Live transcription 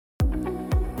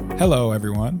Hello,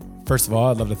 everyone. First of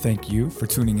all, I'd love to thank you for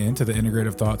tuning in to the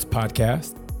Integrative Thoughts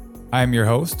podcast. I am your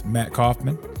host, Matt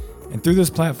Kaufman, and through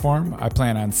this platform, I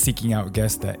plan on seeking out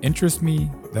guests that interest me,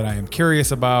 that I am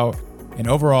curious about, and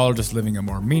overall just living a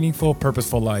more meaningful,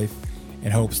 purposeful life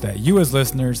in hopes that you as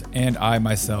listeners and I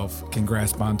myself can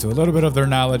grasp onto a little bit of their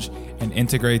knowledge and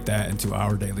integrate that into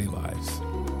our daily lives.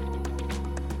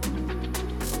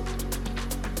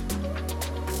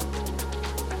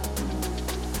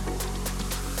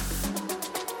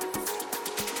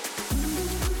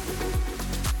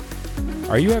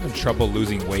 Are you having trouble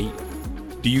losing weight?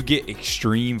 Do you get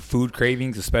extreme food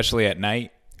cravings, especially at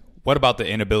night? What about the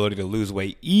inability to lose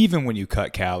weight even when you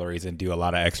cut calories and do a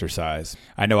lot of exercise?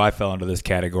 I know I fell into this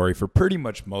category for pretty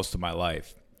much most of my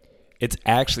life. It's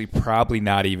actually probably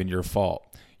not even your fault.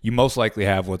 You most likely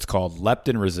have what's called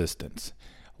leptin resistance.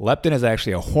 Leptin is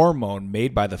actually a hormone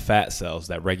made by the fat cells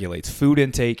that regulates food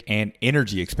intake and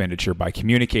energy expenditure by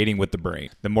communicating with the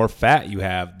brain. The more fat you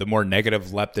have, the more negative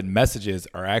leptin messages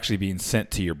are actually being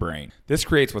sent to your brain. This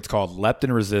creates what's called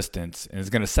leptin resistance and is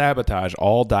going to sabotage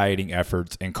all dieting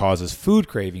efforts and causes food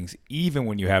cravings even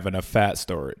when you have enough fat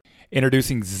stored.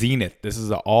 Introducing Zenith. This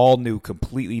is an all-new,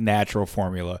 completely natural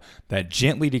formula that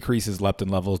gently decreases leptin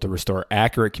levels to restore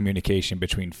accurate communication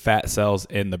between fat cells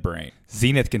in the brain.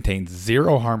 Zenith contains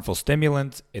zero harmful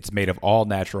stimulants. It's made of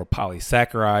all-natural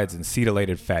polysaccharides and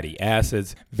cetylated fatty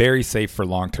acids, very safe for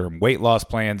long-term weight loss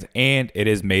plans, and it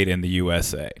is made in the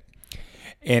USA.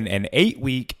 In an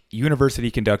 8-week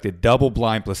university-conducted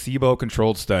double-blind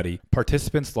placebo-controlled study,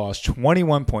 participants lost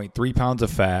 21.3 pounds of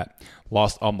fat,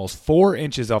 lost almost 4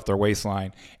 inches off their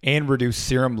waistline, and reduced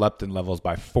serum leptin levels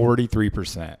by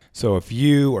 43%. So if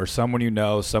you or someone you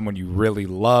know, someone you really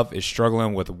love is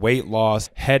struggling with weight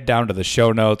loss, head down to the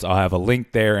show notes. I'll have a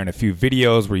link there and a few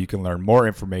videos where you can learn more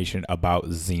information about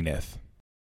Zenith.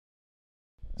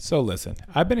 So listen,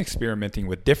 I've been experimenting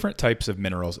with different types of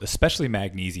minerals, especially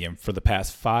magnesium, for the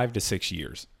past 5 to 6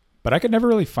 years. But I could never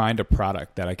really find a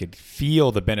product that I could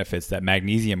feel the benefits that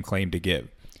magnesium claimed to give.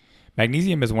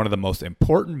 Magnesium is one of the most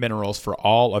important minerals for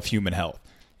all of human health.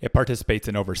 It participates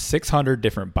in over 600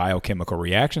 different biochemical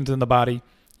reactions in the body,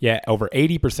 yet over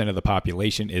 80% of the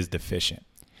population is deficient.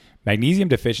 Magnesium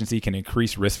deficiency can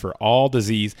increase risk for all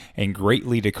disease and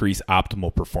greatly decrease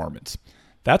optimal performance.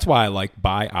 That's why I like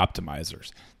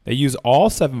Bioptimizers. They use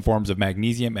all 7 forms of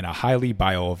magnesium in a highly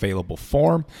bioavailable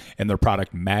form in their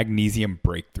product Magnesium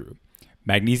Breakthrough.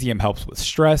 Magnesium helps with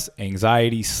stress,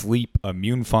 anxiety, sleep,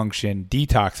 immune function,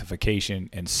 detoxification,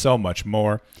 and so much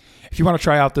more. If you want to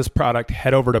try out this product,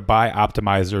 head over to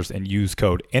Bioptimizers and use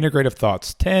code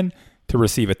IntegrativeThoughts10 to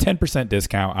receive a 10%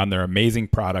 discount on their amazing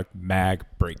product, Mag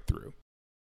Breakthrough.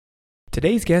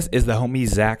 Today's guest is the homie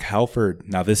Zach Hallford.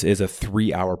 Now, this is a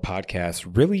 3-hour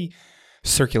podcast, really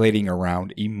circulating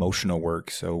around emotional work.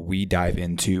 So we dive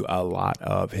into a lot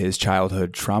of his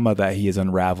childhood trauma that he has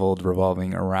unraveled,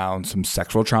 revolving around some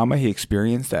sexual trauma he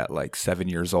experienced at like 7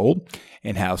 years old,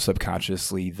 and how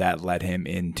subconsciously that led him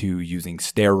into using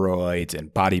steroids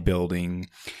and bodybuilding.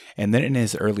 And then in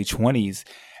his early 20s,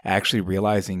 actually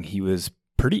realizing he was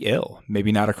pretty ill,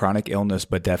 maybe not a chronic illness,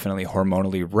 but definitely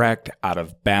hormonally wrecked, out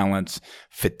of balance,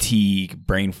 fatigue,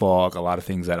 brain fog, a lot of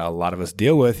things that a lot of us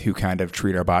deal with who kind of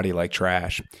treat our body like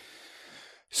trash.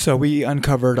 So we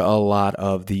uncovered a lot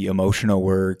of the emotional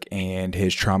work and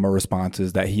his trauma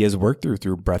responses that he has worked through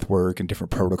breathwork and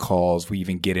different protocols. We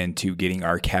even get into getting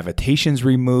our cavitations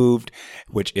removed,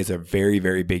 which is a very,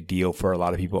 very big deal for a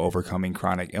lot of people overcoming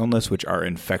chronic illness, which are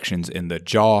infections in the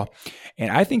jaw.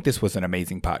 And I think this was an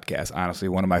amazing podcast. Honestly,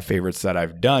 one of my favorites that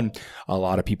I've done. A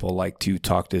lot of people like to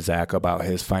talk to Zach about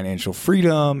his financial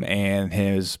freedom and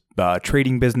his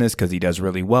trading business because he does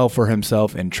really well for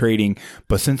himself in trading.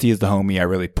 But since he is the homie, I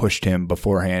really pushed him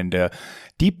beforehand to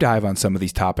deep dive on some of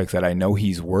these topics that I know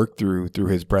he's worked through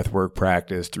his breathwork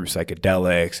practice, through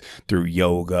psychedelics, through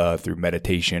yoga, through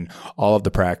meditation, all of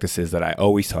the practices that I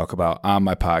always talk about on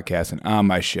my podcast and on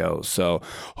my show. So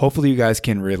hopefully you guys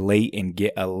can relate and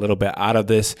get a little bit out of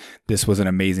this. This was an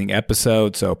amazing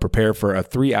episode. So prepare for a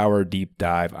 3-hour deep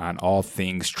dive on all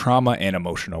things trauma and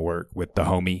emotional work with the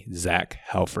homie Zach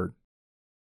Hallford.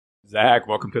 Zach,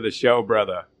 welcome to the show,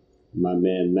 brother. My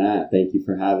man, Matt, thank you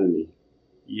for having me.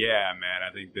 Yeah, man,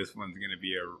 I think this one's going to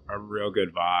be a real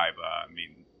good vibe.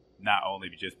 Not only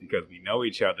just because we know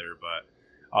each other, but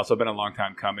also been a long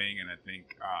time coming. And I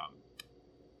think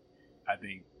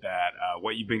that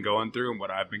what you've been going through and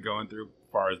what I've been going through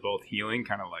as far as both healing,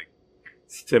 kind of like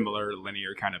similar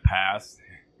linear kind of paths.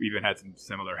 We even had some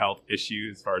similar health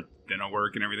issues as far as dental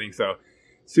work and everything. So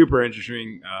super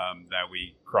interesting that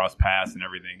we cross paths and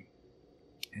everything.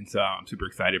 And so I'm super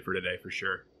excited for today for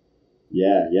sure.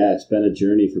 Yeah, it's been a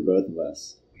journey for both of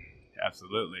us.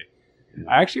 Absolutely. Yeah.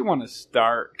 I actually want to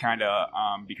start kind of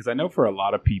because I know for a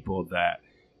lot of people that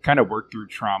kind of work through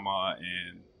trauma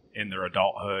and in their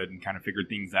adulthood and kind of figure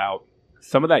things out,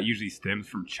 some of that usually stems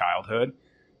from childhood.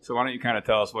 So why don't you kind of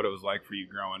tell us what it was like for you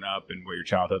growing up and what your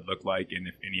childhood looked like, and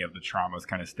if any of the traumas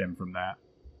kind of stem from that?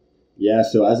 Yeah,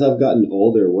 so as I've gotten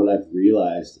older, what I've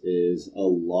realized is a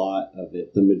lot of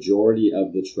it, the majority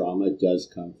of the trauma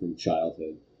does come from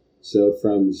childhood. So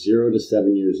from 0 to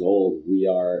 7 years old, we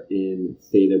are in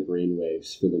theta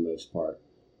brainwaves for the most part.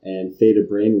 And theta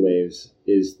brainwaves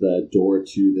is the door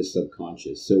to the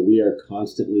subconscious. So we are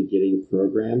constantly getting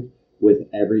programmed with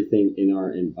everything in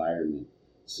our environment.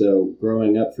 So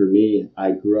growing up for me,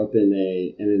 I grew up in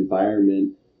an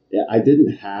environment. I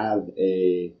didn't have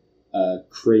a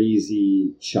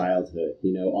crazy childhood.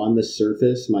 You know, on the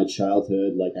surface, my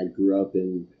childhood, like I grew up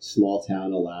in small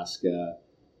town Alaska.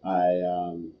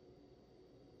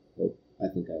 I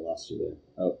think I lost you there.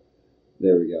 Oh,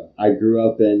 there we go. I grew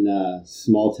up in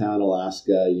small town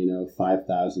Alaska,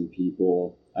 5,000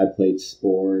 people. I played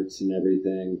sports and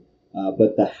everything.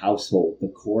 But the household, the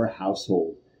core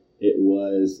household, it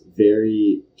was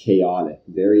very chaotic,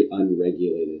 very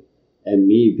unregulated. And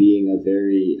me being a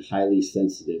very highly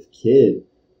sensitive kid,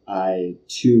 I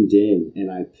tuned in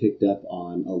and I picked up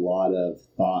on a lot of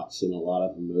thoughts and a lot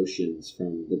of emotions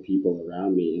from the people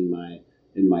around me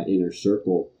in my inner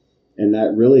circle. And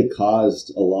that really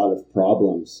caused a lot of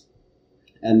problems.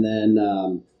 And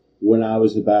then when I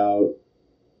was about,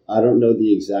 I don't know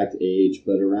the exact age,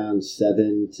 but around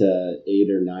 7 to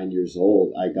 8 or 9 years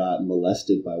old, I got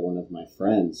molested by one of my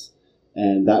friends.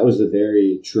 And that was a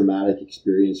very traumatic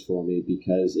experience for me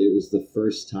because it was the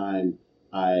first time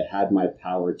I had my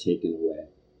power taken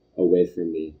away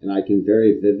from me. And I can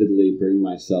very vividly bring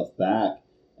myself back,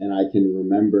 and I can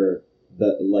remember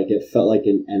it felt like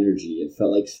an energy. It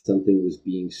felt like something was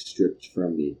being stripped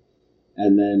from me.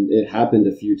 And then it happened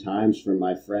a few times from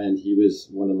my friend. He was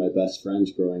one of my best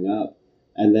friends growing up.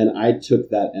 And then I took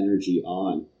that energy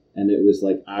on. And it was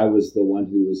like I was the one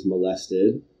who was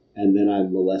molested. And then I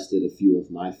molested a few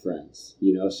of my friends,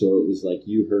 so it was like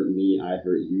you hurt me, I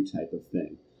hurt you type of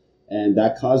thing. And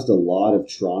that caused a lot of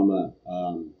trauma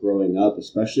growing up,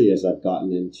 especially as I've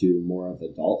gotten into more of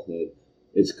adulthood.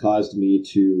 It's caused me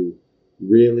to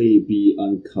really be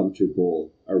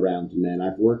uncomfortable around men.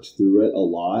 I've worked through it a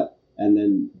lot.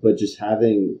 But just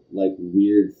having like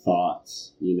weird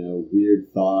thoughts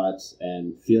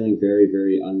and feeling very,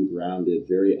 very ungrounded,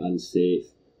 very unsafe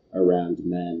around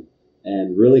men,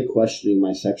 and really questioning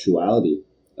my sexuality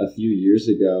a few years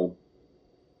ago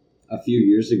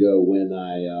when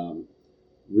I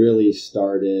really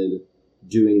started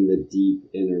doing the deep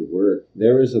inner work.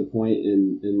 There was a point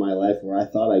in my life where I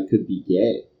thought I could be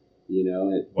gay,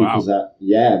 Wow.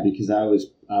 because I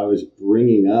was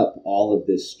bringing up all of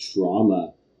this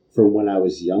trauma from when I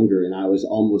was younger, and I was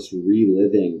almost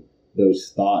reliving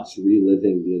those thoughts,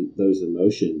 those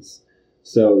emotions.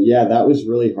 So yeah, that was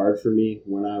really hard for me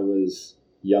when I was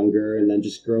younger, and then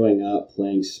just growing up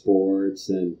playing sports,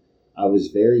 and I was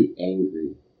very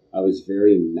angry. I was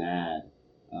very mad.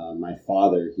 My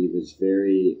father, he was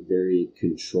very, very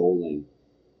controlling,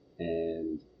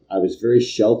 and I was very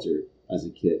sheltered as a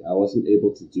kid. I wasn't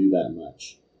able to do that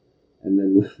much. And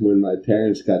then when my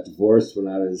parents got divorced when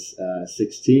I was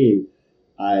 16,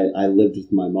 I lived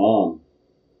with my mom.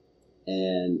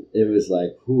 And it was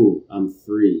like, I'm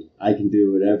free. I can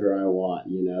do whatever I want,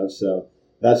 So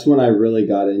that's when I really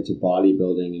got into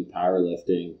bodybuilding and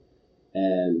powerlifting.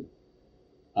 And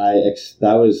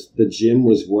the gym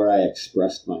was where I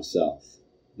expressed myself.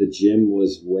 The gym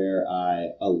was where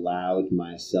I allowed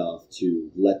myself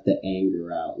to let the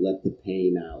anger out, let the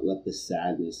pain out, let the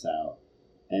sadness out.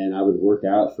 And I would work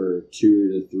out for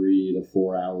 2 to 3 to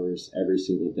 4 hours every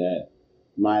single day.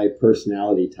 My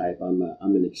personality type, I'm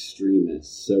an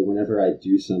extremist. So whenever I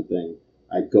do something,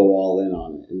 I go all in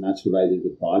on it. And that's what I did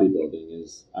with bodybuilding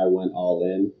is I went all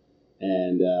in.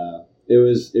 And it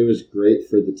was great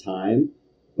for the time.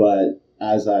 But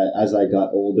as I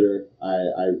got older,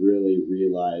 I really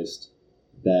realized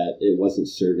that it wasn't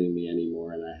serving me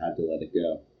anymore, and I had to let it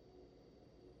go.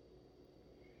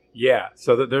 Yeah,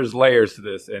 so there's layers to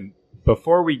this. And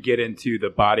before we get into the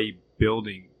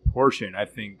bodybuilding portion, I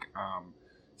think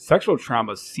sexual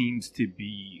trauma seems to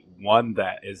be one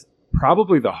that is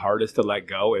probably the hardest to let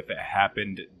go if it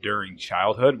happened during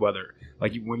childhood, whether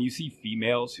like when you see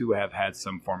females who have had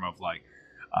some form of like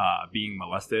being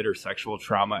molested or sexual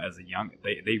trauma as a young,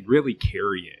 they really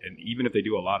carry it. And even if they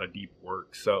do a lot of deep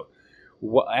work. So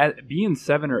Being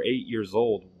 7 or 8 years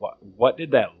old, what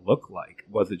did that look like?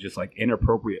 Was it just like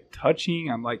inappropriate touching?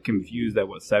 I'm like confused at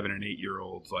what 7 and 8 year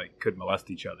olds like could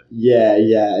molest each other. Yeah,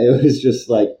 yeah. It was just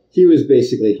like he was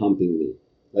basically humping me.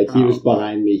 Like he was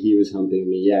behind me, he was humping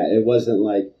me. Yeah, it wasn't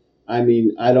like, I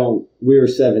mean, we were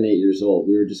 7, 8 years old.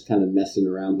 We were just kind of messing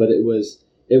around, but it was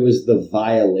the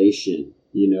violation,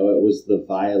 it was the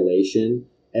violation,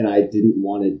 and I didn't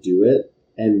want to do it.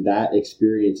 And that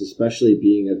experience, especially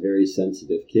being a very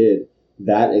sensitive kid,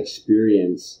 that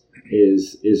experience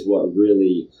is what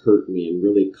really hurt me and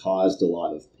really caused a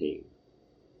lot of pain.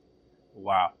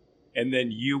 Wow. And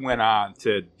then you went on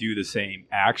to do the same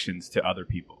actions to other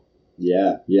people.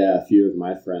 Yeah, a few of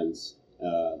my friends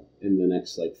in the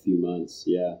next few months.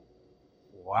 Yeah.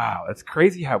 Wow, that's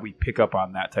crazy how we pick up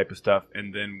on that type of stuff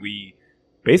and then we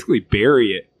basically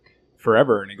bury it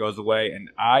forever and it goes away. And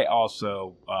I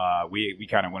also, we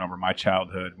kind of went over my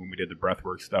childhood when we did the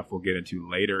breathwork stuff we'll get into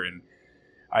later. And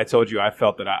I told you I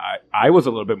felt that I was a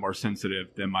little bit more sensitive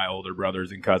than my older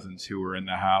brothers and cousins who were in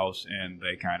the house, and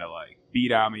they kind of like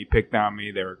beat on me, picked on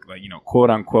me. They were like, quote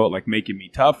unquote, like making me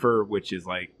tougher, which is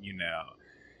like,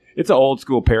 it's an old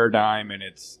school paradigm, and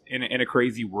it's in a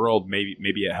crazy world. Maybe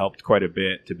it helped quite a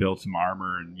bit to build some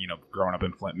armor. And growing up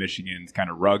in Flint, Michigan, it's kind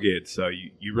of rugged, so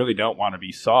you really don't want to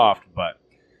be soft. But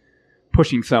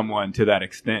pushing someone to that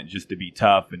extent just to be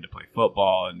tough and to play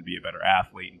football and to be a better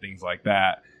athlete and things like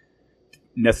that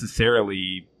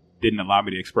necessarily didn't allow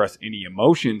me to express any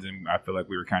emotions. And I feel like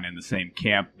we were kind of in the same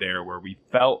camp there, where we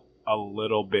felt a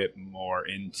little bit more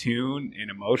in tune and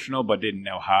emotional, but didn't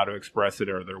know how to express it,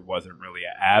 or there wasn't really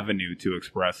an avenue to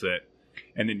express it.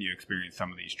 And then you experience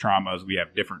some of these traumas. We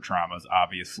have different traumas,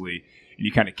 obviously, and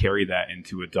you kind of carry that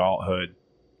into adulthood.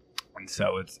 And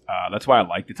so it's that's why I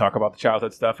like to talk about the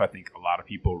childhood stuff. I think a lot of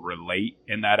people relate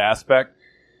in that aspect.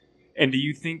 And do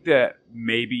you think that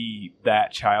maybe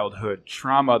that childhood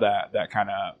trauma, that kind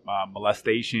of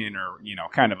molestation, or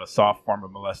kind of a soft form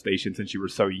of molestation since you were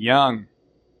so young,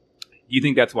 do you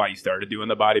think that's why you started doing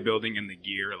the bodybuilding and the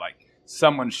gear? Like,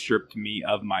 someone stripped me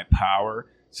of my power,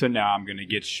 so now I'm going to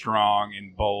get strong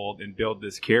and bold and build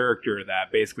this character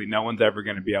that basically no one's ever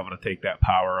going to be able to take that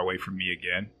power away from me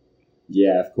again?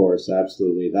 Yeah, of course,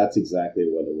 absolutely. That's exactly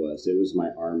what it was. It was my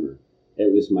armor.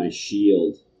 It was my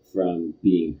shield from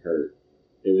being hurt.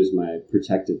 It was my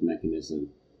protective mechanism.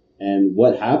 And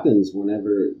what happens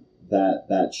whenever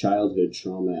that childhood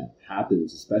trauma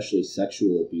happens, especially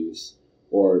sexual abuse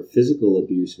or physical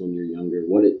abuse when you're younger,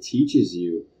 what it teaches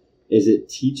you is it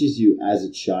teaches you as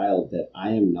a child that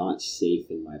I am not safe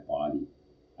in my body.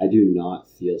 I do not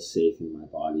feel safe in my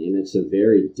body. And it's a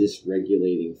very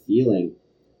dysregulating feeling.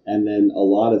 And then a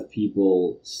lot of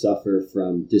people suffer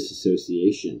from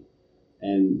disassociation.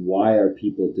 And why are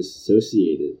people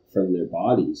disassociated from their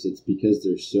bodies? It's because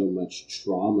there's so much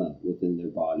trauma within their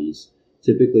bodies,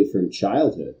 typically from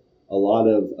childhood. A lot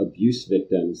of abuse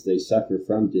victims, they suffer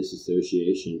from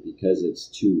disassociation because it's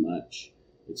too much.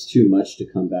 It's too much to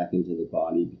come back into the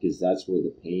body because that's where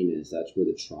the pain is. That's where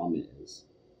the trauma is.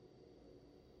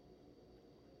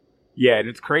 Yeah, and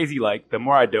it's crazy. Like, the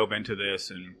more I dove into this,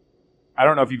 and I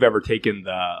don't know if you've ever taken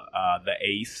the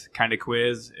ACE kind of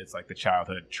quiz. It's like the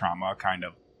childhood trauma kind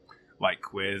of like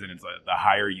quiz, and it's like the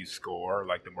higher you score,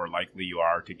 like the more likely you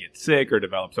are to get sick or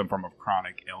develop some form of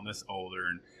chronic illness older.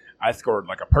 And I scored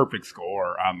like a perfect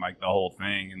score on like the whole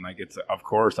thing. And like, it's, of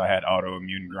course, I had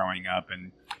autoimmune growing up,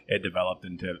 and it developed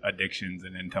into addictions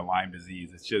and into Lyme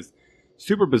disease. It's just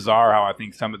super bizarre how I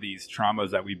think some of these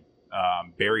traumas that we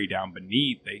bury down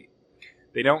beneath,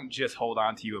 they don't just hold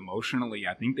on to you emotionally.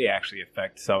 I think they actually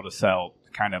affect cell to cell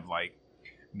kind of like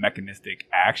mechanistic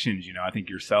actions. I think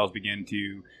your cells begin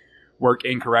to work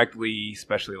incorrectly,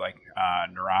 especially like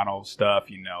neuronal stuff,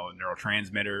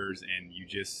 neurotransmitters, and you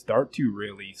just start to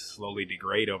really slowly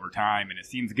degrade over time. And it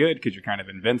seems good because you're kind of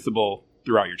invincible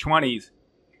throughout your 20s.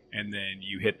 And then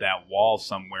you hit that wall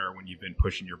somewhere when you've been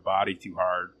pushing your body too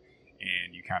hard,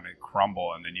 and you kind of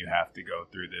crumble. And then you have to go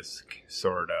through this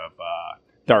sort of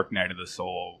dark night of the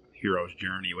soul, hero's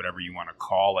journey, whatever you want to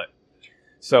call it.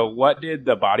 So what did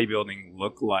the bodybuilding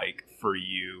look like for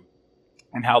you,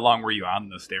 and how long were you on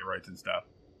the steroids and stuff?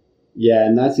 Yeah,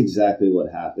 and that's exactly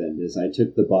what happened. Is I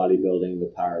took the bodybuilding,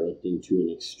 the powerlifting to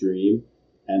an extreme,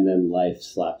 and then life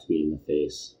slapped me in the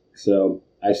face. So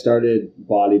I started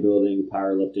bodybuilding,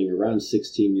 powerlifting around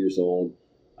 16 years old.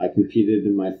 I competed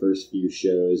in my first few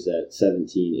shows at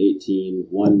 17, 18,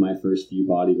 won my first few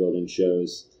bodybuilding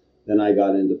shows. Then I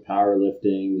got into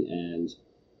powerlifting, and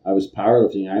I was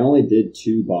powerlifting. I only did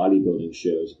 2 bodybuilding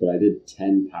shows, but I did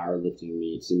 10 powerlifting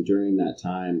meets. And during that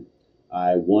time,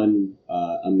 I won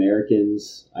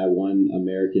Americans. I won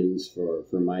Americans for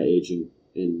my age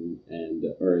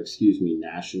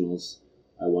nationals.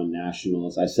 I won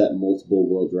nationals. I set multiple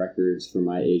world records for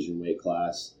my age and weight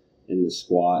class in the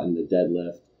squat and the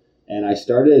deadlift. And I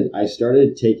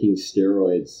started taking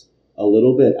steroids a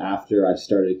little bit after I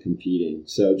started competing.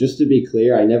 So just to be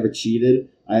clear, I never cheated.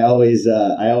 I always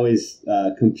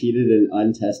competed in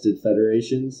untested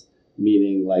federations,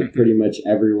 meaning like pretty much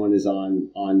everyone is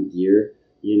on gear,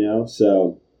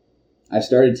 So I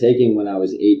started taking when I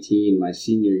was 18, my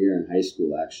senior year in high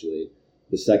school, actually,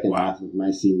 the second half of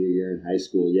my senior year in high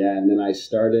school. Yeah, and then I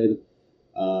started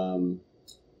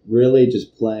really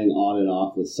just playing on and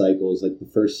off with cycles. Like the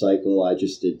first cycle, I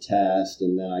just did test,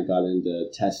 and then I got into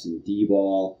test and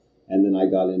D-ball, and then I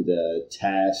got into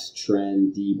test,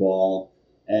 trend, D-ball,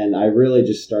 and I really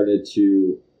just started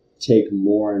to take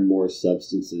more and more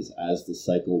substances as the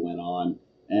cycle went on.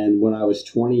 And when I was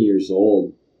 20 years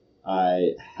old,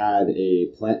 I had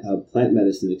a plant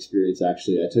medicine experience.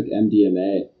 Actually, I took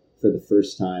MDMA for the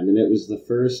first time, and it was the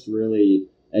first really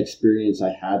experience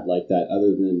I had like that,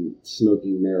 other than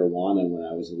smoking marijuana when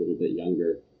I was a little bit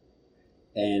younger.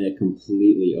 And it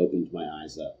completely opened my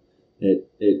eyes up.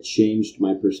 It changed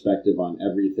my perspective on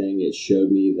everything. It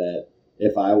showed me that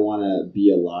if I want to be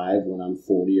alive when I'm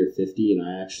 40 or 50 and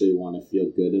I actually want to feel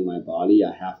good in my body,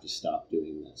 I have to stop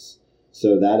doing this.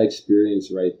 So that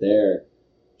experience right there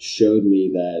showed me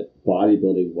that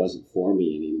bodybuilding wasn't for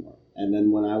me anymore. And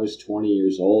then when I was 20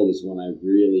 years old is when I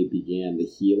really began the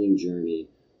healing journey.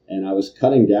 And I was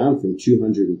cutting down from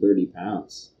 230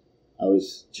 pounds. I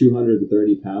was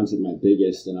 230 pounds at my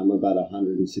biggest, and I'm about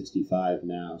 165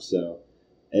 now. So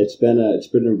it's been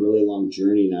a really long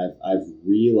journey, and I've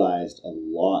realized a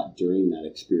lot during that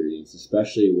experience,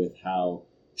 especially with how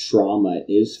trauma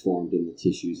is formed in the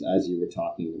tissues, as you were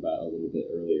talking about a little bit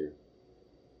earlier.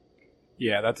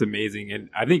 Yeah, that's amazing. And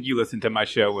I think you listened to my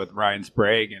show with Ryan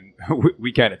Sprague, and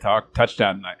we kind of touched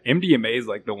on that. MDMA is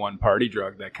like the one party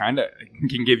drug that kind of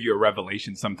can give you a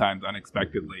revelation sometimes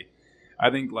unexpectedly.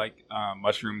 I think like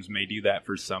mushrooms may do that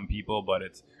for some people, but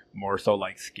it's more so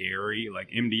like scary. Like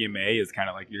MDMA is kind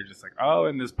of like you're just like, oh,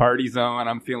 in this party zone,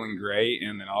 I'm feeling great.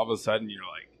 And then all of a sudden you're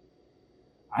like,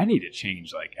 I need to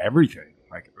change like everything.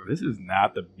 Like, this is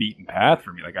not the beaten path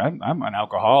for me. Like, I'm an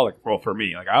alcoholic. Well, for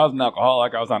me, like, I was an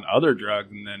alcoholic. I was on other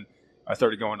drugs. And then I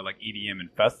started going to, like, EDM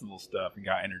and festival stuff and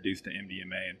got introduced to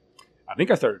MDMA. And I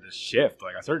think I started to shift.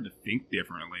 Like, I started to think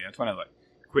differently. That's when I, like,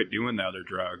 quit doing the other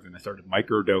drugs. And I started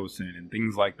microdosing and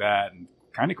things like that. And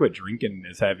kind of quit drinking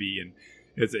as heavy. And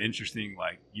it's interesting,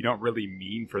 like, you don't really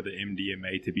mean for the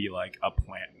MDMA to be, like, a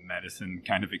plant medicine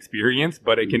kind of experience.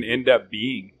 But it can end up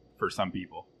being for some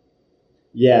people.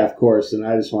 Yeah, of course, and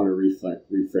I just want to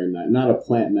reframe that. Not a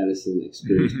plant medicine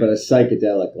experience, but a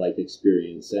psychedelic-like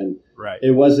experience. And right.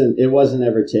 It wasn't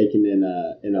ever taken in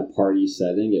a party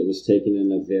setting. It was taken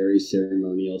in a very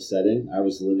ceremonial setting. I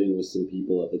was living with some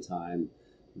people at the time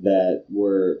that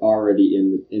were already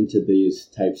into these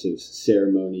types of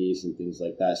ceremonies and things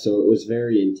like that. So it was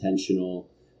very intentional,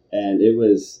 and it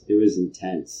was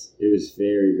intense. It was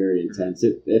very, very intense.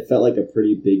 It felt like a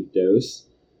pretty big dose.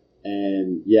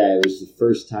 And yeah, it was the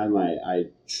first time I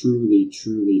truly,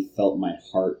 truly felt my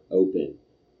heart open.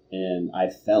 And I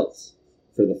felt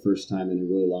for the first time in a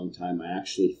really long time, I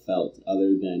actually felt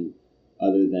other than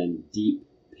deep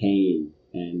pain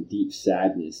and deep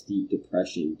sadness, deep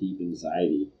depression, deep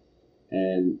anxiety.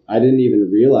 And I didn't even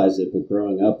realize it, but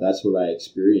growing up, that's what I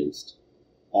experienced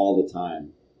all the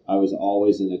time. I was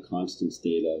always in a constant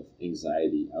state of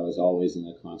anxiety. I was always in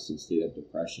a constant state of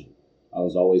depression. I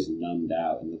was always numbed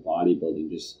out, and the bodybuilding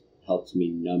just helped me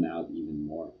numb out even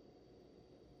more.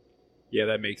 Yeah,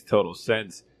 that makes total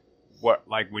sense. What,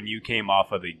 like when you came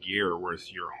off of the gear, was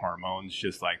your hormones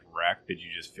just like wrecked? Did you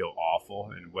just feel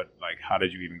awful? And how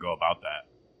did you even go about that?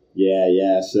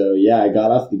 Yeah. So I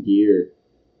got off the gear,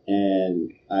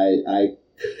 and I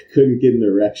couldn't get an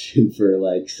erection for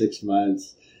like 6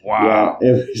 months. Wow. Yeah,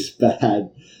 it was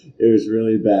bad. It was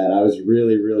really bad. I was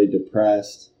really, really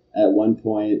depressed. At one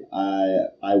point,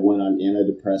 I went on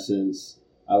antidepressants.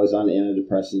 I was on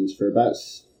antidepressants for about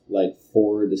like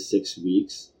 4 to 6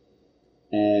 weeks.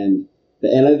 And the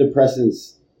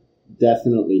antidepressants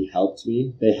definitely helped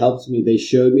me. They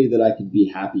showed me that I could be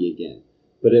happy again.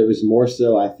 But it was more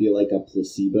so, I feel like, a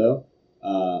placebo.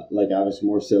 Like I was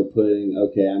more so putting,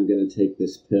 okay, I'm going to take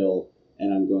this pill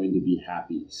and I'm going to be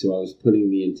happy. So I was putting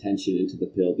the intention into the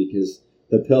pill, because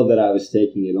the pill that I was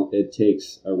taking, it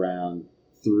takes around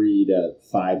 3 to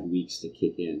 5 weeks to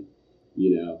kick in,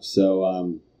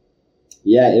 So,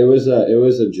 it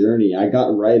was a journey. I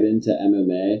got right into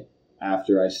MMA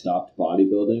after I stopped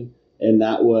bodybuilding, and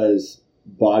that was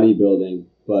bodybuilding,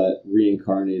 but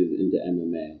reincarnated into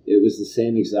MMA. It was the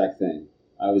same exact thing.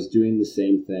 I was doing the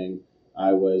same thing.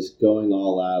 I was going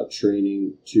all out,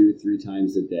 training 2-3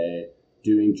 times a day,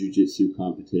 doing jiu-jitsu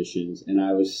competitions, and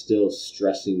I was still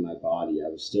stressing my body. I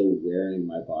was still wearing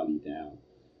my body down.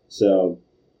 So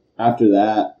after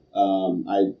that,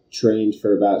 I trained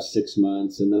for about 6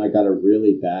 months, and then I got a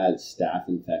really bad staph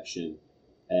infection.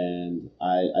 And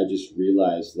I just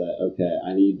realized that, okay,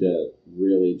 I need to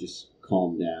really just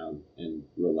calm down and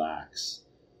relax.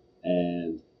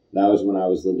 And that was when I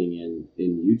was living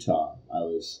in Utah. I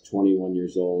was 21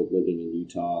 years old, living in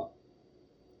Utah.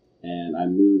 And I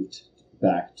moved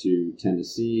back to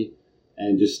Tennessee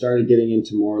and just started getting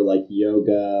into more like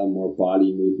yoga, more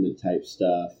body movement type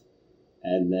stuff.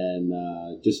 And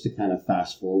then just to kind of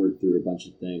fast forward through a bunch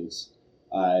of things,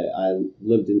 I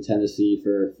lived in Tennessee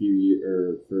for a few years,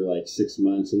 or for like 6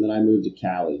 months, and then I moved to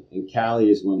Cali. And Cali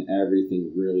is when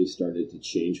everything really started to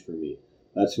change for me.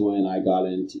 That's when I got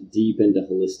deep into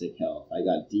holistic health. I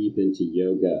got deep into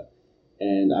yoga,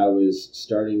 and I was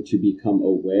starting to become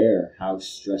aware how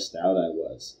stressed out I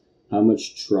was, how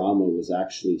much trauma was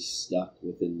actually stuck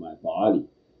within my body.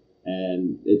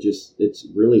 And it's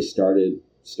really started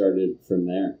from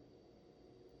there.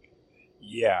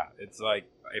 Yeah, it's like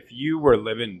if you were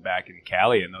living back in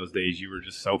Cali in those days, you were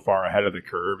just so far ahead of the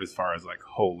curve as far as like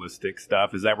holistic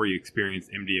stuff. Is that where you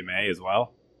experienced MDMA as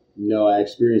well? No, I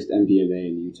experienced MDMA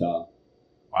in Utah.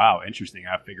 Wow, interesting.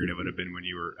 I figured it would have been when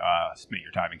you were spent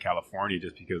your time in California,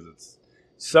 just because it's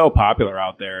so popular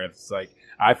out there. It's like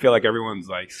I feel like everyone's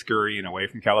like scurrying away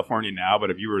from California now, but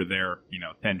if you were there,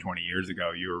 10, 20 years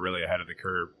ago, you were really ahead of the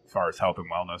curve as far as health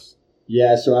and wellness.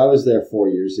 Yeah, so I was there 4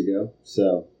 years ago.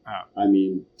 So, I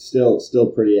mean, still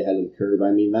pretty ahead of the curve.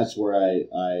 I mean, that's where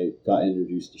I got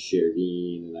introduced to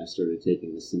Cherdine, and I started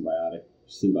taking the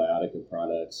Symbiotica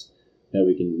products that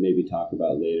we can maybe talk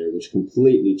about later, which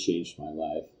completely changed my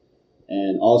life.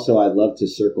 And also, I'd love to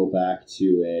circle back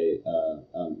to a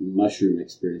mushroom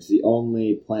experience. The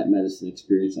only plant medicine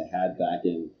experience I had back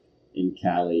in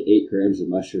Cali, 8 grams of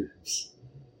mushrooms.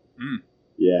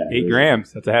 Yeah. 8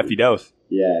 grams. That's a hefty dose.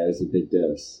 Yeah, it was a big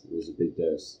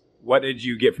dose. What did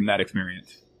you get from that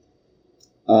experience?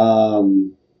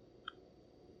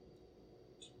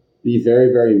 Be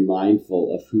very, very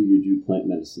mindful of who you do plant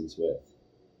medicines with.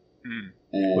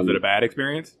 And was it a bad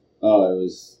experience? Oh, it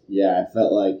was, yeah, I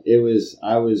felt like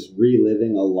I was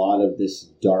reliving a lot of this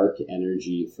dark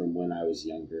energy from when I was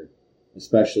younger,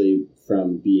 especially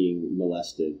from being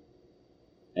molested.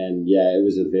 And yeah, it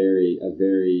was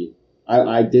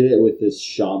I did it with this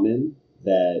shaman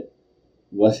that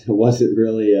wasn't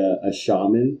really a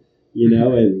shaman,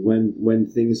 and when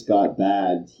things got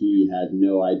bad, he had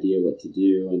no idea what to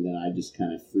do. And then I just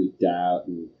kind of freaked out,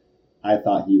 and I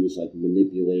thought he was like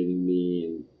manipulating me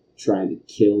and trying to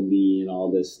kill me and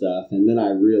all this stuff. And then I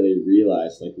really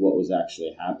realized like what was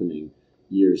actually happening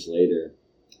years later.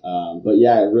 But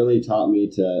yeah, it really taught me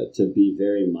to be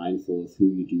very mindful of who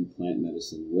you do plant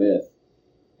medicine with.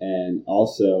 And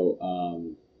also,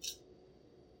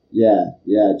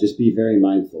 just be very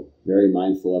mindful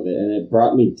of it. And it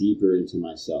brought me deeper into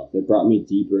myself.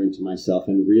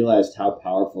 And realized how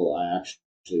powerful I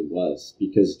actually was,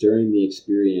 because during the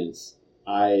experience,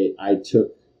 I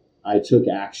took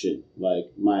action. Like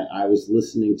I was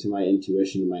listening to my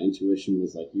intuition, and my intuition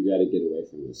was like, you got to get away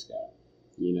from this guy,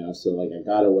 so like I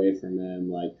got away from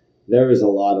him. Like there was a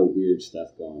lot of weird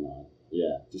stuff going on.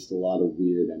 Yeah. Just a lot of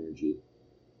weird energy.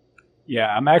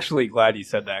 Yeah, I'm actually glad you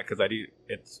said that, because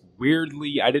it's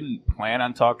weirdly, I didn't plan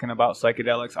on talking about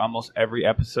psychedelics almost every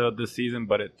episode this season,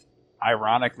 but it's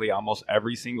ironically almost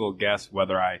every single guest,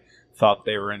 whether I thought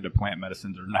they were into plant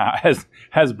medicines or not,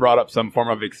 has brought up some form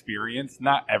of experience.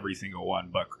 Not every single one,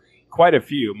 but quite a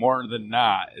few, more than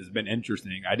not, has been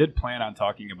interesting. I did plan on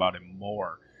talking about it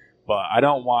more, but I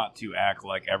don't want to act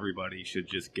like everybody should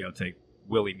just go take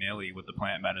willy-nilly with the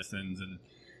plant medicines. And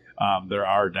there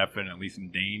are definitely some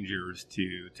dangers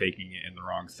to taking it in the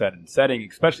wrong setting,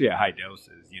 especially at high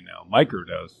doses.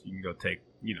 Microdose, you can go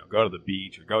go to the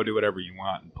beach or go do whatever you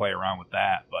want and play around with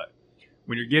that. But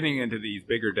when you're getting into these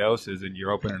bigger doses and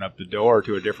you're opening up the door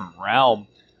to a different realm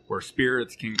where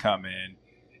spirits can come in,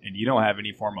 and you don't have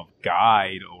any form of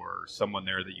guide or someone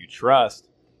there that you trust,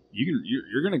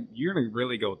 you're gonna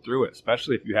really go through it,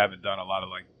 especially if you haven't done a lot of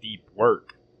like deep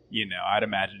work. I'd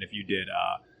imagine if you did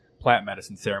plant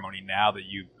medicine ceremony, now that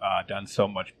you've done so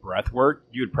much breath work,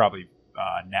 you would probably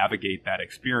navigate that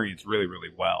experience really, really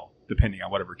well. Depending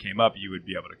on whatever came up, you would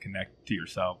be able to connect to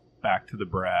yourself back to the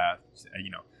breath.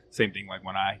 Same thing like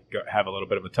when I have a little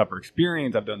bit of a tougher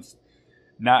experience, I've done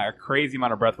not a crazy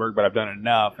amount of breath work, but I've done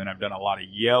enough, and I've done a lot of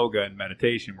yoga and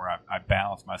meditation where I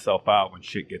balance myself out when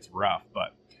shit gets rough.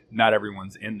 But not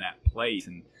everyone's in that place,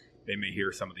 and they may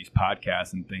hear some of these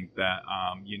podcasts and think that,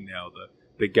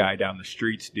 the guy down the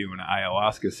street's doing an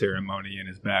ayahuasca ceremony in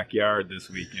his backyard this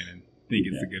weekend and think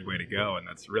it's a good way to go, and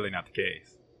that's really not the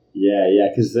case. Yeah,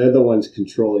 because they're the ones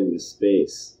controlling the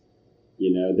space.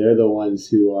 They're the ones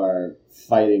who are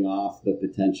fighting off the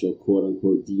potential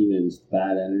quote-unquote demons,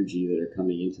 bad energy that are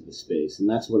coming into the space. And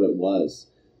that's what it was.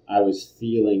 I was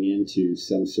feeling into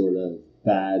some sort of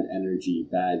bad energy,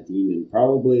 bad demon,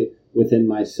 probably within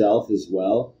myself as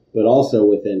well, but also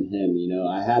within him.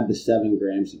 I had the 7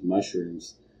 grams of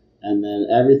mushrooms, and then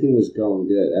everything was going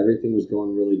good. Everything was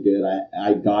going really good.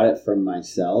 I got it from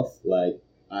myself. Like,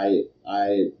 I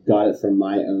got it from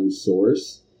my own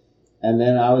source. And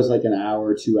then I was like an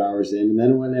hour, 2 hours in. And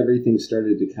then when everything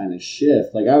started to kind of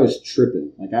shift, like I was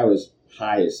tripping, like I was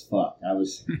high as fuck. I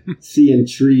was seeing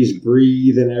trees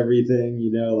breathe and everything,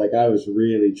 like I was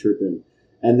really tripping.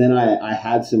 And then I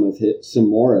had some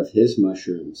more of his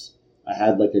mushrooms. I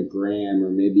had like a gram or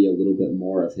maybe a little bit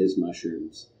more of his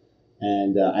mushrooms.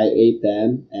 And I ate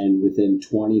them, and within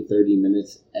 20, 30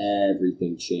 minutes,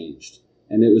 everything changed.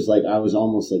 And it was like I was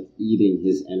almost like eating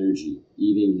his energy,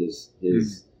 eating his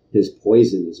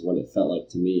poison is what it felt like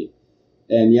to me.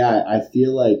 And yeah, I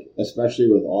feel like, especially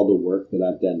with all the work that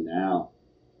I've done now,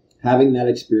 having that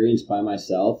experience by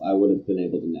myself, I would have been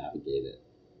able to navigate it.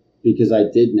 Because I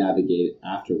did navigate it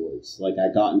afterwards. Like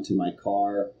I got into my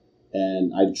car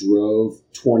and I drove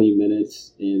 20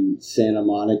 minutes in Santa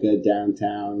Monica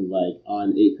downtown, like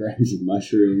on 8 grams of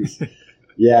mushrooms.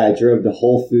 Yeah, I drove to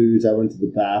Whole Foods. I went to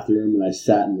the bathroom and I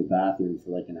sat in the bathroom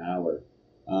for like an hour.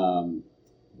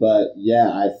 But yeah,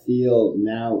 I feel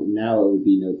now it would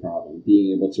be no problem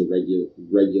being able to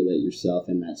regulate yourself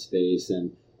in that space,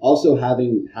 and also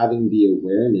having the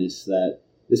awareness that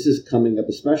this is coming up,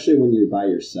 especially when you're by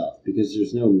yourself, because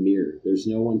there's no mirror, there's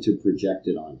no one to project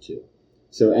it onto.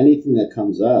 So anything that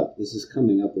comes up, this is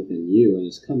coming up within you, and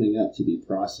it's coming up to be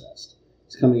processed.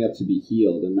 It's coming up to be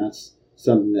healed, and that's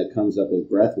something that comes up with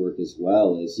breath work as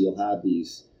well. Is you'll have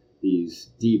these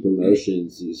deep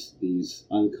emotions, these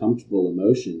uncomfortable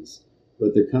emotions, but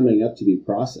they're coming up to be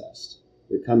processed.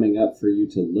 They're coming up for you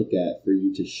to look at, for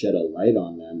you to shed a light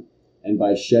on them. And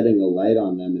by shedding a light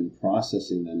on them and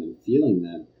processing them and feeling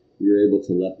them, you're able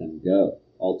to let them go,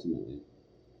 ultimately.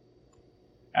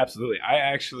 Absolutely. I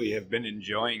actually have been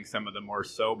enjoying some of the more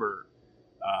sober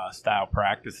style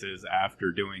practices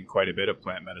after doing quite a bit of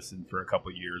plant medicine for a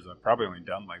couple of years. I've probably only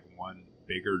done like one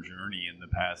bigger journey in the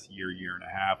past year and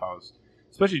a half. I was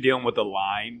especially dealing with the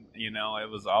Lyme,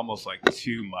 it was almost like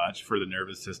too much for the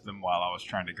nervous system while I was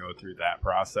trying to go through that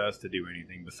process to do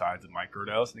anything besides a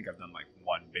microdose. I think I've done like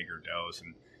one bigger dose,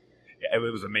 and it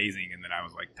was amazing. And then I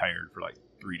was like tired for like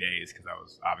 3 days because I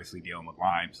was obviously dealing with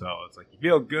Lyme. So it's like you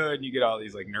feel good and you get all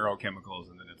these like neurochemicals,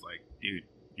 and then it's like, dude,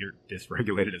 you're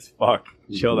dysregulated as fuck.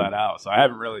 Chill that out. So I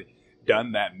haven't really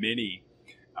done that many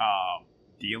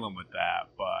dealing with that,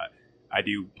 but I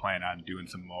do plan on doing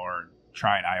some more,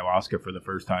 trying ayahuasca for the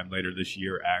first time later this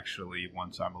year, actually,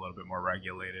 once I'm a little bit more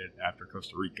regulated after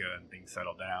Costa Rica and things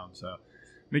settle down. So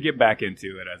let me get back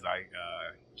into it as I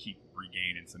keep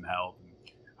regaining some health. And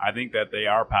I think that they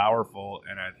are powerful,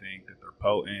 and I think that they're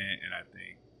potent, and I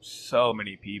think so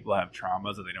many people have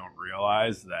traumas that they don't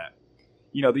realize that,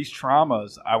 these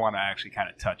traumas I want to actually kind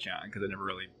of touch on because I never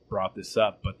really brought this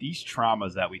up, but these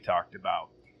traumas that we talked about,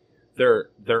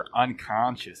 they're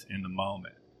unconscious in the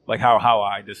moment. Like how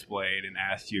I displayed and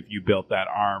asked you if you built that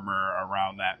armor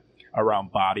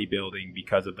around bodybuilding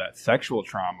because of that sexual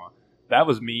trauma. That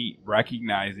was me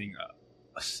recognizing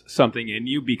something in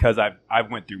you because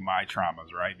I've went through my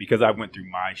traumas, right? Because I went through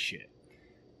my shit.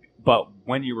 But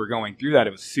when you were going through that,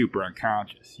 it was super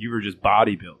unconscious. You were just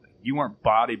bodybuilding. You weren't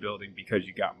bodybuilding because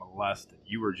you got molested.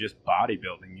 You were just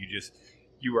bodybuilding.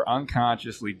 You were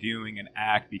unconsciously doing an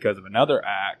act because of another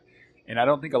act. And I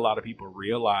don't think a lot of people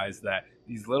realize that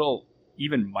these little,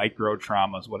 even micro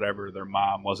traumas, whatever, their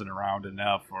mom wasn't around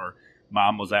enough or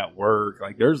mom was at work,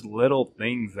 like there's little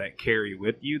things that carry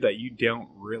with you that you don't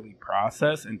really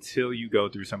process until you go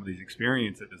through some of these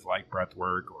experiences like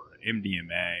breathwork or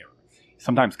MDMA, or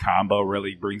sometimes combo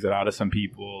really brings it out of some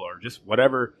people, or just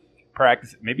whatever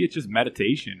practice. Maybe it's just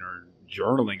meditation or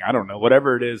journaling. I don't know.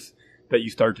 Whatever it is that you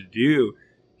start to do,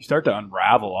 you start to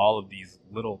unravel all of these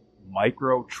little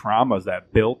micro traumas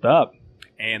that built up,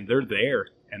 and they're there,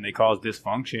 and they cause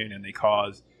dysfunction, and they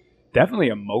cause definitely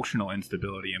emotional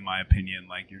instability, in my opinion.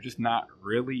 Like you're just not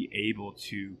really able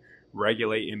to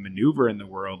regulate and maneuver in the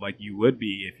world like you would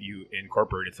be if you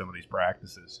incorporated some of these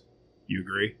practices. You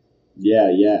agree?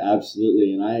 Yeah,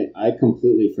 absolutely. And I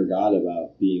completely forgot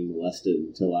about being molested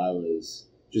until I was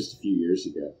just a few years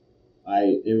ago.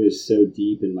 It was so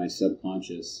deep in my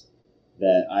subconscious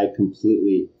that I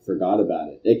completely forgot about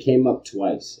it. It came up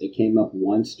twice. It came up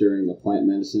once during a plant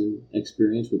medicine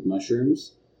experience with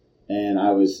mushrooms, and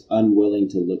I was unwilling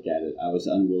to look at it. I was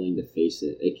unwilling to face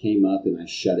it. It came up and I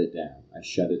shut it down. I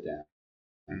shut it down.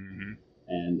 Mm-hmm.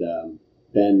 And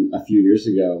then a few years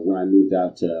ago, when I moved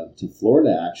out to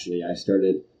Florida, actually, I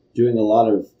started doing a lot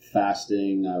of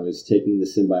fasting. I was taking the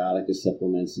Symbiotica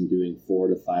supplements and doing 4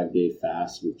 to 5 day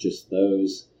fasts with just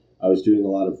those. I was doing a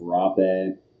lot of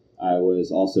rape. I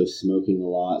was also smoking a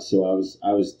lot. So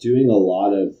I was doing a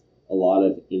lot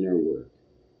of inner work.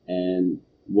 And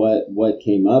what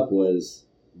came up was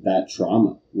that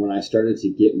trauma. When I started to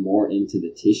get more into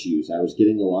the tissues, I was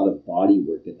getting a lot of body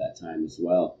work at that time as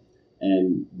well.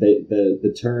 And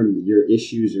the term "your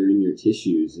issues are in your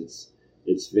tissues,"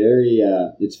 it's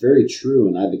very true,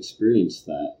 and I've experienced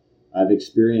that. I've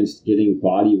experienced getting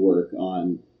body work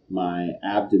on my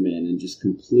abdomen and just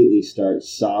completely start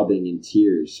sobbing in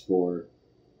tears for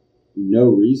no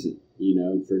reason,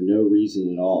 for no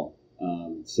reason at all.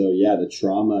 So yeah, the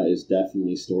trauma is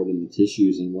definitely stored in the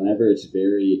tissues, and whenever it's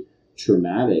very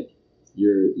traumatic,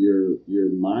 your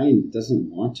mind doesn't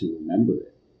want to remember it.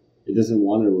 It doesn't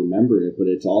want to remember it, but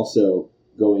it's also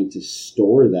going to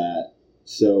store that.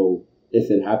 So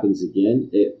if it happens again,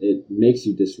 it makes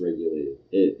you dysregulated.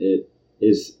 It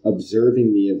is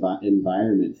observing the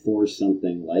environment for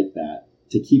something like that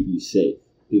to keep you safe.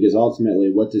 Because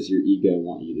ultimately, what does your ego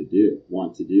want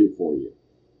to do for you?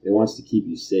 It wants to keep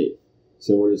you safe.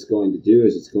 So what it's going to do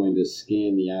is it's going to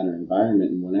scan the outer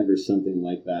environment, and whenever something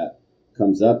like that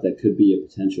comes up that could be a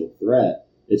potential threat,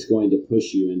 it's going to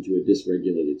push you into a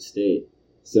dysregulated state.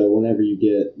 So whenever you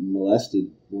get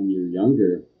molested when you're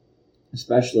younger,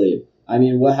 especially, I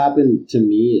mean, what happened to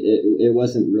me, it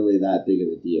wasn't really that big of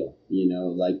a deal,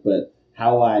 but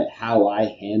how I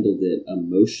handled it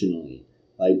emotionally,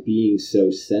 like being so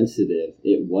sensitive,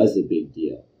 it was a big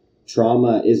deal.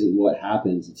 Trauma isn't what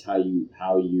happens, it's how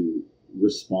you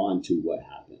respond to what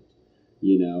happened.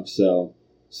 So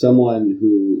someone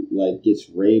who like gets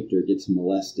raped or gets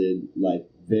molested like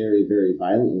very, very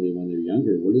violently when they're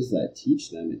younger, what does that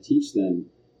teach them? It teaches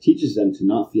them to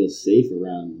not feel safe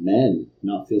around men,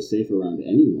 not feel safe around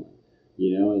anyone,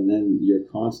 and then you're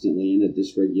constantly in a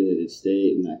dysregulated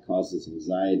state, and that causes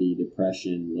anxiety,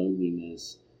 depression,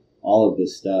 loneliness, all of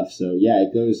this stuff. So yeah,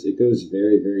 it goes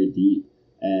very, very deep,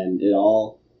 and it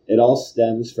all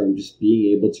stems from just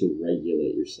being able to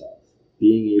regulate yourself.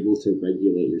 Being able to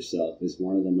regulate yourself is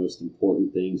one of the most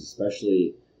important things,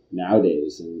 especially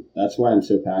nowadays. And that's why I'm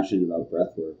so passionate about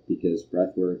breathwork, because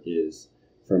breathwork is,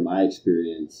 from my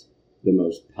experience, the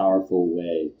most powerful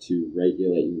way to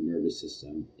regulate your nervous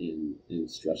system in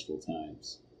stressful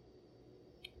times.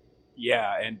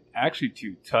 Yeah, and actually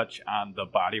to touch on the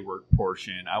bodywork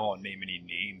portion, I won't name any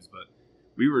names, but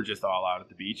we were just all out at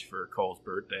the beach for Cole's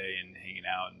birthday and hanging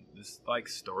out, and this like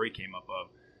story came up of,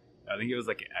 I think it was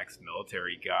like an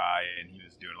ex-military guy, and he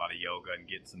was doing a lot of yoga and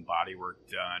getting some body work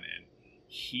done, and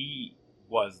he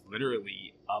was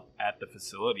literally up at the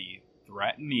facility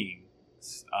threatening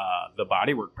the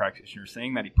bodywork practitioner,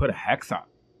 saying that he put a hex on.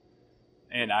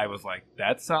 And I was like,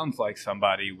 that sounds like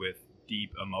somebody with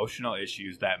deep emotional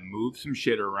issues that moved some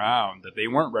shit around that they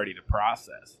weren't ready to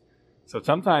process. So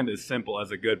sometimes as simple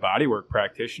as a good bodywork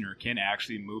practitioner can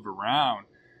actually move around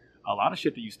a lot of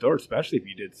shit that you store, especially if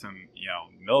you did some,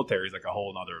 military is like a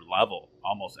whole nother level.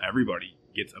 Almost everybody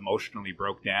gets emotionally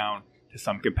broke down to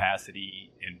some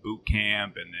capacity in boot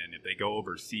camp. And then if they go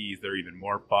overseas, they're even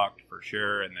more fucked for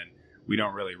sure. And then we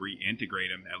don't really reintegrate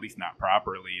them, at least not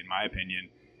properly, in my opinion.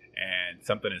 And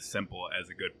something as simple as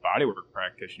a good bodywork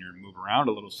practitioner to move around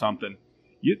a little something,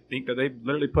 you'd think that they've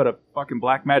literally put a fucking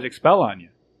black magic spell on you.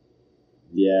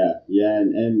 Yeah,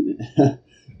 and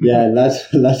yeah, and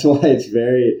that's why it's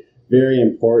very, very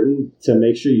important to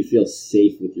make sure you feel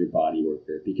safe with your body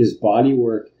worker, because body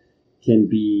work can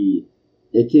be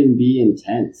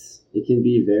intense. It can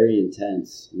be very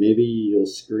intense. Maybe you'll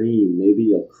scream, maybe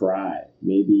you'll cry,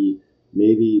 maybe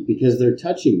because they're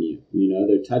touching you,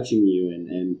 they're touching you,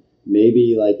 and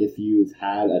maybe like if you've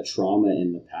had a trauma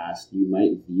in the past, you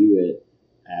might view it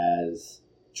as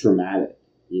traumatic,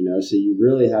 so you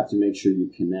really have to make sure you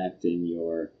connect and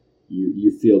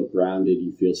you feel grounded,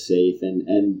 you feel safe,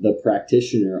 and the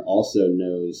practitioner also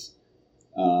knows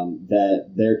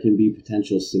that there can be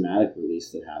potential somatic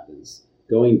release that happens,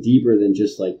 going deeper than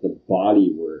just like the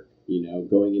body work,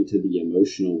 going into the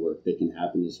emotional work that can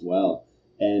happen as well.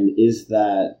 And is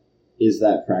that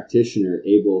practitioner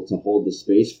able to hold the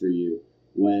space for you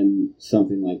when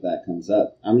something like that comes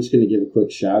up. I'm just going to give a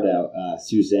quick shout out.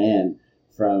 Suzanne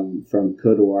from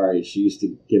Kodawari, she used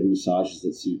to give massages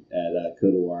at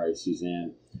Kodawari.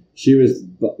 Suzanne, she was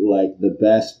like the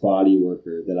best body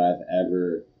worker that I've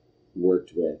ever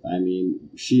worked with. I mean,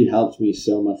 she helped me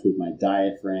so much with my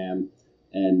diaphragm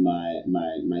and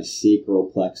my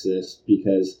sacral plexus,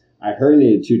 because I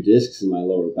herniated 2 discs in my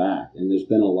lower back, and there's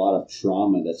been a lot of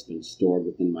trauma that's been stored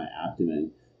within my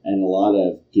abdomen, and a lot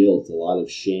of guilt, a lot of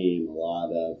shame, a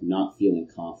lot of not feeling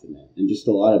confident, and just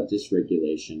a lot of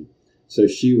dysregulation. So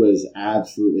she was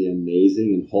absolutely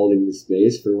amazing in holding the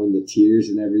space for when the tears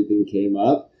and everything came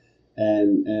up,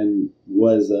 and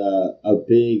was a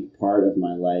big part of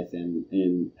my life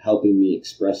in helping me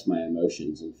express my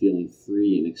emotions and feeling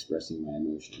free in expressing my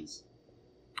emotions.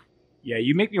 Yeah,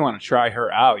 you make me want to try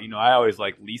her out. I always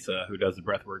like Lisa, who does the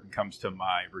breathwork and comes to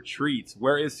my retreats.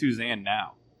 Where is Suzanne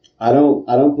now? I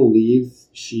don't believe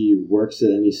she works at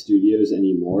any studios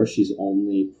anymore. She's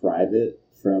only private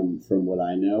from what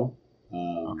I know.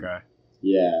 Okay.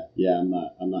 Yeah, I'm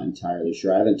not entirely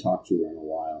sure. I haven't talked to her in a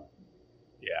while.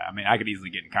 Yeah, I mean, I could easily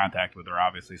get in contact with her,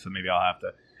 obviously, so maybe I'll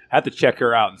have to check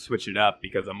her out and switch it up,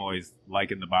 because I'm always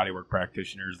liking the bodywork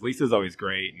practitioners. Lisa's always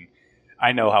great, and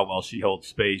I know how well she holds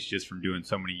space just from doing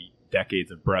so many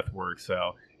decades of breath work,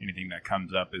 so anything that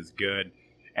comes up is good.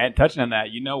 And touching on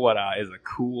that, you know what is a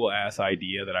cool-ass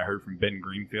idea that I heard from Ben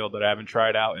Greenfield that I haven't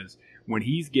tried out is when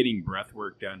he's getting breath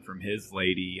work done from his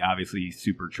lady, obviously he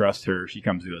super trusts her, she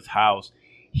comes to his house,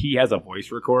 he has a voice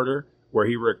recorder where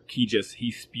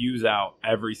he spews out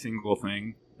every single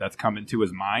thing that's coming to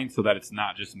his mind, so that it's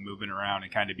not just moving around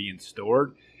and kind of being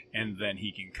stored, and then he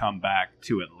can come back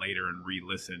to it later and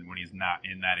re-listen when he's not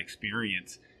in that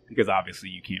experience, because obviously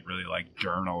you can't really like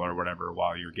journal or whatever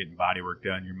while you're getting body work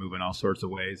done. You're moving all sorts of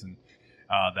ways, and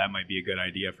that might be a good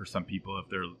idea for some people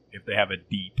if they have a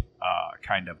deep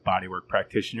kind of bodywork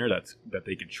practitioner that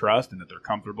they can trust and that they're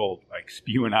comfortable like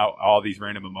spewing out all these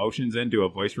random emotions into a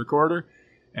voice recorder,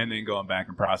 and then going back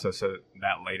and process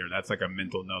that later. That's like a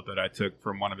mental note that I took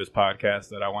from one of his podcasts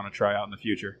that I want to try out in the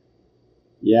future.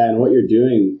 Yeah, and what you're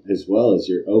doing as well is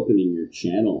you're opening your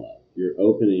channel up. You're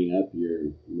opening up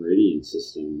your meridian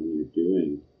system when you're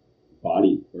doing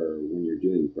when you're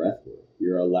doing breath work.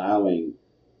 You're allowing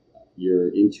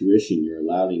your intuition, you're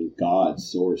allowing God,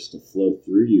 source, to flow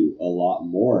through you a lot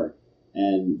more.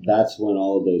 And that's when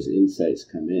all of those insights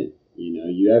come in.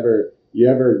 You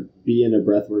ever be in a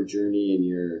breathwork journey and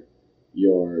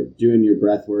you're doing your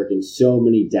breath work and so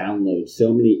many downloads,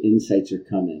 so many insights are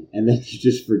coming, and then you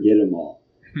just forget them all,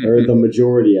 or the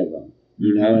majority of them,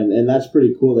 and that's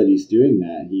pretty cool that he's doing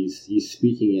that. He's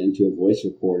speaking it into a voice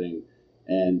recording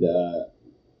and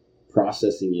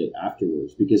processing it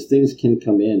afterwards, because things can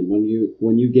come in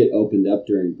when you get opened up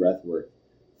during breath work.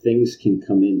 Things can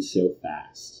come in so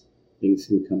fast. Things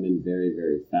can come in very,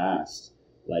 very fast,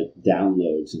 like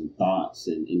downloads and thoughts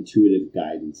and intuitive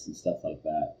guidance and stuff like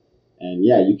that. And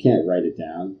yeah, you can't write it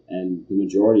down, and the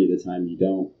majority of the time you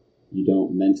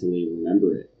don't mentally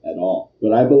remember it at all.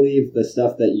 But I believe the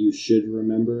stuff that you should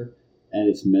remember and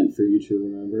it's meant for you to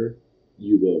remember,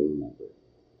 you will remember.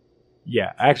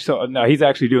 Yeah, actually, so, no, he's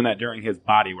actually doing that during his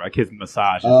body work, his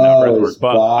massage, not breath work.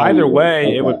 But either way,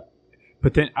 okay. It would.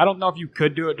 I don't know if you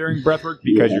could do it during breath work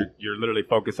because you're literally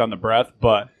focused on the breath,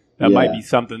 but that might be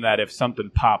something that if something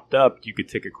popped up, you could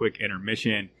take a quick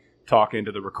intermission, talk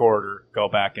into the recorder, go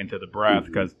back into the breath,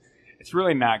 because it's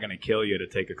really not going to kill you to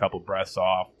take a couple breaths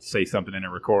off, say something in a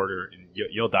recorder, and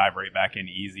you'll dive right back in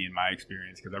easy in my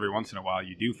experience, because every once in a while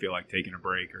you do feel like taking a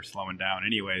break or slowing down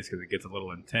anyways, because it gets a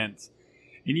little intense.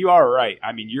 And you are right.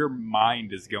 I mean, your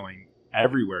mind is going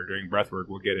everywhere during breathwork.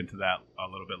 We'll get into that a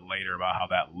little bit later about how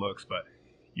that looks, but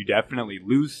you definitely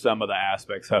lose some of the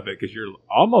aspects of it because you're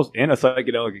almost in a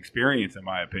psychedelic experience, in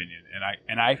my opinion.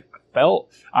 And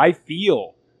I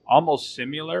feel almost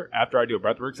similar after I do a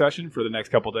breathwork session for the next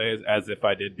couple of days as if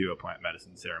I did do a plant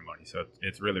medicine ceremony. So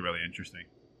it's really, really interesting.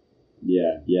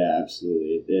 Yeah,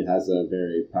 absolutely. It has a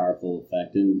very powerful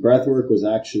effect. And breathwork was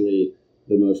actually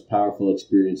the most powerful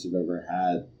experience I've ever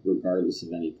had, regardless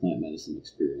of any plant medicine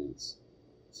experience.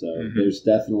 So there's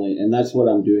definitely, and that's what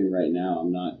I'm doing right now.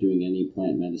 I'm not doing any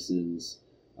plant medicines.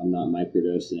 I'm not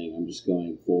microdosing. I'm just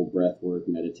going full breath work,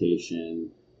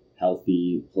 meditation,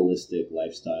 healthy, holistic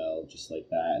lifestyle, just like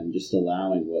that, and just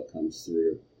allowing what comes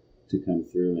through to come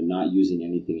through and not using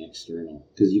anything external,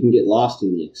 because you can get lost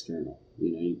in the external.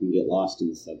 You can get lost in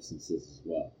the substances as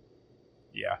well.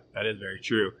 Yeah, that is very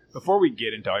true. Before we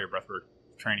get into all your breathwork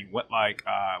training,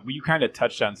 you kind of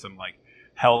touched on some like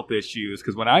health issues?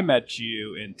 Because when I met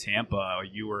you in Tampa,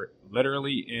 you were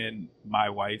literally in my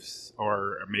wife's,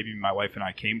 or maybe my wife and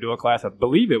I came to a class. I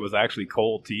believe it was actually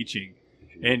Cole teaching,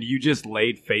 and you just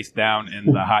laid face down in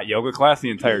the hot yoga class the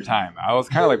entire time. I was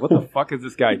kind of like, what the fuck is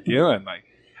this guy doing? Like,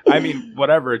 I mean,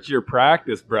 whatever, it's your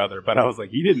practice, brother. But I was like,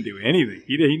 he didn't do anything.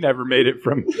 He never made it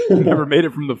from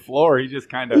the floor. He just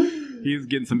kind of, he was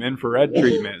getting some infrared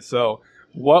treatment. So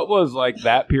what was like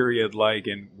that period like,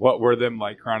 and what were them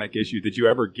like chronic issues? Did you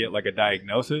ever get like a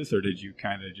diagnosis, or did you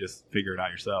kind of just figure it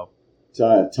out yourself?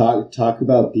 Talk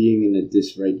about being in a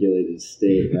dysregulated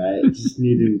state, right? Just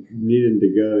needing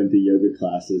to go into yoga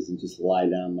classes and just lie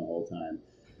down the whole time.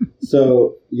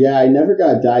 So yeah, I never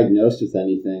got diagnosed with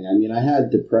anything. I mean, I had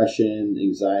depression,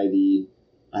 anxiety.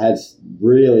 I had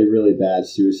really, really bad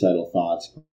suicidal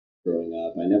thoughts growing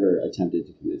up. I never attempted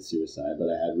to commit suicide, but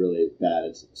I had really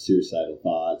bad suicidal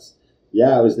thoughts.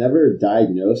 Yeah, I was never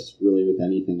diagnosed really with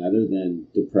anything other than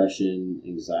depression,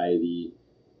 anxiety,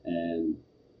 and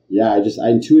yeah, I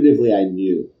intuitively I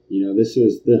knew. This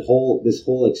was this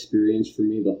whole experience for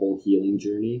me, the whole healing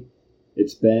journey.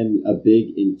 It's been a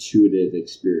big intuitive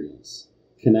experience,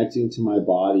 connecting to my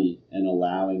body and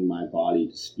allowing my body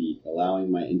to speak,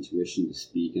 allowing my intuition to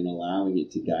speak, and allowing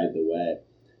it to guide the way.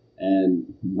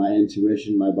 And my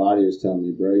intuition, my body was telling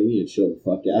me, bro, you need to chill the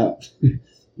fuck out.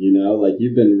 Like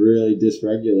you've been really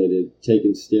dysregulated,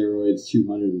 taking steroids,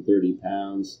 230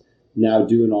 pounds, now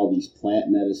doing all these plant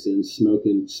medicines,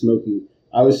 smoking.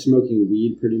 I was smoking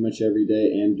weed pretty much every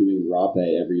day and doing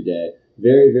rape every day,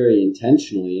 very, very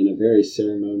intentionally in a very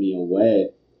ceremonial way,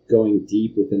 going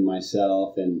deep within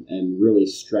myself and really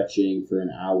stretching for an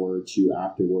hour or two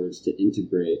afterwards to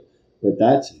integrate. But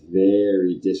that's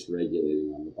very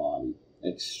dysregulating on the body,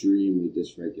 extremely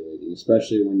dysregulating,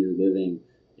 especially when you're living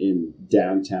in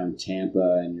downtown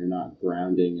Tampa and you're not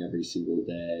grounding every single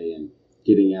day and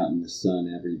getting out in the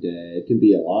sun every day. It can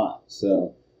be a lot.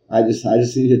 So I just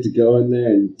needed to go in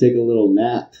there and take a little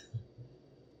nap.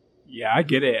 Yeah, I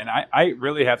get it. And I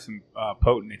really have some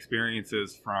potent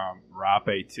experiences from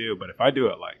rape too. But if I do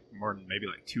it like more than maybe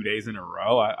like 2 days in a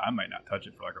row, I might not touch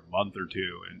it for like a month or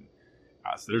two. And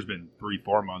so there's been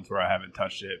 3-4 months where I haven't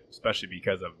touched it, especially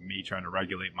because of me trying to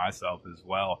regulate myself as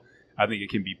well. I think it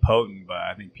can be potent, but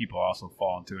I think people also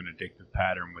fall into an addictive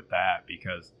pattern with that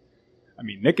because, I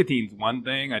mean, nicotine's one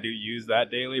thing. I do use that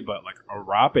daily, but like a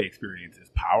rape experience is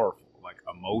powerful. Like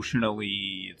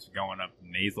emotionally, it's going up the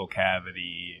nasal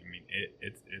cavity. I mean,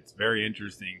 it's very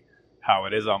interesting how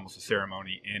it is almost a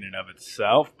ceremony in and of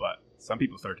itself, but some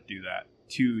people start to do that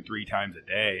 2-3 times a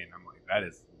day, and I'm like, that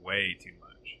is way too much.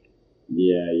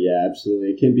 Yeah, absolutely.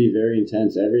 It can be very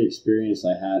intense. Every experience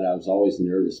I had, I was always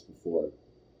nervous before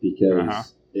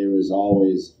because it was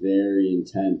always very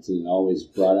intense and it always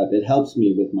brought up. It helps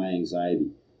me with my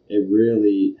anxiety. It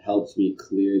really helps me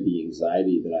clear the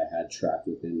anxiety that I had trapped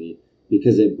within me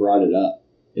because it brought it up.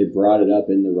 It brought it up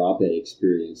in the rape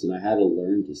experience, and I had to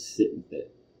learn to sit with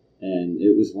it. And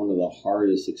it was one of the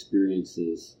hardest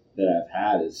experiences that I've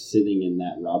had is sitting in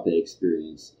that rape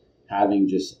experience, having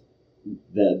just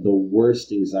the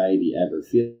worst anxiety ever,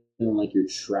 feeling like you're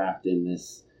trapped in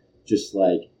this just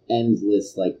like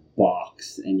endless like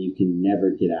box and you can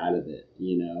never get out of it.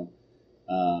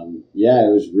 Yeah,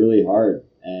 it was really hard,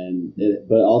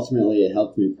 but ultimately it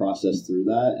helped me process through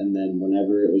that. And then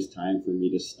whenever it was time for me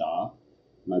to stop,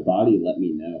 my body let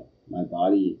me know. My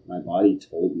body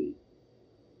told me.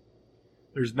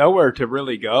 There's nowhere to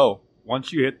really go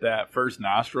once you hit that first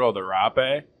nostril of the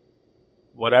rape.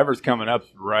 Whatever's coming up's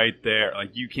right there.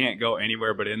 Like you can't go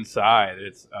anywhere but inside.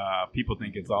 It's people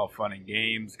think it's all fun and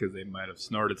games because they might have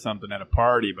snorted something at a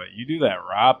party, but you do that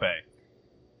rape,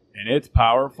 and it's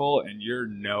powerful, and you're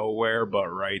nowhere but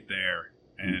right there.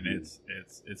 And it's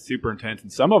super intense.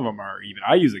 And some of them are even.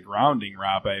 I use a grounding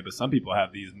rape, but some people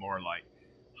have these more like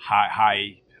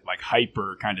high like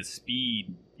hyper kind of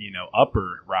speed,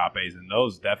 upper rapes, and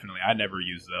those definitely. I never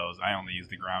use those. I only use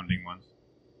the grounding ones.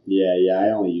 Yeah, I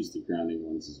only used the grounding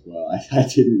ones as well. I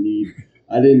didn't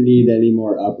need any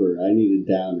more upper. I needed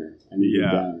downer.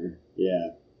 Yeah.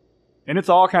 And it's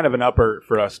all kind of an upper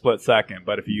for a split second,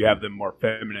 but if you have the more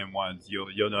feminine ones,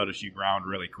 you'll notice you ground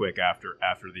really quick after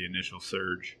the initial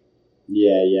surge.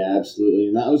 Yeah, absolutely.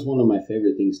 And that was one of my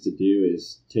favorite things to do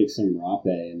is take some rape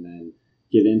and then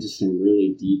get into some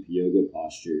really deep yoga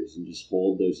postures and just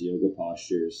hold those yoga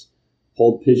postures.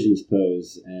 Hold pigeon's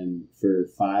pose and for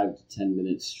 5 to 10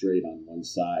 minutes straight on one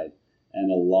side.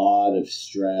 And a lot of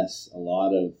stress, a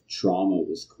lot of trauma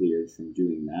was cleared from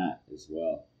doing that as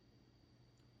well.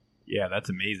 Yeah, that's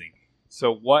amazing.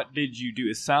 So what did you do?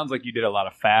 It sounds like you did a lot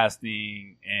of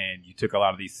fasting and you took a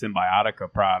lot of these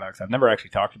Symbiotica products. I've never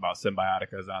actually talked about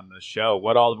Symbioticas on the show.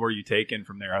 What all were you taking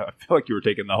from there? I feel like you were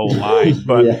taking the whole line,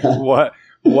 but Yeah.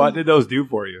 what did those do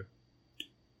for you?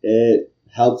 It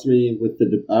helped me with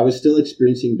I was still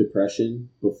experiencing depression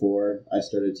before I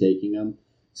started taking them,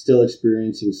 still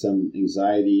experiencing some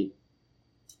anxiety.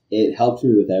 It helped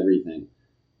me with everything.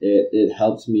 It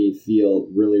helped me feel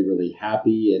really, really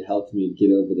happy. It helped me get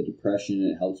over the depression.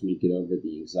 It helped me get over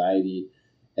the anxiety.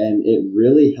 And it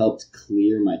really helped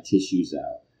clear my tissues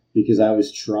out because I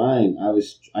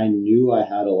knew I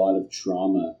had a lot of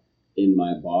trauma in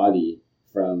my body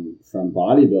from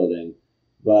bodybuilding.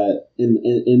 But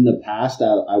in the past,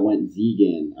 I went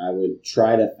vegan. I would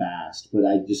try to fast, but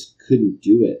I just couldn't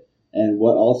do it. And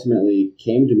what ultimately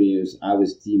came to me is I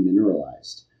was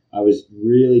demineralized. I was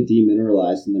really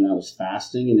demineralized, and then I was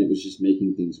fasting, and it was just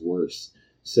making things worse.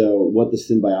 So what the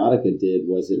Symbiotica did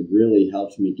was it really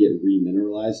helped me get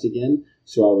remineralized again.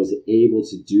 So I was able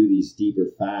to do these deeper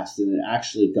fasts, and it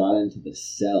actually got into the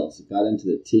cells. It got into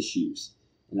the tissues.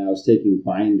 And I was taking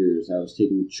binders. I was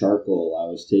taking charcoal. I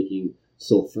was taking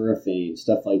sulforaphane,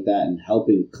 stuff like that, and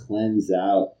helping cleanse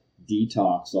out,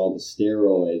 detox all the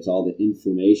steroids, all the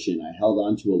inflammation. I held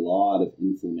on to a lot of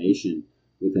inflammation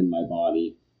within my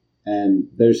body. And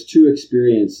there's two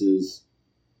experiences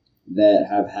that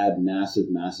have had massive,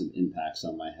 massive impacts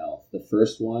on my health. The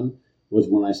first one was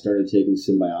when I started taking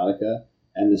Symbiotica,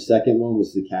 and the second one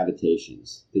was the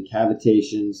cavitations. The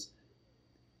cavitations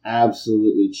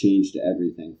absolutely changed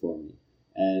everything for me.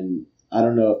 And I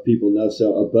don't know if people know,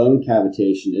 so a bone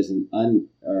cavitation is an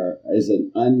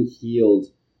unhealed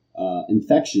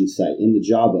infection site in the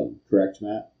jawbone, correct,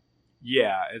 Matt?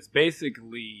 Yeah, it's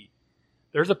basically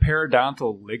there's a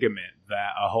periodontal ligament that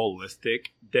a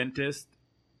holistic dentist,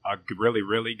 a really,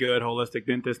 really good holistic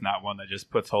dentist, not one that just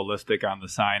puts holistic on the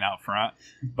sign out front,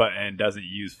 and doesn't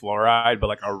use fluoride, but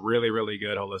like a really, really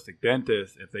good holistic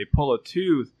dentist, if they pull a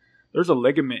tooth, there's a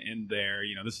ligament in there,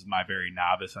 this is my very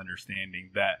novice understanding,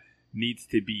 that needs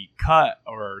to be cut,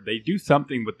 or they do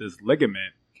something with this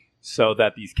ligament so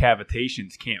that these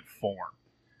cavitations can't form.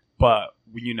 But,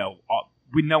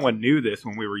 no one knew this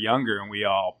when we were younger and we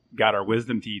all got our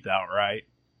wisdom teeth out, right?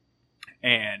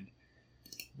 And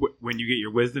when you get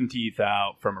your wisdom teeth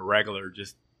out from a regular,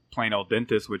 just plain old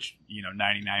dentist, which,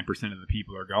 99% of the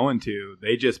people are going to,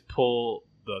 they just pull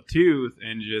the tooth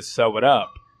and just sew it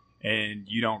up. And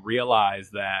you don't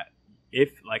realize that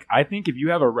I think if you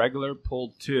have a regular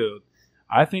pulled tooth,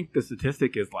 I think the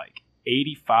statistic is like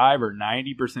 85 or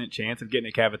 90% chance of getting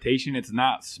a cavitation. It's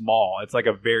not small. It's like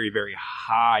a very, very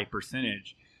high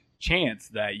percentage chance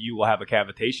that you will have a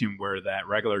cavitation where that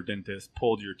regular dentist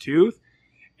pulled your tooth.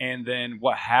 And then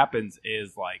what happens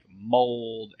is like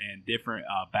mold and different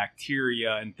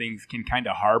bacteria and things can kind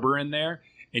of harbor in there,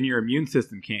 and your immune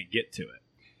system can't get to it.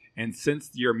 And since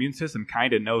your immune system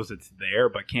kind of knows it's there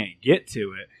but can't get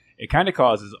to it, it kind of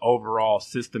causes overall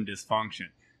system dysfunction.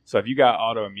 So if you got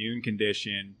autoimmune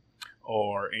condition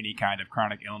or any kind of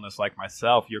chronic illness like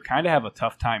myself, you kind of have a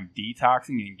tough time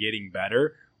detoxing and getting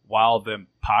better while the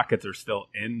pockets are still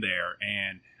in there.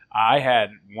 And I had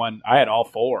all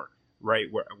four, right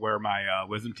where my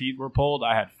wisdom teeth were pulled.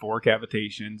 I had 4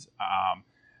 cavitations.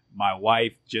 My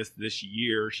wife just this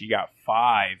year, she got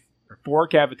 4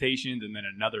 cavitations, and then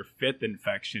another 5th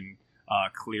infection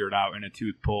cleared out and a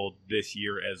tooth pulled this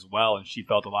year as well, and she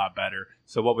felt a lot better.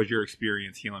 So what was your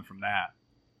experience healing from that?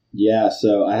 Yeah,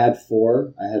 so I had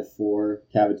 4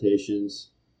 cavitations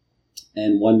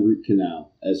and 1 root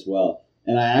canal as well.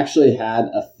 And I actually had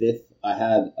a 5th, I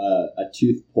had a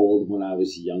tooth pulled when I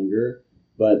was younger,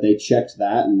 but they checked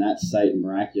that and that site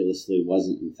miraculously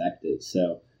wasn't infected.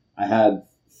 So I had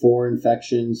 4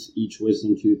 infections, each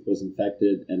wisdom tooth was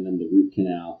infected, and then the root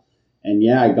canal. And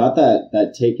yeah, I got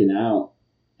that taken out,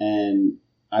 and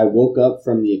I woke up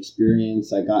from the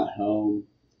experience. I got home,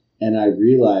 and I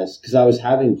realized, because I was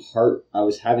having heart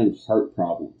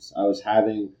problems. I was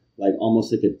having like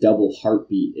almost like a double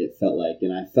heartbeat. It felt like,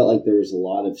 and I felt like there was a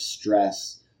lot of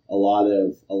stress, a lot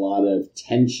of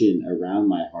tension around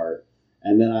my heart.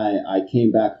 And then I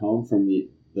came back home from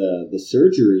the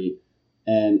surgery,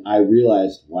 and I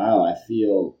realized, wow, I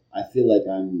feel like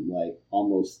I'm like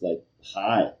almost like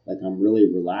high, like I'm really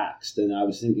relaxed. And I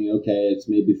was thinking, okay, it's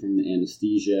maybe from the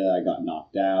anesthesia. I got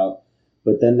knocked out.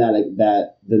 But then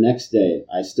that the next day,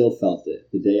 I still felt it.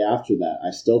 The day after that,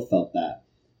 I still felt that.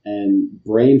 And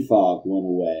brain fog went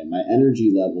away. My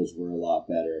energy levels were a lot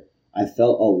better. I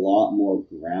felt a lot more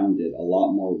grounded, a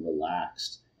lot more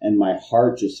relaxed. And my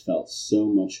heart just felt so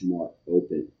much more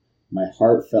open. My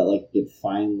heart felt like it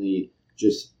finally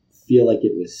just feel like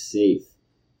it was safe.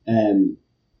 And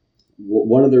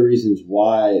one of the reasons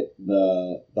why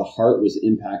the heart was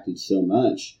impacted so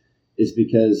much is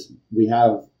because we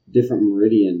have different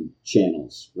meridian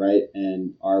channels, right?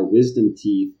 And our wisdom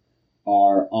teeth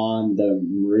are on the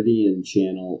meridian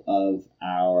channel of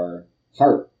our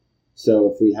heart.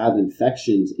 So if we have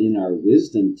infections in our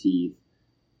wisdom teeth,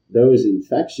 those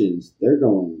infections, they're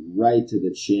going right to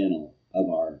the channel of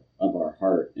our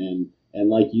heart. And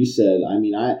like you said, I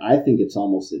mean, I think it's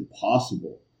almost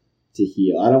impossible to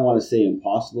heal. I don't want to say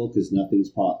impossible because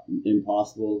nothing's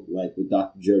impossible, like with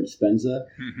Dr. Joe Dispenza.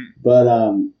 But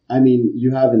I mean,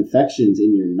 you have infections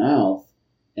in your mouth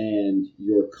and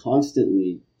you're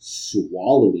constantly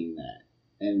swallowing that.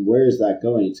 And where is that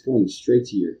going? It's going straight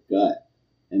to your gut.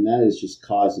 And that is just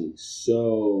causing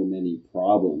so many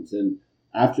problems. And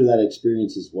after that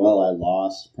experience as well, I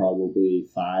lost probably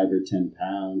 5 or 10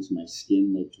 pounds. My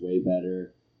skin looked way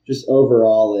better. Just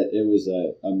overall, it was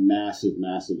a massive,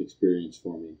 massive experience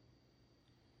for me.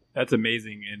 That's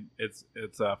amazing. And it's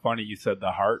funny you said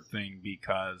the heart thing,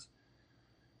 because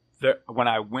when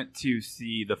I went to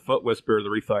see the foot whisperer, the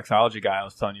reflexology guy I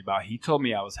was telling you about, he told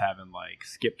me I was having like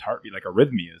skipped heartbeat, like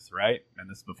arrhythmias, right? And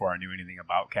this is before I knew anything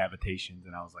about cavitations.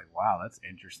 And I was like, wow, that's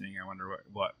interesting. I wonder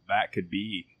what that could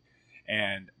be.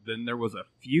 And then there was a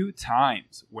few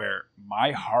times where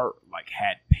my heart like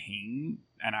had pain,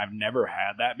 and I've never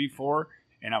had that before.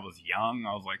 And I was young.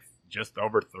 I was like just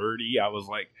over 30. I was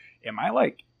like, am I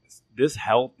like this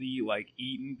healthy, like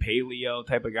eating paleo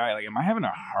type of guy? Like, am I having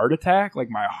a heart attack? Like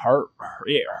my heart,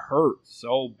 it hurt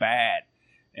so bad.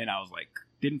 And I was like,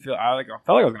 I felt like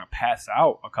I was going to pass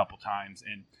out a couple times.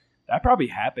 And that probably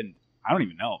happened, I don't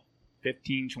even know,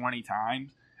 15, 20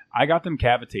 times. I got them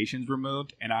cavitations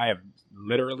removed, and I have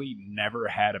literally never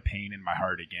had a pain in my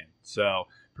heart again. So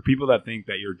for people that think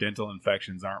that your dental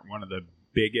infections aren't one of the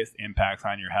biggest impacts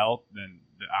on your health, then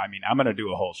I mean, I'm going to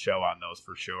do a whole show on those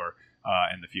for sure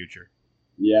in the future.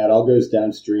 Yeah, it all goes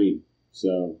downstream.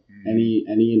 So any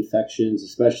infections,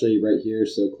 especially right here,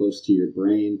 so close to your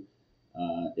brain,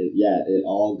 it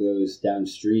all goes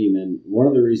downstream. And one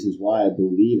of the reasons why I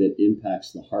believe it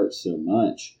impacts the heart so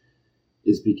much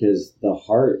is because the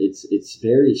heart, it's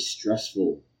very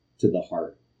stressful to the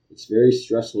heart. It's very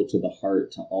stressful to the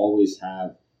heart to always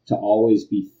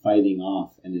be fighting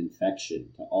off an infection,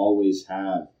 to always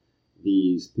have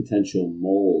these potential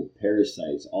mold,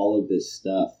 parasites, all of this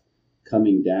stuff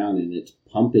coming down, and it's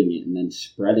pumping it and then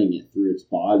spreading it through its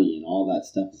body, and all that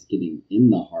stuff is getting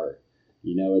in the heart.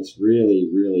 You know, it's really,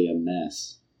 really a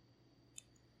mess.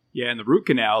 Yeah, and the root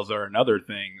canals are another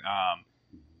thing.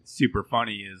 Super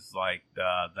funny is like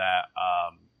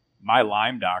my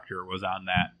Lyme doctor was on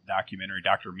that documentary,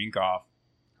 Dr. Minkoff,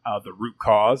 The Root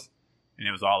Cause, and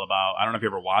it was all about, I don't know if you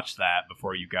ever watched that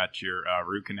before you got your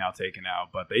root canal taken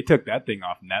out, but they took that thing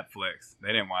off Netflix.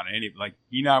 They didn't want any, like,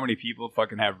 you know how many people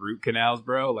fucking have root canals,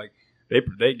 bro? Like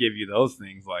they give you those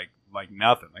things like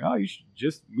nothing. Like, oh,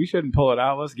 we shouldn't pull it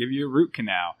out. Let's give you a root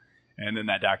canal. And then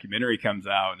that documentary comes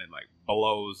out and it like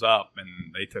blows up,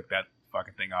 and they took that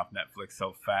fucking thing off Netflix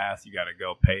so fast, you got to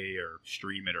go pay or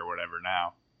stream it or whatever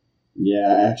now.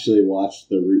 Yeah, I actually watched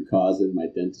The Root Cause in my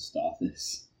dentist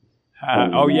office.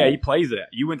 Yeah, he plays it.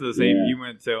 You went to the same. Yeah. You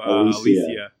went to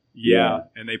Alicia. Yeah,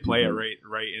 and they play it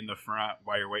right in the front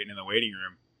while you're waiting in the waiting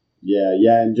room.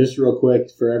 Yeah, and just real quick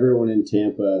for everyone in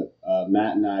Tampa,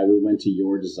 Matt and I, we went to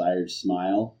Your Desired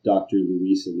Smile, Dr.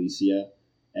 Luis Alicia,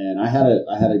 and I had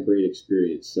a great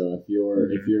experience. So if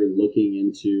you're looking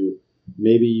into,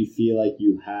 maybe you feel like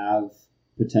you have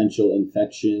potential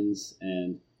infections,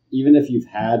 and even if you've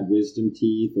had wisdom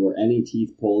teeth or any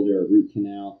teeth pulled or a root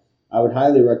canal, I would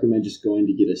highly recommend just going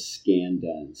to get a scan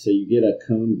done. So you get a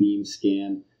cone beam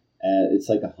scan. It's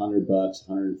like $100,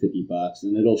 $150,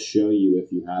 and it'll show you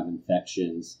if you have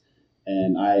infections.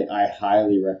 And I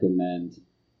highly recommend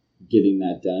getting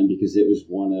that done, because it was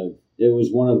one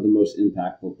of the most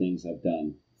impactful things I've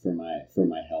done for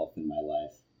my health in my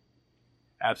life.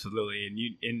 Absolutely.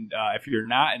 And if you're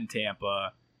not in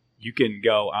Tampa, you can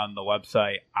go on the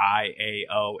website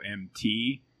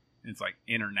IAOMT. It's like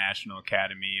International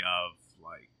Academy of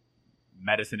like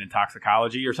Medicine and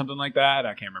Toxicology or something like that.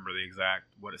 I can't remember the exact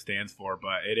what it stands for,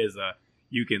 but it is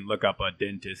you can look up a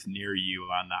dentist near you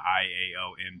on the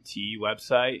IAOMT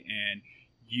website, and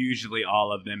usually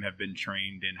all of them have been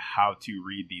trained in how to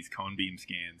read these cone beam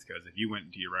scans, because if you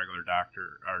went to your regular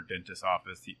doctor or dentist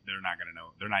office, they're not going to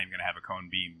know. They're not even going to have a cone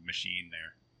beam machine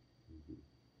there.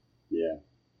 Yeah.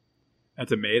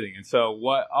 That's amazing. And so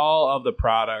what all of the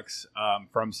products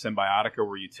from Symbiotica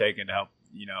were you taking to help,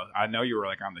 I know you were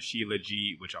like on the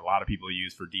Shilajit, which a lot of people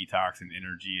use for detox and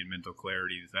energy and mental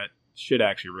clarity. That shit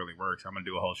actually really works. I'm going to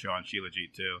do a whole show on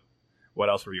Shilajit too. What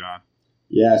else were you on?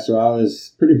 Yeah, so I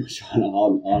was pretty much on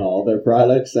all their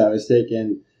products. I was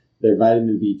taking their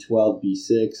vitamin B12,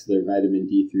 B6, their vitamin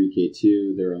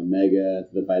D3K2, their omega,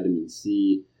 the vitamin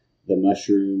C, the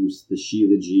mushrooms, the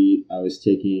shilajit. I was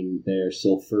taking their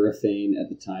sulforaphane at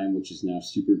the time, which is now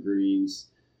super greens,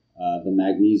 the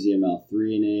magnesium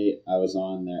L-threonate. I was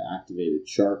on their activated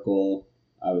charcoal.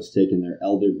 I was taking their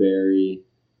elderberry,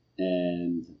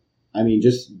 and I mean,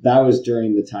 just that was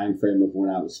during the time frame of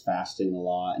when I was fasting a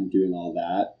lot and doing all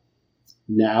that.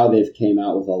 Now they've came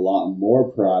out with a lot more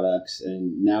products,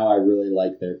 and now I really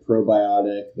like their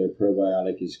probiotic. Their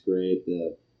probiotic is great.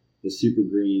 The super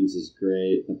greens is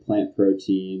great. The plant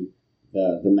protein,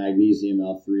 the magnesium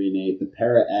L-threonate, the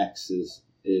Para X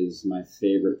is my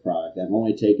favorite product. I've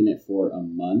only taken it for a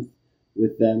month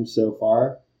with them so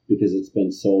far because it's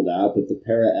been sold out. But the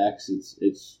Para X,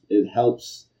 it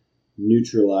helps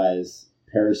neutralize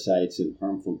parasites and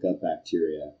harmful gut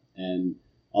bacteria. And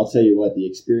I'll tell you what, the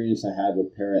experience I had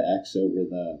with Para X over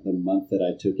the month that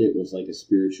I took it was like a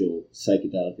spiritual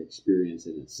psychedelic experience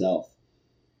in itself.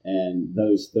 And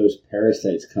those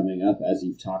parasites coming up, as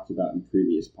you've talked about in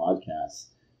previous podcasts,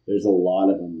 there's a lot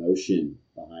of emotion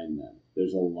behind them.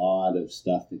 There's a lot of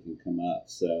stuff that can come up.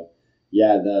 So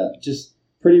yeah, just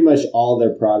pretty much all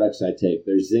their products I take.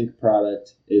 Their zinc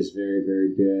product is very,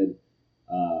 very good.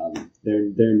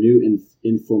 Their new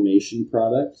inflammation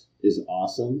product is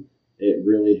awesome. It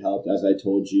really helped, as I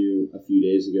told you a few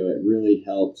days ago, it really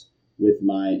helped with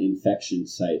my infection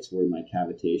sites where my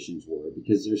cavitations were,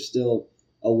 because there's still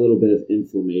a little bit of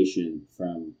inflammation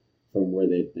from where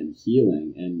they've been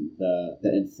healing. And the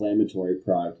inflammatory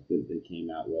product that they came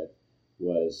out with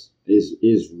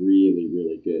is really,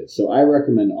 really good. So I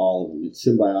recommend all of them. It's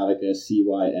Symbiotica,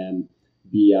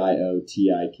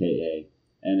 Cymbiotika.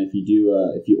 And if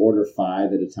you order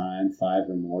 5 at a time, 5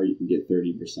 or more, you can get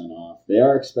 30% off. They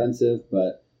are expensive,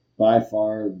 but by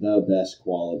far the best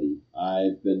quality.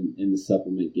 I've been in the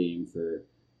supplement game for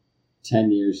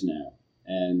 10 years now,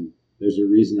 and there's a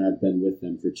reason I've been with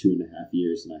them for 2.5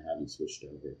 years and I haven't switched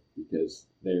over, because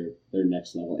they're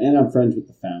next level. And I'm friends with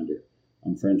the founder.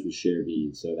 I'm friends with Cher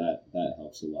Bean, so that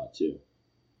helps a lot too.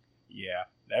 Yeah.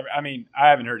 I mean, I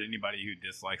haven't heard anybody who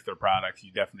dislikes their products.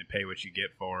 You definitely pay what you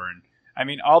get for. And I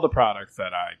mean, all the products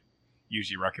that I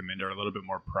usually recommend are a little bit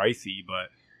more pricey, but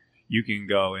you can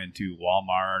go into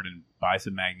Walmart and buy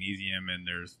some magnesium and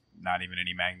there's not even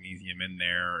any magnesium in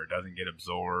there, or it doesn't get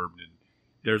absorbed. And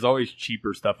there's always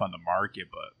cheaper stuff on the market,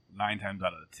 but 9 times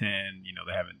out of 10,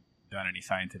 they haven't done any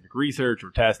scientific research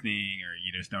or testing, or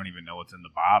you just don't even know what's in the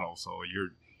bottle. So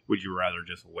would you rather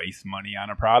just waste money on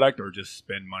a product or just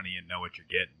spend money and know what you're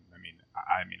getting?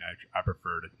 I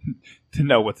prefer to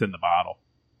know what's in the bottle.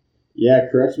 Yeah,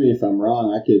 correct me if I'm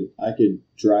wrong. I could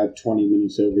drive 20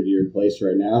 minutes over to your place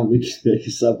right now and we could make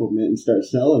a supplement and start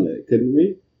selling it, couldn't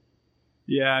we?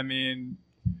 Yeah, I mean,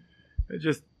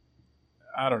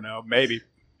 I don't know, maybe,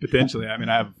 potentially. I mean,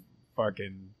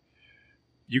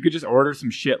 you could just order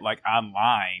some shit like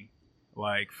online,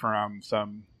 like from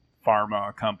some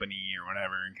pharma company or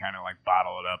whatever, and kind of like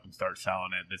bottle it up and start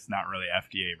selling it. That's not really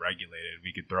FDA regulated.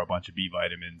 We could throw a bunch of B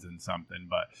vitamins in something,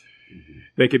 but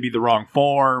they could be the wrong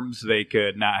forms. They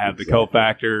could not have the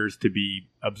cofactors to be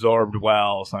absorbed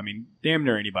well. So, I mean, damn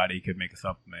near anybody could make a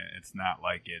supplement. It's not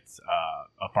like it's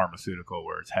a pharmaceutical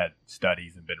where it's had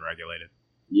studies and been regulated.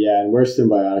 Yeah, and where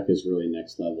Symbiotica is really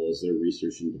next level is their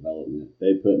research and development.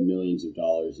 They put millions of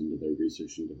dollars into their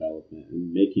research and development,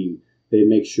 and they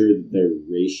make sure that their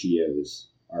ratios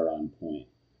are on point.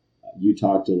 You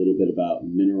talked a little bit about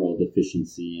mineral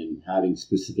deficiency and having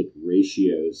specific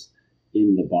ratios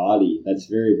in the body. That's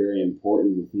very, very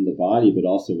important within the body, but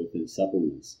also within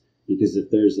supplements. Because if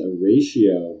there's a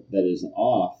ratio that is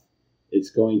off, it's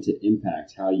going to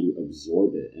impact how you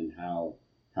absorb it and how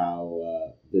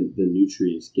the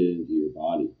nutrients get into your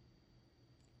body.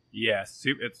 Yes,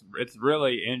 it's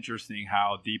really interesting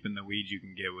how deep in the weeds you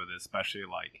can get with it, especially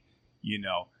like,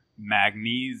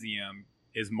 magnesium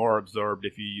is more absorbed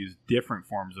if you use different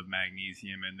forms of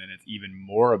magnesium, and then it's even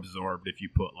more absorbed if you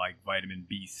put like vitamin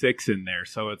B6 in there.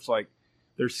 So it's like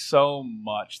there's so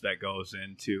much that goes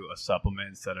into a supplement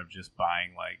instead of just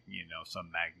buying like,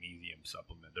 some magnesium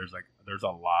supplement. There's a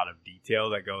lot of detail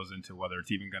that goes into whether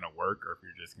it's even going to work or if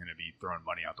you're just going to be throwing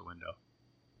money out the window.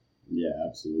 Yeah,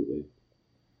 absolutely.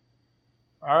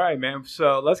 All right, man.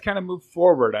 So let's kind of move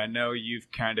forward. I know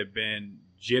you've kind of been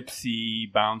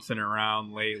gypsy bouncing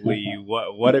around lately.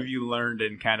 What have you learned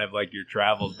in kind of like your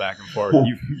travels back and forth?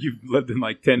 You've lived in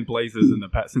like 10 places in the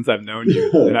past since I've known you,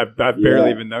 and I've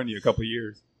barely even known you a couple of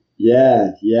years.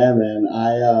 Yeah, man.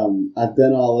 I've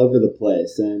been all over the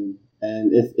place, and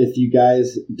And if you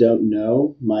guys don't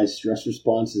know, my stress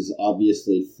response is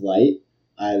obviously flight.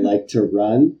 I like to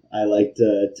run. I like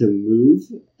to move.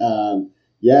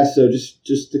 So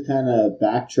just to kind of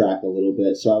backtrack a little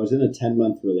bit. So I was in a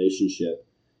 10-month relationship,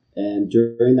 and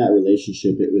during that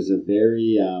relationship, it was a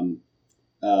very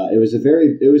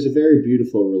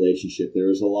beautiful relationship. There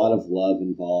was a lot of love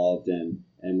involved, and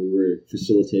we were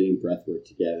facilitating breathwork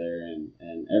together,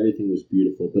 and everything was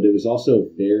beautiful. But it was also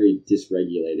very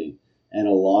dysregulating, and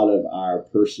a lot of our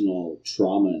personal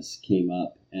traumas came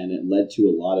up, and it led to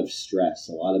a lot of stress,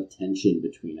 a lot of tension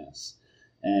between us.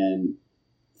 And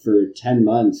for 10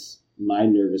 months, my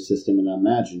nervous system, and I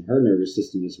imagine her nervous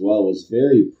system as well, was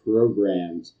very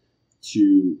programmed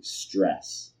to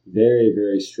stress, very,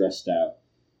 very stressed out.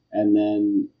 And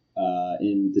then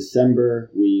in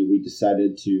December, we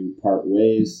decided to part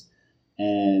ways.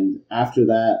 And after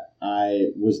that, I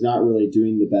was not really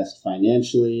doing the best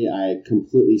financially. I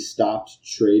completely stopped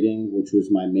trading, which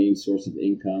was my main source of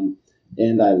income.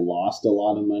 And I lost a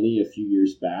lot of money a few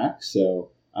years back. So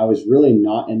I was really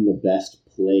not in the best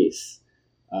place.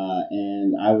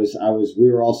 And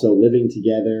we were also living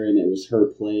together, and it was her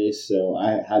place. So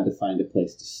I had to find a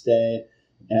place to stay.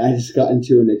 And I just got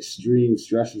into an extreme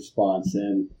stress response.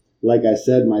 And like I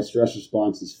said, my stress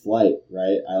response is flight,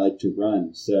 right? I like to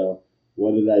run. So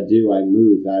what did I do? I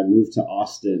moved to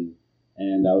Austin,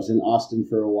 and I was in Austin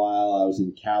for a while. I was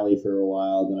in Cali for a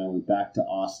while. Then I went back to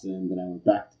Austin. Then I went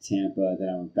back to Tampa. Then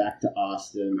I went back to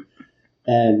Austin.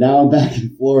 And now I'm back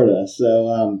in Florida.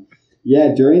 So,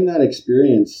 during that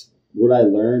experience, what I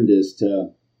learned is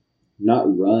to not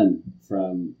run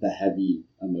from the heavy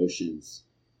emotions,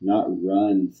 not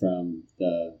run from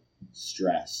the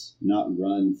stress, not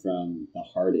run from the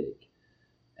heartache.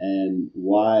 And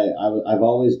why I've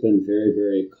always been very,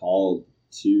 very called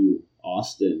to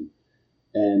Austin.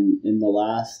 And in the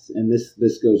last, and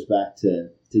this goes back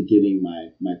to getting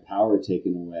my power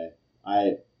taken away.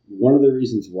 One of the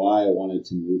reasons why I wanted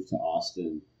to move to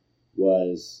Austin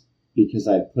was because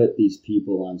I put these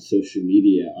people on social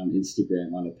media, on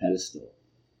Instagram, on a pedestal,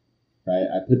 right?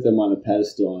 I put them on a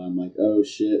pedestal, and I'm like, oh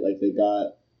shit, like they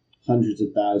got hundreds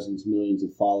of thousands, millions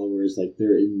of followers, like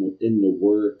they're in the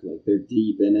work, like they're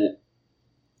deep in it.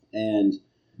 And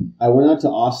I went out to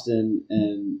Austin,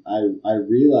 and I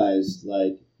realized,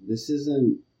 like, this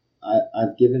isn't,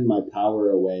 I've given my power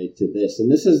away to this.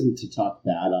 And this isn't to talk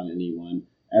bad on anyone.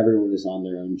 Everyone is on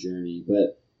their own journey,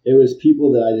 but it was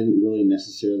people that I didn't really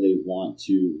necessarily want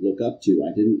to look up to.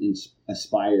 I didn't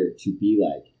aspire to be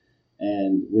like.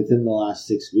 And within the last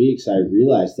 6 weeks, I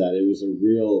realized that it was a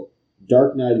real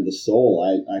dark night of the soul.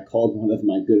 I called one of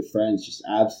my good friends just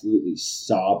absolutely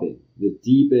sobbing, the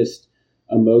deepest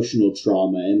emotional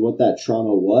trauma. And what that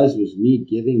trauma was me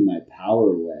giving my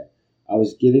power away. I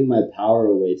was giving my power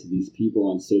away to these people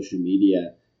on social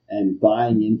media and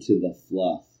buying into the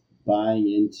fluff, buying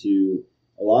into,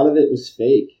 a lot of it was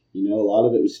fake, a lot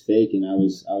of it was fake. And I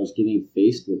was getting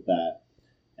faced with that.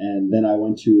 And then I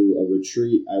went to a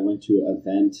retreat. I went to an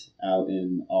event out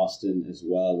in Austin as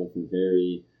well with a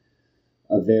very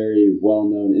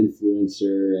well-known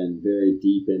influencer and very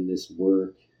deep in this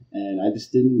work. And I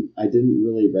didn't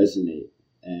really resonate.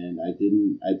 And I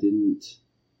didn't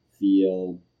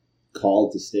feel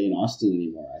called to stay in Austin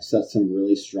anymore. I set some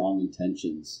really strong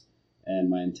intentions, and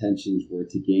my intentions were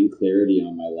to gain clarity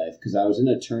on my life, because I was in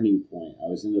a turning point. I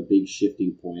was in a big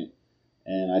shifting point,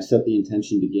 and I set the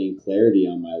intention to gain clarity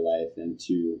on my life and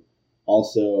to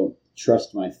also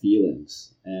trust my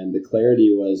feelings. And the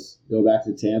clarity was go back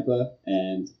to Tampa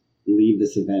and leave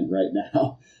this event right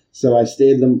now. So I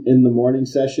stayed in the morning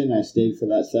session. I stayed for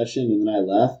that session, and then I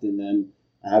left, and then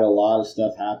I had a lot of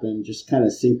stuff happen, just kind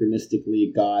of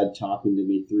synchronistically, God talking to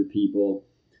me through people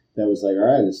that was like, all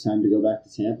right, it's time to go back to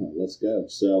Tampa. Let's go.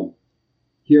 So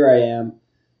here I am.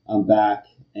 I'm back.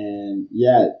 And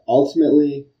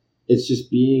ultimately, it's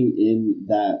just being in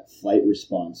that flight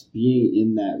response, being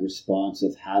in that response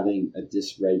of having a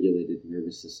dysregulated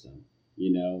nervous system.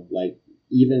 Like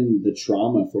even the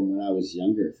trauma from when I was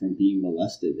younger, from being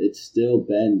molested, it's still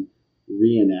been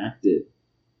reenacted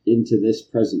into this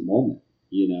present moment.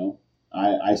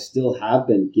 I still have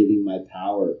been giving my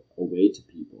power away to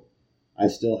people. I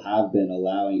still have been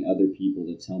allowing other people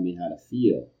to tell me how to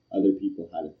feel, other people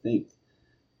how to think.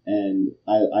 And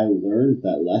I learned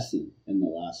that lesson in the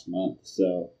last month.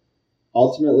 So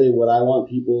ultimately, what I want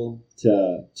people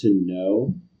to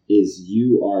know is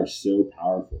you are so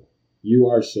powerful. You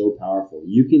are so powerful.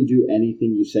 You can do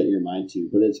anything you set your mind to,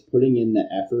 but it's putting in the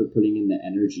effort, putting in the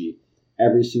energy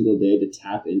every single day to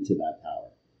tap into that power.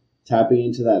 Tapping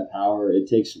into that power, it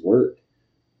takes work.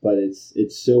 but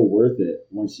it's so worth it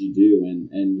once you do,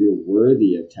 and you're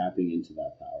worthy of tapping into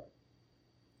that power.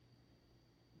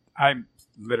 I'm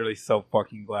literally so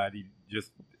fucking glad you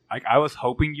just like I was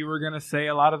hoping you were gonna say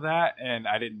a lot of that, and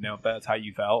I didn't know if that's how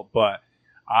you felt, but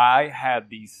I had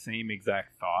these same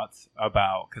exact thoughts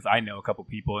about because I know a couple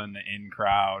people in the in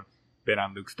crowd, been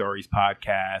on Luke Story's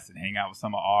podcast and hang out with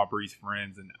some of Aubrey's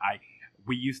friends, and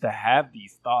we used to have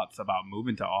these thoughts about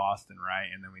moving to Austin, right?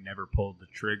 And then we never pulled the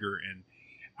trigger, and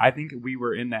I think we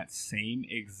were in that same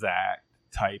exact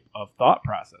type of thought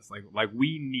process, like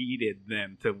we needed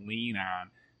them to lean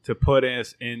on to put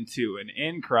us into an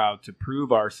in crowd to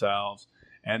prove ourselves.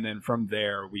 And then from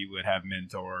there, we would have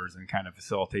mentors and kind of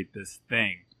facilitate this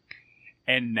thing.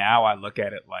 And now I look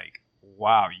at it like,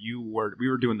 wow, we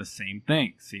were doing the same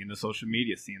thing, seeing the social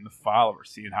media, seeing the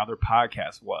followers, seeing how their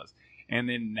podcast was. And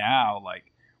then now,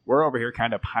 like, we're over here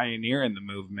kind of pioneering the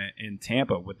movement in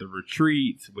Tampa with the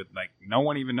retreats, with like, no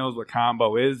one even knows what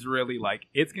combo is really. Like,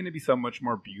 it's going to be so much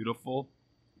more beautiful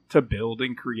to build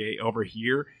and create over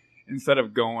here instead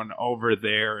of going over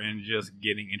there and just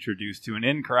getting introduced to an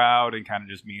in crowd and kind of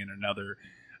just being another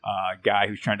guy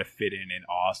who's trying to fit in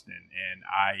Austin. And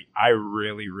I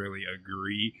really, really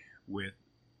agree with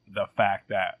the fact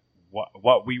that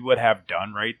what we would have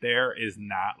done right there is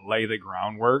not lay the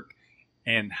groundwork,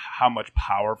 and how much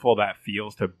powerful that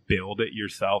feels to build it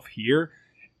yourself here,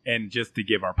 and just to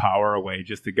give our power away,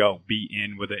 just to go be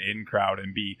in with an in crowd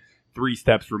and be 3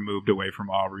 steps removed away from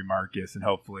Aubrey Marcus, and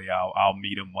hopefully I'll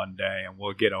meet him one day and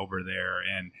we'll get over there.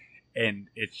 And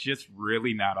it's just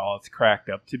really not all it's cracked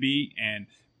up to be. And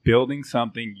building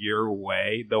something your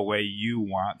way, the way you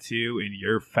want to, in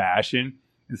your fashion,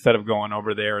 instead of going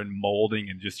over there and molding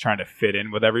and just trying to fit in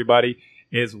with everybody,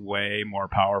 is way more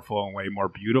powerful and way more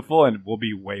beautiful, and will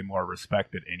be way more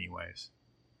respected anyways.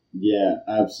 Yeah,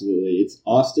 absolutely.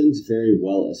 Austin's very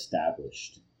well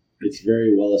established. It's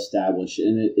very well established,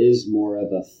 and it is more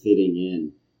of a fitting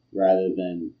in rather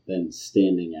than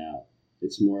standing out.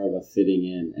 It's more of a fitting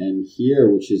in. And here,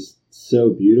 which is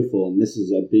so beautiful, and this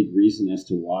is a big reason as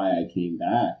to why I came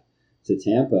back to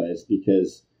Tampa, is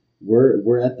because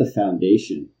we're at the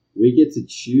foundation. We get to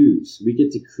choose. We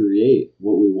get to create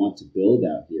what we want to build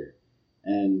out here,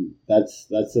 and that's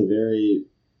a very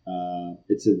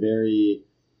it's a very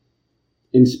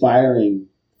inspiring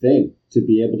thing to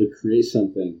be able to create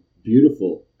something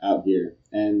beautiful out here.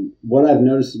 And what I've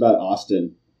noticed about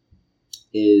Austin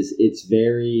is it's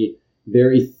very,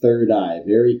 very third eye,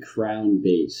 very crown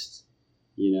based.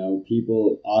 You know,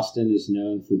 Austin is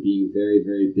known for being very,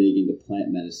 very big into plant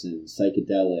medicine,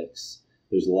 psychedelics.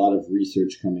 There's a lot of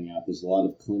research coming out. There's a lot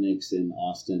of clinics in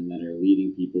Austin that are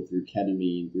leading people through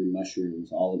ketamine, through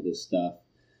mushrooms, all of this stuff.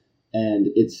 And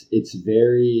it's a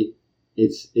very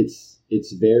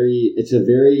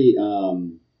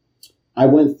I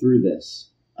went through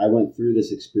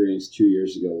this experience 2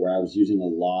 years ago where I was using a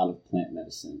lot of plant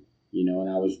medicine, and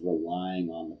I was relying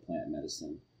on the plant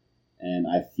medicine. And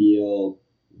I feel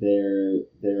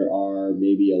there are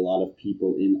maybe a lot of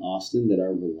people in Austin that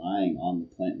are relying on the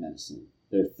plant medicine.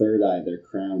 Their third eye, their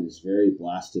crown is very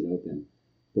blasted open.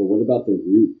 But what about the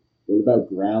root? What about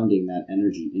grounding that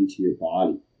energy into your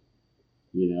body?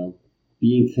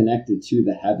 Being connected to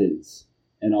the heavens,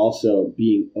 and also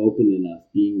being open enough,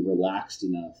 being relaxed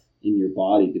enough in your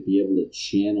body to be able to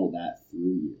channel that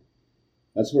through you.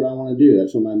 That's what I want to do.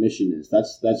 That's what my mission is.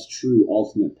 That's true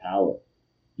ultimate power.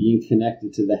 Being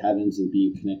connected to the heavens and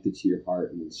being connected to your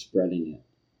heart, and then spreading it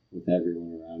with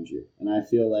everyone around you. And I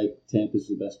feel like Tampa's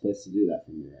the best place to do that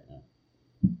for me right now.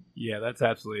 Yeah, that's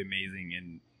absolutely amazing.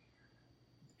 And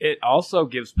it also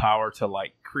gives power to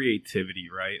like creativity,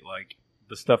 right? Like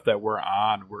the stuff that we're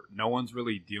on, no one's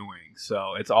really doing.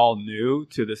 So it's all new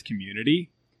to this community.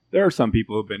 There are some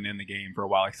people who've been in the game for a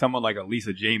while, like someone like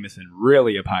Elisa Jameson,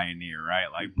 really a pioneer,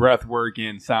 right? Like breathwork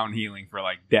and sound healing for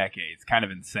like decades, kind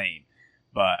of insane.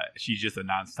 But she's just a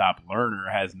nonstop learner,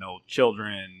 has no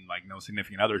children, like no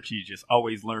significant other. She's just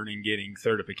always learning, getting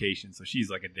certification. So she's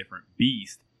like a different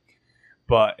beast.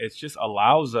 But it just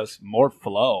allows us more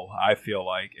flow, I feel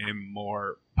like, and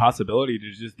more possibility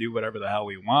to just do whatever the hell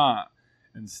we want,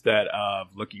 instead of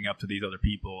looking up to these other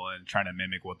people and trying to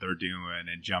mimic what they're doing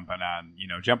and jumping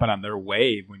on their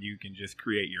wave, when you can just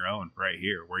create your own right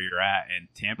here where you're at. And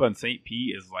Tampa and St.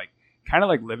 Pete is like kind of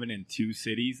like living in two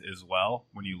cities as well.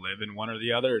 When you live in one or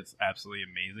the other, it's absolutely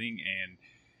amazing. And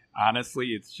honestly,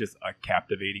 it's just a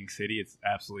captivating city. It's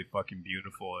absolutely fucking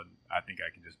beautiful, and I think I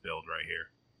can just build right here.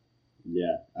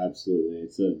 Yeah, absolutely.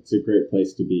 It's a great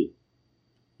place to be.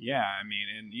 Yeah, I mean,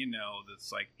 and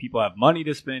it's like people have money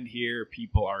to spend here.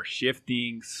 People are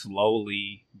shifting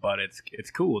slowly, but it's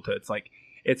cool. It's like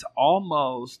it's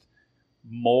almost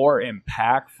more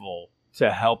impactful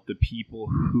to help the people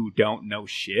who don't know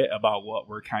shit about what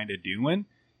we're kind of doing,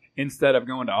 instead of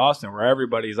going to Austin where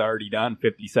everybody's already done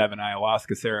 57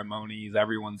 ayahuasca ceremonies,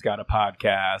 everyone's got a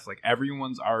podcast, like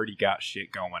everyone's already got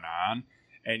shit going on,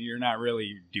 and you're not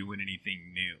really doing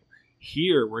anything new.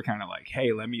 Here we're kind of like,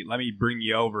 hey, let me bring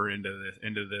you over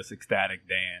into this ecstatic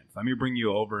dance. Let me bring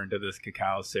you over into this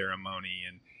cacao ceremony,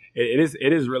 and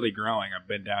it is really growing. I've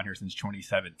been down here since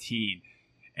 2017,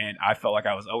 and I felt like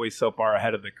I was always so far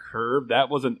ahead of the curve. That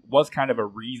was kind of a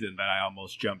reason that I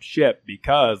almost jumped ship,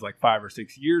 because like 5 or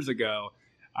 6 years ago,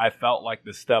 I felt like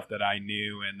the stuff that I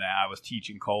knew and that I was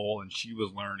teaching Cole and she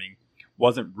was learning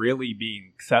wasn't really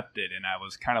being accepted, and I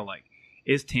was kind of like,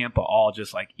 is Tampa all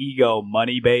just like ego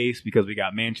money based because we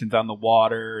got mansions on the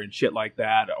water and shit like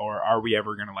that? Or are we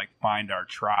ever going to like find our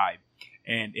tribe?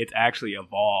 And it's actually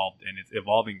evolved, and it's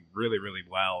evolving really, really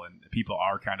well. And people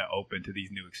are kind of open to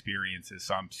these new experiences.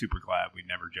 So I'm super glad we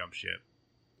never jumped ship.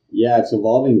 Yeah, it's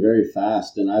evolving very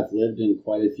fast. And I've lived in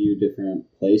quite a few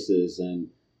different places. And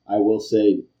I will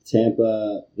say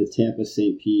Tampa, the Tampa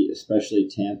St. Pete, especially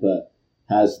Tampa,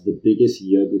 has the biggest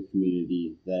yoga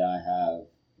community that I have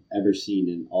ever seen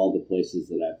in all the places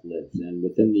that I've lived. And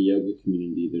within the yoga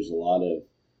community, there's a lot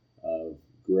of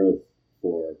growth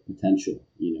for potential,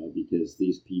 because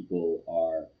these people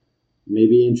are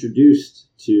maybe introduced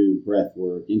to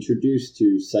breathwork, introduced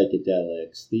to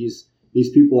psychedelics. These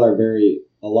people are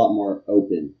a lot more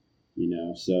open,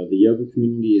 so the yoga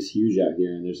community is huge out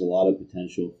here, and there's a lot of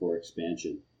potential for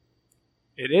expansion.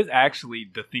 It is actually,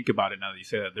 to think about it now that you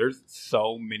say that, there's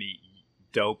so many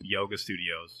dope yoga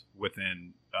studios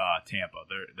within Tampa.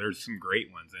 There's some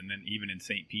great ones, and then even in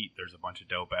St. Pete, there's a bunch of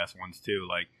dope ass ones too.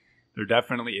 Like, there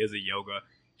definitely is a yoga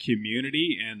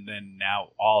community, and then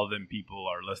now all of them people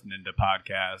are listening to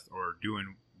podcasts or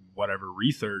doing whatever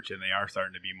research, and they are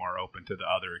starting to be more open to the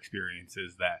other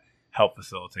experiences that help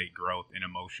facilitate growth in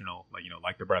emotional,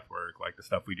 like the breath work, like the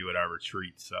stuff we do at our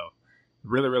retreats. So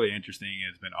really, really interesting.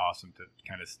 It's been awesome to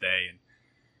kind of stay, and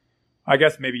I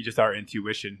guess maybe just our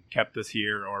intuition kept us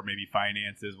here, or maybe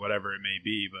finances, whatever it may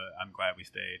be, but I'm glad we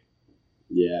stayed.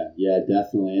 Yeah,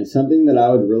 definitely. And something that I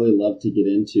would really love to get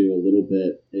into a little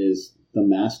bit is the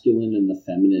masculine and the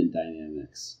feminine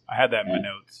dynamics. I had that in my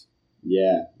notes.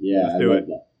 Yeah. Let's do it.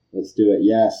 That. Let's do it.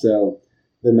 Yeah, so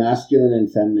the masculine and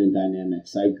feminine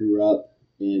dynamics. I grew up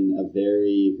in a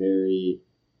very, very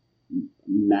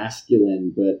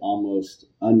masculine, but almost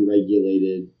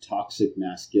unregulated, toxic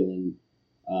masculine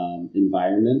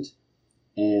environment.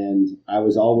 And I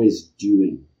was always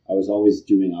doing. I was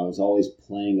always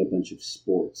playing a bunch of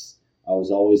sports. I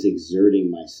was always exerting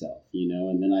myself,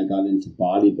 and then I got into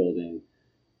bodybuilding,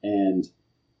 and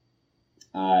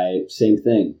same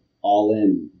thing, all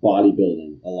in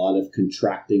bodybuilding, a lot of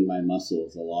contracting my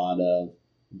muscles, a lot of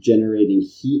generating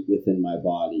heat within my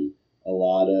body, a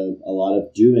lot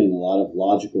of doing, a lot of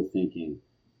logical thinking.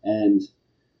 And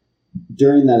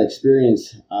during that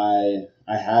experience, I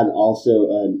had also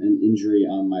an injury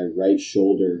on my right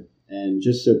shoulder. And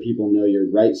just so people know, your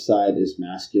right side is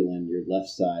masculine, your left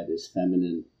side is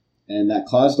feminine. And that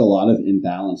caused a lot of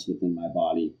imbalance within my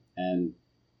body. And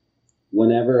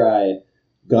whenever I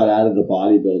got out of the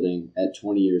bodybuilding at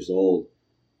 20 years old,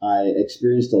 I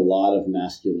experienced a lot of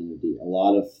masculinity, a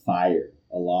lot of fire,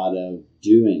 a lot of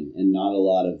doing, and not a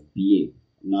lot of being.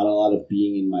 Not a lot of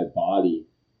being in my body,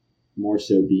 more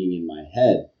so being in my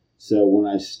head. So when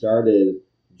I started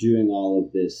doing all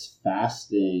of this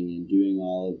fasting and doing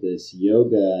all of this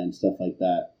yoga and stuff like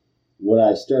that, what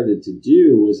I started to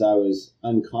do was I was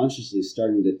unconsciously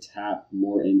starting to tap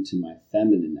more into my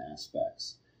feminine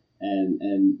aspects.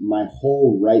 And my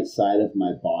whole right side of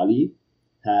my body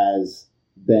has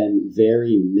been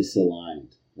very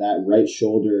misaligned. That right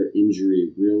shoulder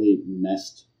injury really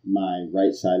messed my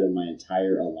right side of my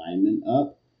entire alignment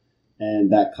up.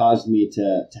 And that caused me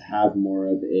to have more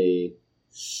of a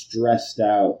stressed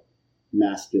out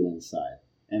masculine side.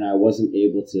 And I wasn't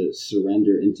able to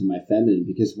surrender into my feminine,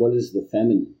 because what is the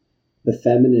feminine? The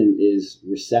feminine is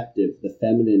receptive. The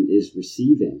feminine is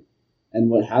receiving. And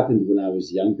what happened when I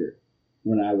was younger,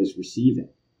 when I was receiving?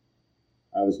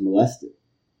 I was molested,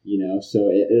 so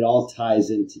it all ties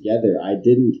in together. I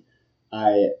didn't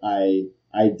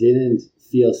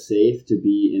feel safe to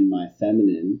be in my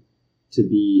feminine, to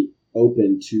be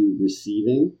open to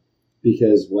receiving,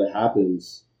 because what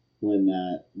happens when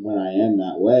I am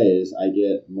that way is I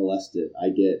get molested. I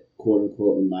get, quote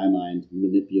unquote, in my mind,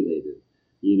 manipulated,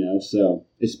 so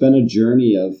it's been a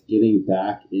journey of getting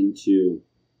back into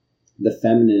the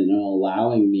feminine and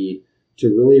allowing me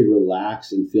to really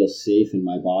relax and feel safe in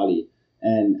my body.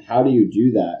 And how do you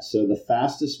do that? So the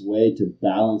fastest way to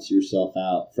balance yourself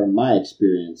out, from my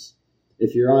experience,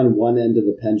 if you're on one end of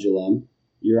the pendulum,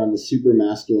 you're on the super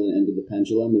masculine end of the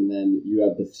pendulum, and then you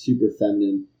have the super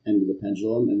feminine end of the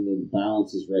pendulum, and the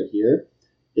balance is right here.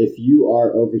 If you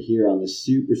are over here on the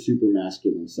super, super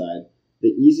masculine side, the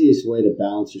easiest way to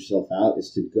balance yourself out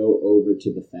is to go over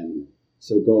to the feminine.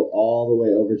 So go all the way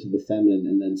over to the feminine,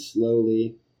 and then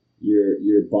slowly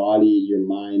your body, your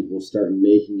mind will start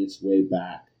making its way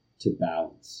back to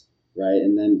balance, right?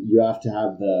 And then you have to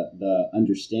have the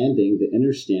understanding, the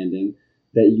understanding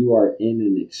that you are in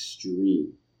an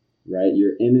extreme, right?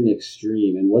 You're in an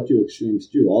extreme. And what do extremes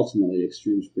do? Ultimately,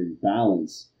 extremes bring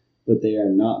balance, but they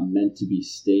are not meant to be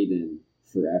stayed in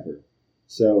forever.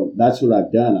 So that's what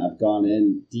I've done. I've gone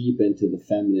in deep into the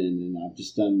feminine, and I've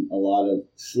just done a lot of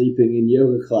sleeping in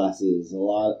yoga classes, a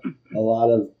lot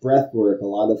of breath work, a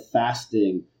lot of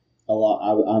fasting,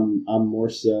 I'm more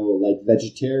so like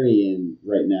vegetarian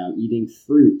right now, eating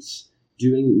fruits,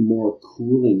 doing more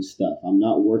cooling stuff. I'm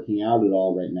not working out at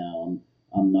all right now.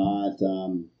 I'm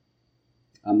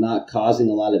not causing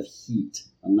a lot of heat.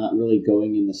 I'm not really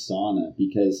going in the sauna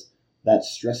because that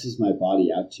stresses my body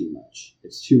out too much.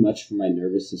 It's too much for my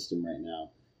nervous system right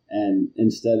now. And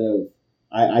instead of,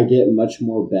 I get much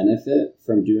more benefit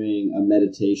from doing a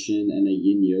meditation and a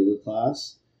yin yoga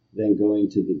class than going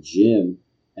to the gym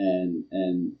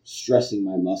and stressing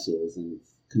my muscles and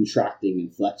contracting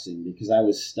and flexing, because I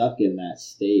was stuck in that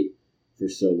state for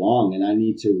so long, and I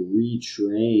need to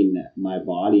retrain my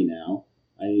body now.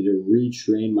 I need to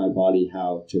retrain my body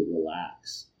how to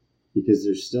relax, because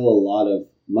there's still a lot of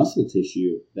muscle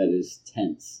tissue that is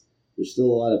tense. There's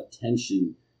still a lot of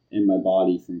tension in my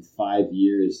body from 5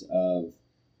 years of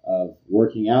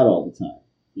working out all the time.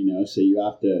 So you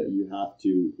have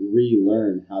to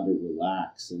relearn how to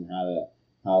relax and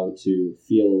how to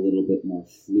feel a little bit more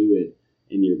fluid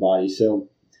in your body. So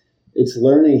it's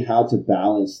learning how to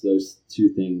balance those two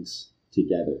things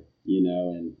together,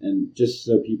 and just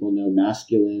so people know,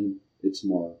 masculine, it's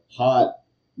more hot,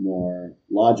 more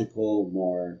logical,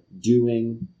 more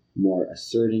doing, more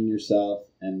asserting yourself.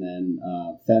 And then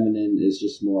feminine is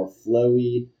just more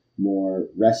flowy, more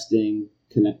resting,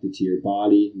 connected to your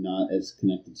body, not as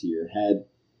connected to your head.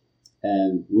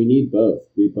 And we need both.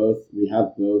 We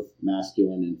have both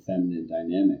masculine and feminine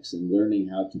dynamics, and learning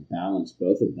how to balance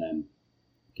both of them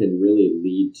can really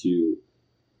lead to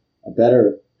a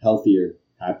better, healthier,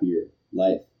 happier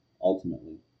life,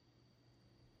 ultimately.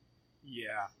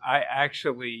 Yeah, I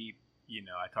actually,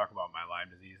 I talk about my Lyme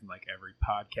disease in like every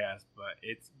podcast, but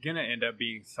it's going to end up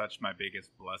being such my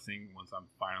biggest blessing once I'm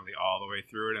finally all the way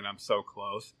through it, and I'm so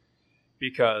close,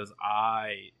 because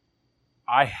I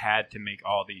had to make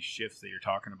all these shifts that you're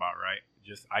talking about, right?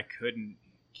 I couldn't,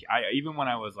 even when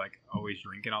I was like always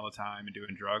drinking all the time and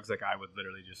doing drugs, like I would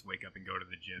literally just wake up and go to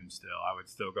the gym still. I would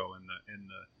still go in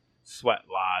the sweat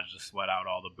lodge to sweat out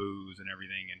all the booze and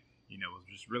everything, and was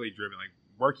just really driven. Like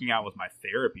working out was my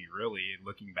therapy, really.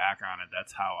 Looking back on it,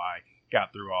 that's how I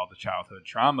got through all the childhood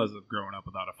traumas of growing up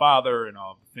without a father and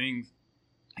all the things,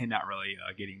 and not really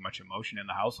getting much emotion in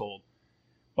the household.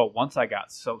 But once I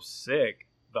got so sick,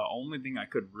 the only thing I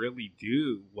could really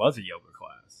do was a yoga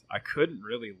class. I couldn't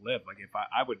really live. Like if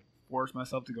I would force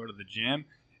myself to go to the gym,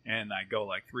 and I go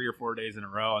like 3 or 4 days in a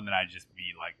row, and then I'd just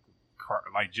be like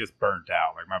just burnt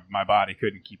out. Like my body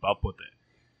couldn't keep up with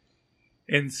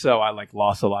it. And so I like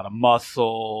lost a lot of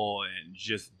muscle and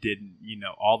just didn't,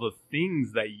 all the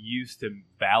things that used to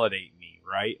validate me,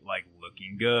 right? Like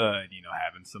looking good,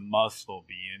 having some muscle,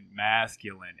 being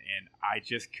masculine. And I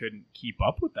just couldn't keep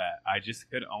up with that. I just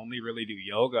could only really do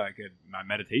yoga. My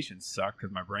meditation sucked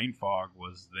because my brain fog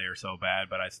was there so bad,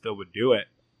 but I still would do it.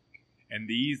 And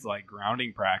these like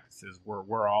grounding practices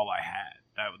were all I had.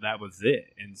 That was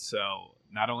it. And so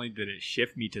not only did it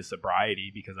shift me to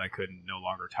sobriety because I couldn't no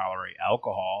longer tolerate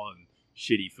alcohol and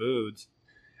shitty foods,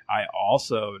 I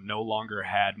also no longer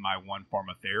had my one form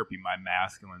of therapy, my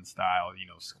masculine style,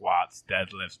 squats,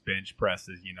 deadlifts, bench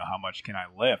presses, how much can I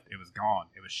lift? It was gone.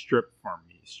 It was stripped from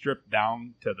me, stripped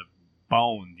down to the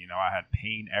bone. I had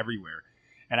pain everywhere.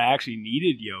 And I actually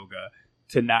needed yoga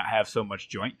to not have so much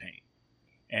joint pain.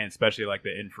 And especially like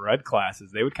the infrared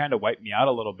classes, they would kind of wipe me out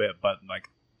a little bit. But like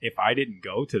if I didn't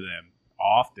go to them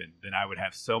often, then I would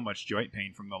have so much joint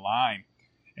pain from the Lyme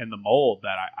and the mold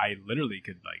that I literally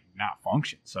could like not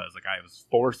function. So I was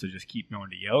forced to just keep going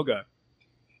to yoga.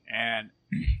 And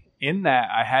in that,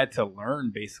 I had to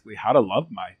learn basically how to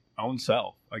love my own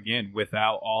self, again,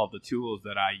 without all the tools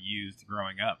that I used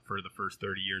growing up for the first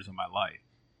 30 years of my life,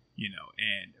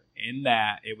 and in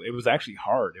that, it was actually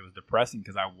hard. It was depressing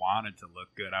because I wanted to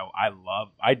look good.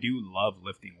 I do love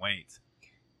lifting weights,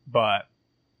 but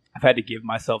I've had to give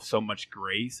myself so much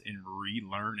grace and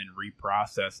relearn and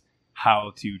reprocess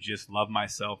how to just love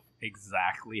myself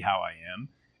exactly how I am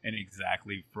and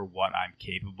exactly for what I'm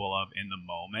capable of in the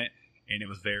moment. And it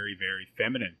was very, very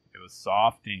feminine. It was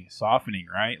softening,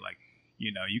 right? Like,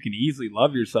 you can easily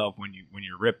love yourself when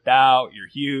you're ripped out, you're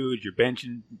huge, you're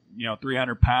benching,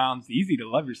 300 pounds. Easy to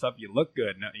love yourself. You look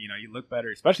good. You look better,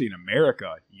 especially in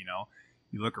America. You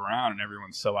look around and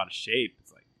everyone's so out of shape.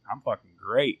 It's like, I'm fucking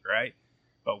great, right?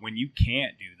 But when you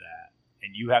can't do that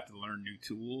and you have to learn new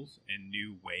tools and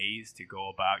new ways to go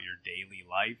about your daily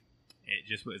life, it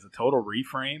just was a total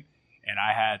reframe. And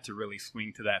I had to really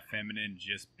swing to that feminine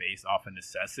just based off of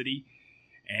necessity.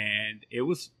 And it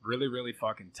was really, really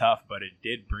fucking tough, but it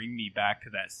did bring me back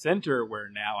to that center where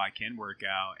now I can work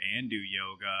out and do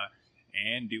yoga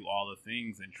and do all the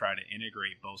things and try to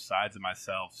integrate both sides of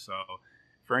myself. So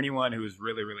for anyone who is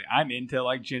really, really, I'm into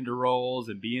like gender roles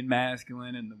and being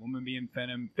masculine and the woman being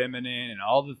feminine and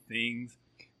all the things,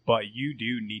 but you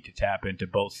do need to tap into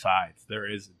both sides. There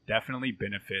is definitely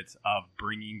benefits of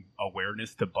bringing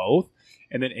awareness to both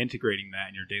and then integrating that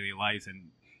in your daily lives.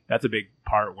 And that's a big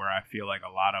part where I feel like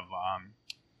a lot of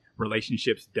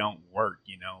relationships don't work.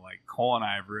 Like Cole and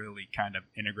I have really kind of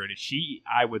integrated. She,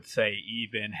 I would say,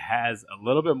 even has a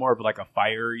little bit more of like a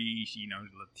fiery,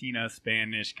 Latina,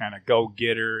 Spanish kind of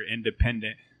go-getter,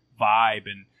 independent vibe.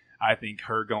 And I think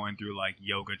her going through like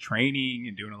yoga training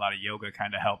and doing a lot of yoga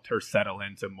kind of helped her settle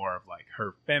into more of like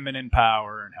her feminine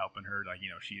power and helping her, like,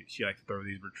 she likes to throw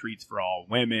these retreats for all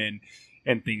women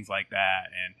and things like that.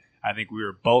 And I think we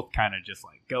were both kind of just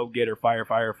like go get her,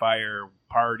 fire,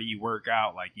 party,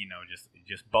 workout, like,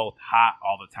 just both hot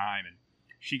all the time. And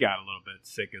she got a little bit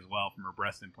sick as well from her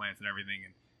breast implants and everything.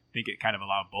 And I think it kind of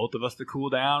allowed both of us to cool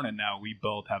down. And now we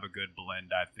both have a good blend,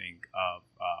 I think, of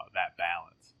that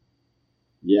balance.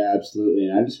 Yeah, absolutely.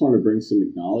 And I just want to bring some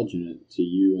acknowledgement to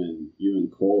you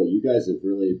and Cole. You guys have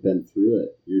really been through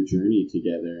it, your journey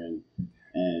together,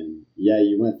 and yeah,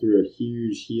 you went through a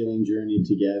huge healing journey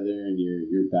together, and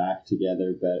you're back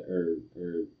together,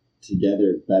 or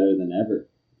together better than ever,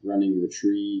 running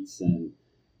retreats and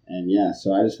yeah.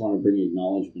 So I just want to bring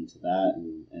acknowledgement to that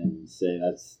and say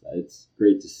it's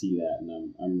great to see that,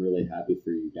 and I'm really happy for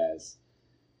you guys.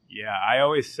 Yeah, I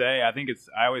always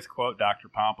quote Dr.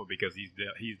 Pompa because he's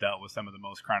dealt with some of the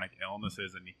most chronic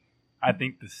illnesses, and I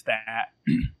think the stat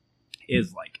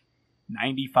is like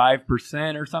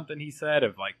 95% or something, he said,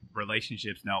 of like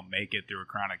relationships don't make it through a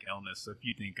chronic illness. So if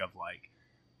you think of like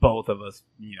both of us,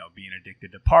 being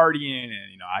addicted to partying,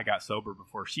 and, I got sober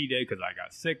before she did because I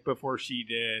got sick before she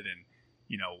did, and,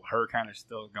 her kind of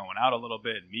still going out a little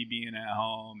bit and me being at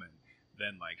home, and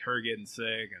then like her getting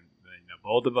sick, and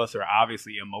both of us are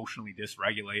obviously emotionally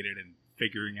dysregulated and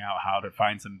figuring out how to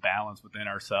find some balance within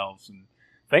ourselves. And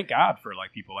thank God for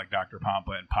like people like Dr.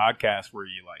 Pompa and podcasts where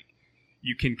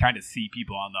you can kind of see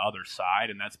people on the other side.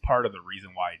 And that's part of the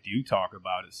reason why I do talk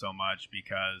about it so much,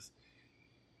 because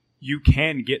you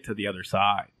can get to the other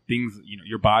side. Things,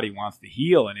 your body wants to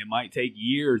heal, and it might take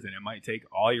years, and it might take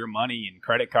all your money and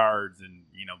credit cards and,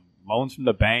 loans from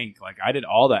the bank. Like I did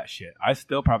all that shit. I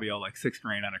still probably owe like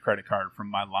 $6,000 on a credit card from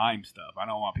my Lyme stuff. I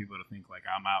don't want people to think like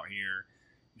I'm out here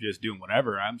just doing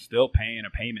whatever. I'm still paying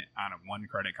a payment on one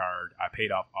credit card. I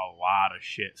paid off a lot of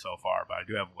shit so far, but I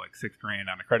do have like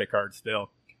 $6,000 on a credit card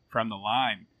still from the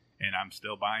Lyme, and I'm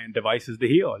still buying devices to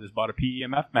heal. I just bought a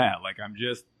PEMF mat. Like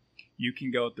you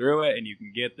can go through it and you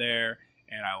can get there.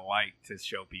 And I like to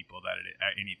show people that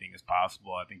anything is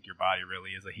possible. I think your body really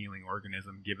is a healing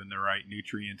organism given the right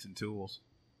nutrients and tools.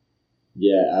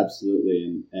 Yeah,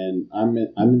 absolutely. And I'm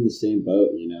in the same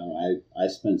boat. I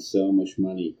spent so much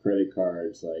money, credit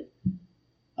cards. Like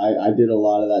I did a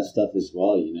lot of that stuff as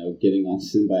well. Getting on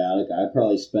Symbiotica. I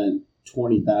probably spent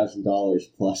 $20,000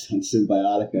 plus on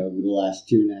Symbiotica over the last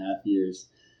 2.5 years.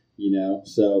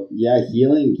 So yeah,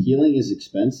 healing is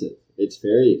expensive. It's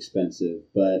very expensive,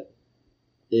 but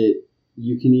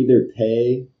you can either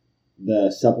pay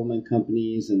the supplement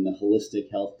companies and the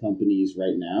holistic health companies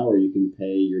right now, or you can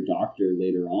pay your doctor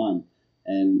later on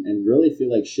and really feel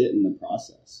like shit in the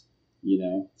process,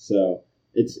 so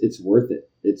it's worth it.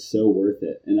 It's so worth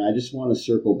it. And I just want to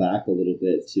circle back a little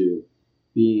bit to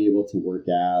being able to work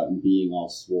out and being all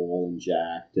swole and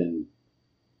jacked and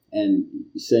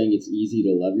saying it's easy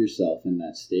to love yourself in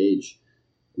that stage.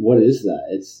 What is that?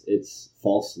 It's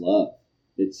false love.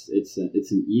 It's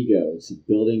an ego. It's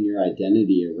building your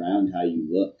identity around how you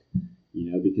look,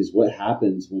 because what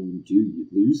happens when you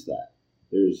lose that?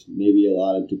 There's maybe a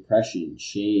lot of depression,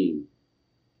 shame,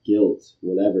 guilt,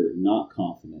 whatever, not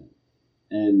confident.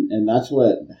 And that's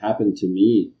what happened to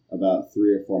me about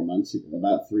 3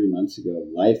 months ago,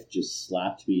 life just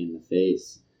slapped me in the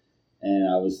face. And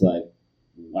I was like,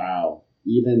 wow,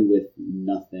 even with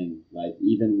nothing, like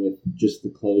even with just the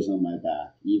clothes on my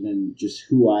back, even just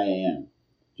who I am,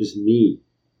 just me,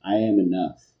 I am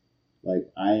enough.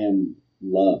 Like I am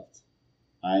loved.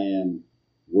 I am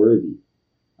worthy.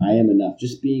 I am enough.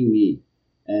 Just being me.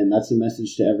 And that's a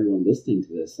message to everyone listening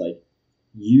to this. Like,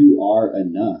 you are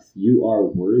enough. You are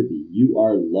worthy. You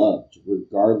are loved,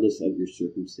 regardless of your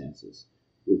circumstances,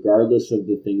 regardless of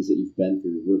the things that you've been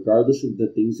through, regardless of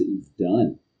the things that you've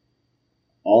done.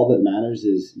 All that matters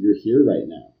is you're here right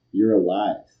now. You're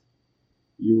alive.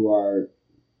 You are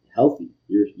healthy.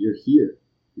 You're here.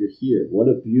 You're here. What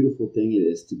a beautiful thing it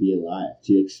is to be alive,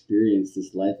 to experience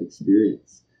this life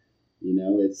experience. You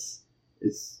know, it's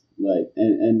like,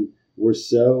 and we're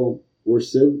so,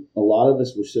 a lot of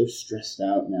us, we're so stressed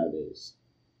out nowadays.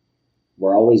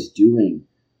 We're always doing.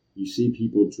 You see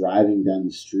people driving down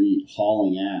the street,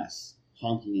 hauling ass,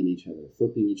 honking at each other,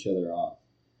 flipping each other off.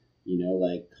 You know,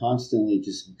 like constantly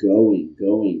just going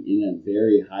in a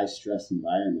very high stress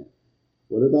environment.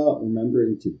 What about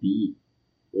remembering to be?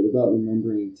 What about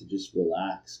remembering to just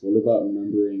relax? What about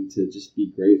remembering to just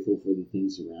be grateful for the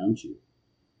things around you?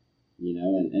 You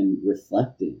know, and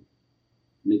reflecting,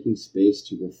 making space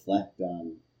to reflect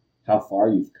on how far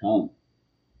you've come.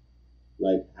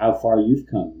 Like how far you've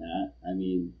come, Matt. I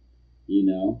mean, you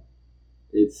know,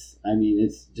 it's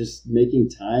just making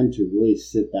time to really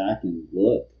sit back and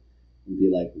look and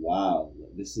be like, wow,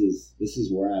 this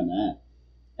is where I'm at.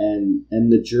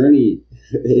 And the journey,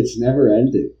 it's never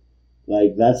ending.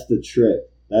 Like that's the trick.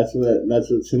 That's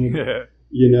what some,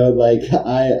 you know, like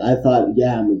I thought,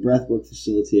 yeah, I'm a breathwork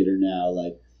facilitator now.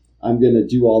 Like I'm going to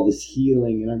do all this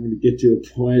healing and I'm going to get to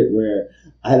a point where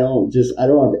I don't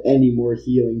have any more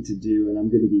healing to do and I'm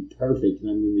going to be perfect and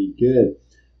I'm going to be good.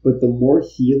 But the more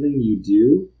healing you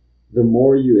do, the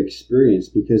more you experience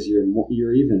because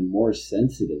you're even more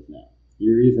sensitive now.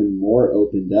 You're even more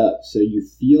opened up. So you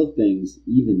feel things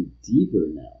even deeper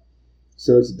now.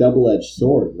 So it's a double-edged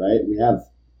sword, right? We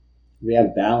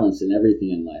have balance in everything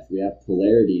in life. We have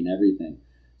polarity in everything.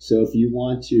 So if you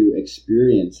want to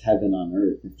experience heaven on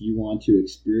earth, if you want to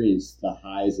experience the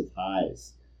highs of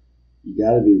highs, you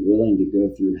got to be willing to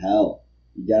go through hell.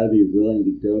 You got to be willing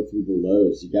to go through the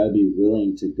lows. You got to be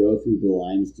willing to go through the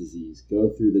Lyme's disease, go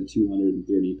through the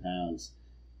 230 pounds,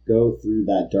 go through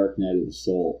that dark night of the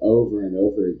soul over and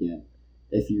over again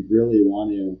if you really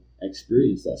want to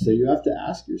experience that. So you have to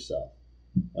ask yourself,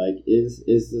 like, is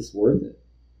this worth it?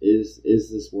 Is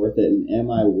this worth it? And am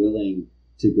I willing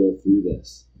to go through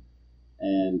this?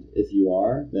 And if you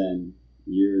are, then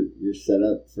you're set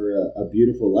up for a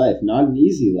beautiful life. Not an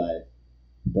easy life,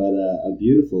 but a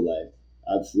beautiful life.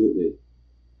 Absolutely.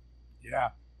 Yeah.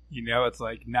 You know, it's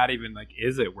like not even like,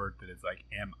 is it worth it? It's like,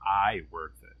 am I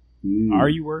worth it? Mm. Are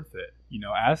you worth it? You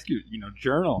know, ask you, you know,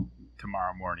 journal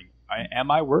tomorrow morning.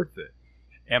 Am I worth it?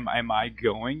 Am I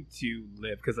going to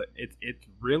live? Because it's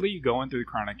really going through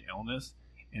chronic illness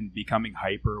and becoming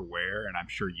hyper aware. And I'm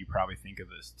sure you probably think of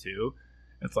this too.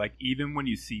 It's like, even when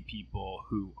you see people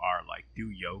who are like do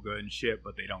yoga and shit,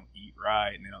 but they don't eat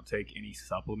right and they don't take any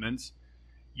supplements,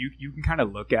 you can kind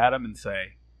of look at them and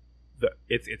say,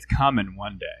 it's coming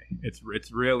one day.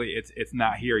 It's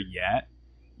not here yet.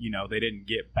 You know, they didn't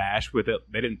get bashed with it.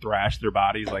 They didn't thrash their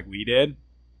bodies like we did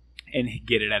and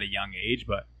get it at a young age,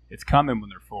 but it's coming when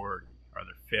they're 40 or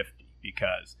they're 50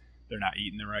 because they're not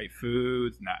eating the right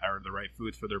foods, or the right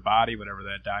foods for their body, whatever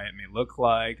that diet may look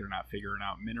like. They're not figuring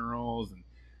out minerals, and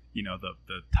you know,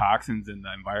 the toxins in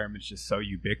the environment's just so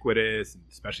ubiquitous, and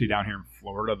especially down here in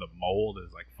Florida, the mold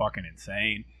is like fucking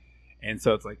insane. And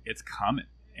so it's like, it's coming.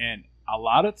 And a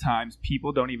lot of times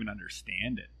people don't even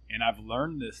understand it. And I've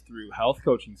learned this through health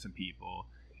coaching some people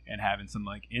and having some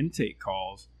like intake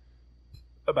calls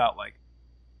about like,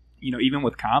 you know, even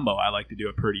with combo, I like to do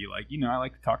a pretty like, you know, I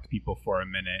like to talk to people for a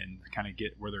minute and kind of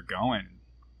get where they're going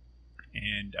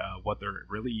and what they're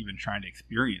really even trying to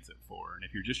experience it for. And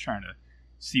if you're just trying to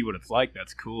see what it's like,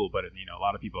 that's cool. But, you know, a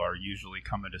lot of people are usually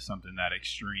coming to something that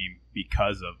extreme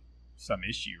because of some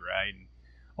issue, right? And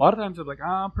a lot of times they're like, oh,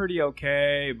 I'm pretty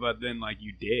okay. But then like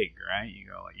you dig, right? You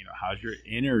go like, you know, how's your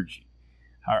energy?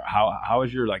 How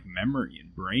is your like memory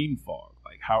and brain fog?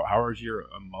 Like how is your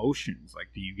emotions? Like,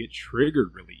 do you get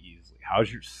triggered really easily?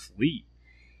 How's your sleep?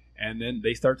 And then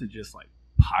they start to just like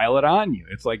pile it on you.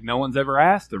 It's like no one's ever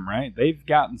asked them, right? They've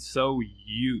gotten so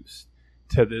used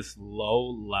to this low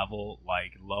level,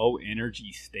 like low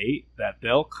energy state that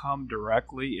they'll come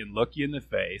directly and look you in the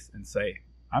face and say,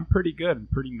 I'm pretty good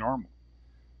and pretty normal.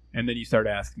 And then you start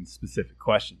asking specific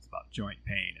questions about joint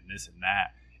pain and this and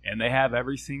that. And they have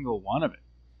every single one of it.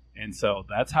 And so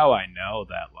that's how I know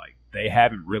that like they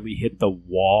haven't really hit the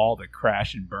wall to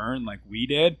crash and burn like we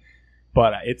did,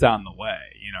 but it's on the way.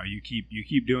 You know, you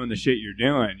keep doing the shit you're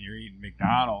doing. You're eating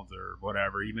McDonald's or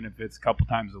whatever, even if it's a couple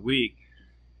times a week.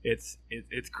 It's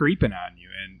creeping on you,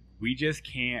 and we just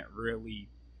can't really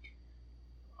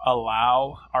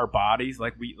allow our bodies,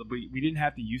 like we didn't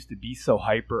have to used to be so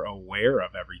hyper aware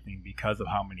of everything because of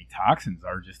how many toxins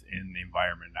are just in the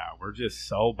environment now. We're just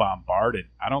so bombarded.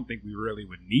 I don't think we really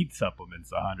would need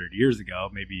supplements 100 years ago.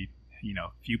 Maybe, you know,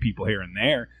 a few people here and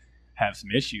there have some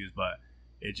issues, but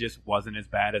it just wasn't as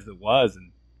bad as it was.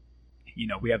 And you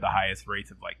know, we have the highest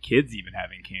rates of like kids even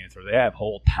having cancer. They have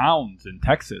whole towns in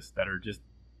Texas that are just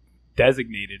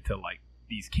designated to like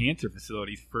these cancer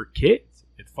facilities for kids.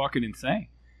 It's fucking insane.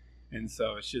 And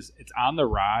so it's on the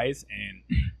rise.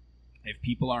 And if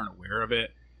people aren't aware of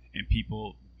it and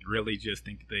people really just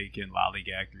think they can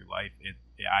lollygag through life,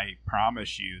 I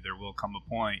promise you there will come a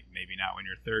point, maybe not when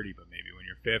you're 30, but maybe when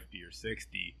you're 50 or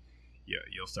 60,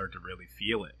 you'll start to really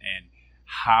feel it. And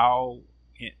how,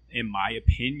 in my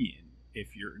opinion,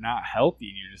 if you're not healthy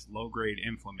and you're just low-grade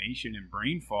inflammation and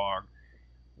brain fog,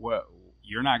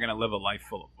 you're not going to live a life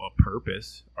full of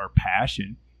purpose or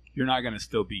passion. You're not going to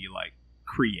still be like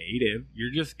creative.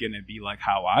 You're just going to be like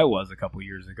how I was a couple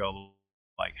years ago,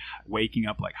 like waking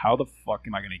up like, how the fuck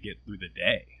am I going to get through the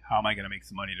day? How am I going to make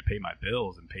some money to pay my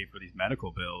bills and pay for these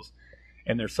medical bills?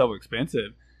 And they're so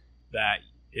expensive that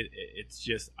it's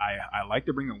just, I like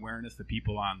to bring awareness to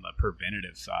people on the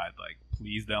preventative side. Like,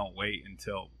 please don't wait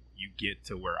until you get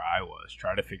to where I was.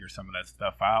 Try to figure some of that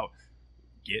stuff out.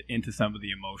 Get into some of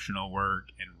the emotional work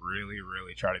and really,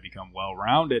 really try to become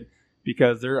well-rounded,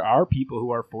 because there are people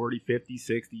who are 40, 50,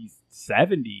 60,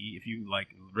 70, if you like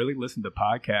really listen to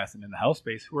podcasts and in the health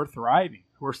space, who are thriving,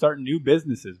 who are starting new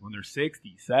businesses when they're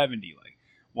 60, 70, like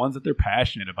ones that they're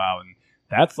passionate about. And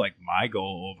that's like my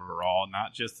goal overall,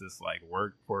 not just this like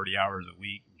work 40 hours a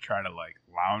week and try to like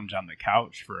lounge on the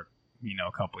couch for, you know,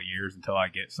 a couple of years until I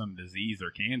get some disease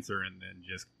or cancer and then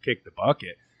just kick the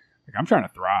bucket. Like, I'm trying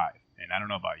to thrive. And I don't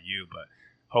know about you, but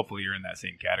hopefully you're in that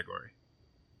same category.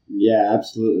 Yeah,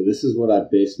 absolutely. This is what I've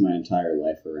based my entire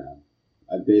life around.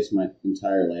 I've based my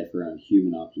entire life around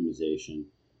human optimization,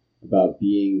 about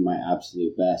being my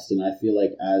absolute best. And I feel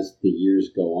like as the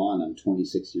years go on, I'm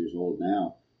 26 years old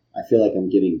now, I feel like I'm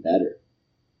getting better,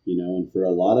 you know, and for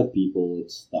a lot of people,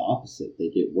 it's the opposite. They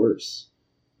get worse.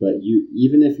 But you,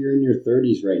 even if you're in your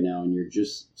 30s right now and you're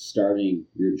just starting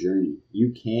your journey,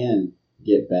 you can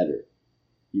get better.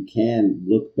 You can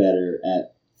look better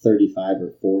at 35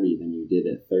 or 40 than you did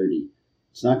at 30.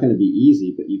 It's not going to be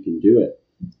easy, but you can do it.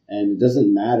 And it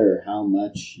doesn't matter how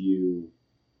much you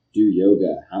do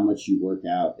yoga, how much you work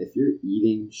out. If you're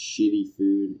eating shitty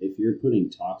food, if you're putting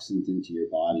toxins into your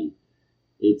body,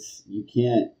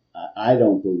 I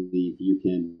don't believe you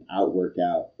can outwork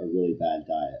out a really bad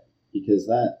diet, because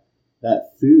that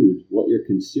food, what you're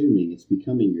consuming, it's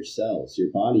becoming your cells.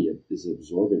 Your body is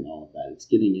absorbing all of that. It's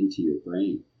getting into your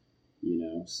brain, you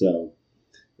know? So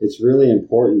it's really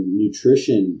important.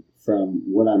 Nutrition, from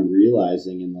what I'm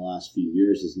realizing in the last few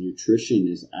years, is nutrition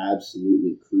is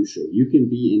absolutely crucial. You can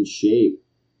be in shape.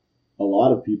 A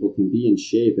lot of people can be in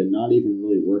shape and not even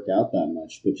really work out that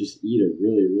much, but just eat a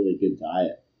really, really good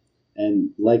diet.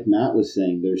 And like Matt was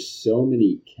saying, there's so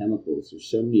many chemicals, there's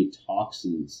so many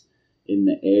toxins in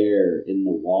the air, in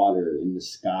the water, in the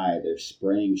sky. They're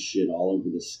spraying shit all over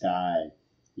the sky.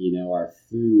 You know, our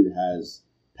food has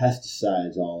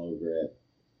pesticides all over it.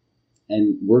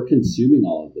 And we're consuming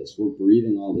all of this. We're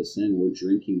breathing all this in. We're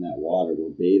drinking that water. We're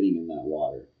bathing in that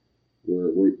water.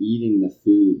 We're eating the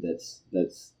food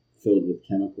that's filled with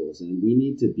chemicals. And we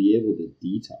need to be able to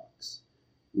detox.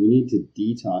 We need to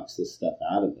detox this stuff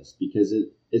out of us, because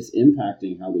it's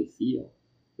impacting how we feel.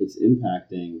 It's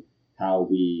impacting how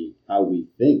we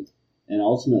think. And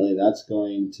ultimately, that's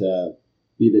going to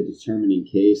be the determining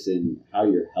case in how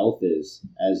your health is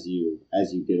as you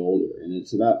get older. And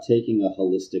it's about taking a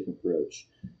holistic approach.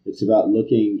 It's about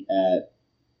looking at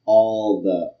all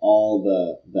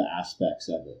the aspects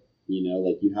of it. You know,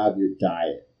 like you have your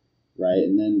diet, right?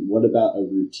 And then what about a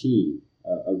routine?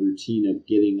 A routine of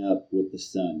getting up with the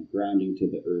sun, grounding to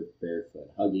the earth barefoot,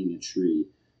 hugging a tree.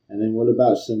 And then what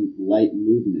about some light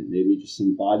movement? Maybe just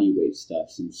some body weight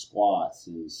stuff, some squats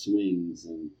and swings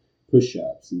and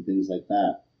push-ups and things like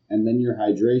that. And then your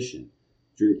hydration,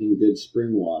 drinking good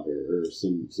spring water or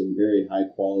some very high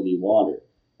quality water.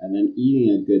 And then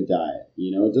eating a good diet.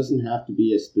 You know, it doesn't have to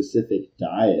be a specific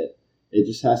diet. It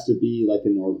just has to be like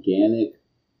an organic,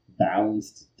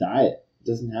 balanced diet. It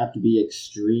doesn't have to be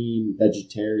extreme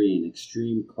vegetarian,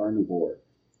 extreme carnivore.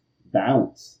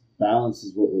 Balance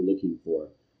is what we're looking for.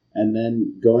 And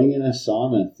then going in a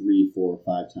sauna 3, 4,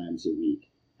 5 times a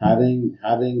week, having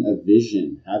a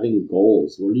vision, having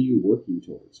goals. What are you working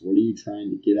towards? What are you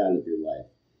trying to get out of your life?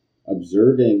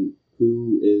 Observing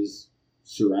who is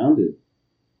surrounded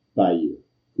by you.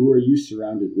 Who are you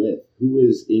surrounded with? Who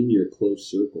is in your close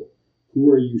circle? Who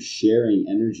are you sharing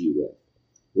energy with?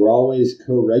 We're always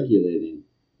co-regulating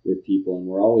with people, and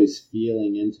we're always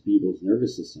feeling into people's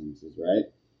nervous systems, right?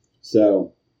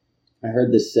 So I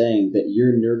heard this saying that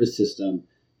your nervous system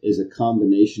is a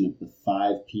combination of the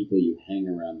 5 people you hang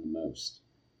around the most.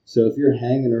 So if you're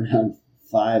hanging around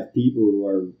 5 people who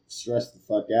are stressed the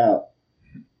fuck out,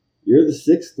 you're the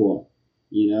 6th one.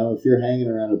 If you're hanging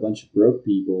around a bunch of broke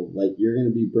people, like, you're going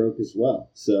to be broke as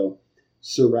well. So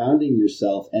surrounding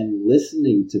yourself and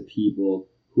listening to people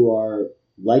who are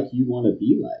like you want to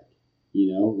be like,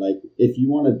 like, if you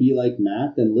want to be like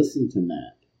Matt, then listen to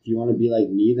Matt. If you want to be like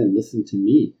me, then listen to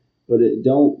me. But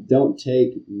don't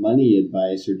take money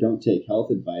advice or don't take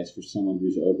health advice for someone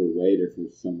who's overweight or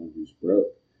for someone who's broke.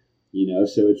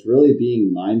 So it's really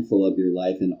being mindful of your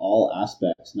life in all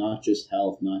aspects, not just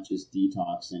health, not just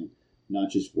detoxing, not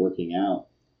just working out.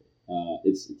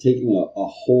 It's taking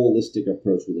a holistic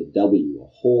approach with a W,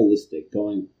 a holistic,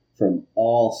 going from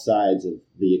all sides of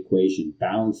the equation,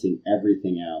 balancing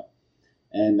everything out.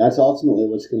 And that's ultimately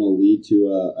what's going to lead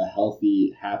to a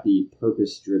healthy, happy,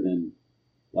 purpose-driven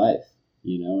life,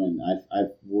 and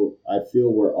I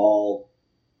feel we're all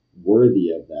worthy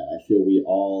of that. I feel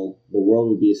the world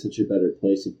would be such a better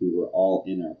place if we were all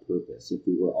in our purpose, if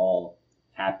we were all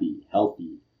happy,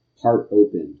 healthy, heart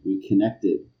open, we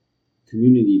connected,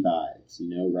 community vibes,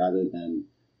 rather than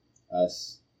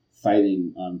us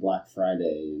fighting on Black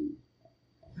Friday and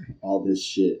all this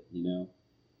shit,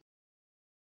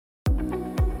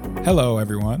 Hello,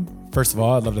 everyone. First of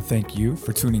all, I'd love to thank you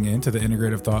for tuning in to the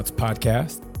Integrative Thoughts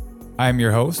podcast. I am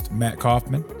your host, Matt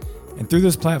Kaufman, and through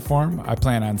this platform, I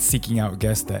plan on seeking out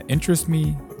guests that interest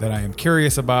me, that I am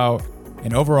curious about,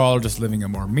 and overall just living a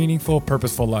more meaningful,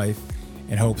 purposeful life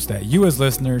in hopes that you as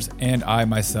listeners and I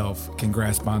myself can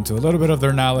grasp onto a little bit of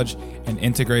their knowledge and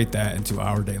integrate that into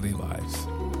our daily lives.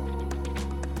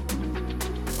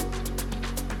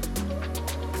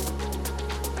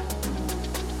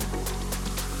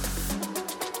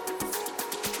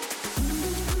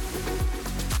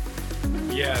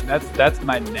 Yeah, that's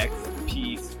my next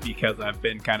piece, because I've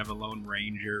been kind of a lone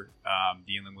ranger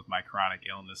dealing with my chronic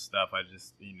illness stuff. I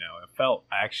just, it felt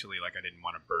actually like I didn't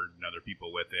want to burden other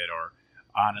people with it, or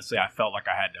honestly, I felt like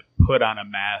I had to put on a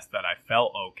mask that I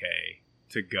felt okay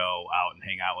to go out and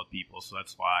hang out with people. So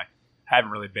that's why I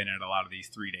haven't really been at a lot of these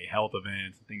 3-day health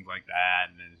events and things like that.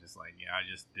 And it's just like, I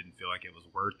just didn't feel like it was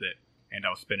worth it. And I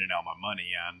was spending all my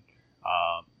money on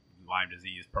Lyme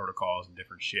disease protocols and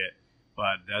different shit.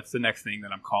 But that's the next thing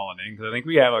that I'm calling in, because I think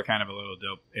we have a kind of a little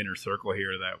dope inner circle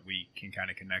here that we can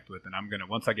kind of connect with. And I'm going to,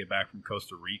 once I get back from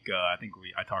Costa Rica, I think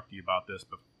I talked to you about this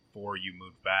before you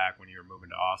moved back, when you were moving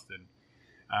to Austin,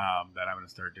 that I'm going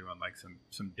to start doing like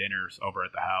some dinners over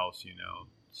at the house,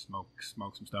 smoke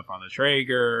some stuff on the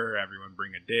Traeger, everyone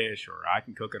bring a dish, or I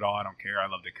can cook it all. I don't care.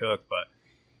 I love to cook, but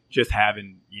just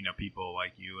having, people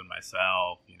like you and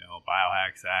myself,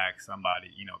 Biohack Zach,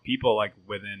 somebody, people like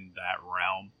within that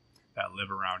realm that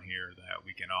live around here, that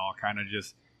we can all kind of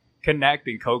just connect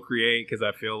and co-create, because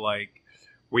I feel like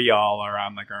we all are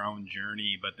on like our own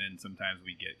journey, but then sometimes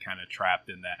we get kind of trapped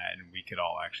in that, and we could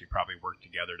all actually probably work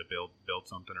together to build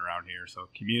something around here. So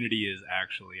community is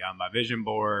actually on my vision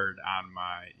board,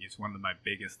 it's one of my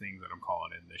biggest things that I'm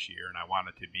calling in this year. And I want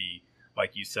it to be,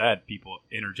 like you said, people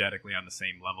energetically on the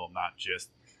same level, not just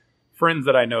friends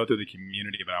that I know through the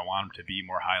community, but I want them to be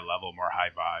more high level, more high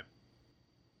vibe.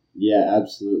 Yeah,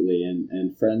 absolutely.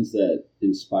 And friends that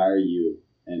inspire you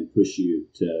and push you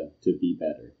to be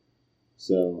better.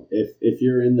 So if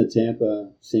you're in the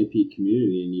Tampa St. Pete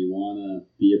community and you want to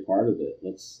be a part of it,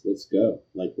 let's go.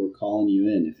 Like, we're calling you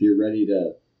in. If you're ready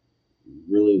to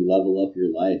really level up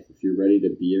your life, if you're ready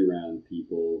to be around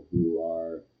people who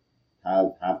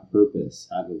have purpose,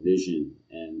 have a vision,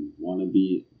 and want to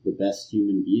be the best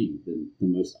human being, the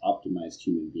most optimized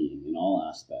human being in all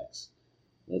aspects,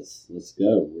 let's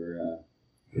go. We're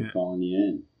calling you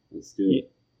in. Let's do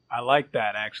it. I like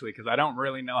that, actually, because I don't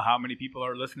really know how many people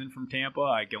are listening from Tampa.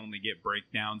 I can only get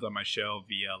breakdowns on my show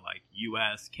via like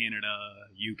US, Canada,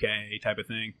 UK type of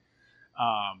thing.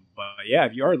 But yeah,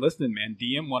 if you are listening, man,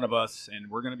 DM one of us, and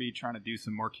we're going to be trying to do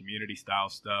some more community style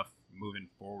stuff moving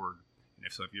forward. And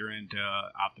if you're into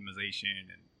optimization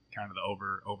and kind of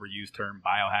the overused term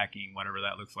biohacking, whatever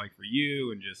that looks like for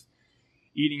you, and just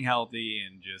eating healthy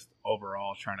and just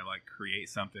overall trying to like create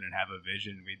something and have a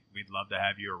vision, we'd love to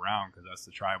have you around, because that's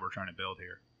the tribe we're trying to build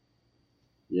here.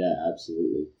 Yeah,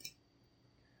 absolutely.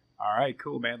 All right,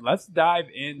 cool, man. Let's dive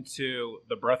into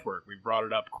the breath work. We've brought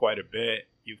it up quite a bit.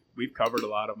 We've covered a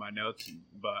lot of my notes,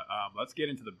 but let's get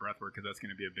into the breath work because that's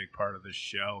going to be a big part of this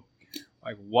show.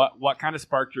 Like, what kind of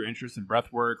sparked your interest in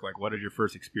breath work? Like, what did your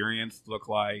first experience look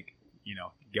like?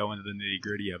 Go into the nitty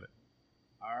gritty of it.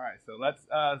 All right, so let's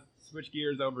switch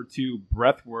gears over to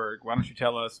breath work. Why don't you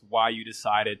tell us why you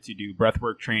decided to do breath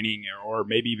work training, or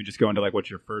maybe even just go into like what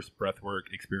your first breath work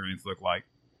experience looked like?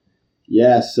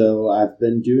 Yeah, so I've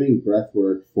been doing breath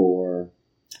work for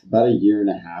about a year and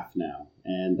a half now.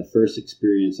 And the first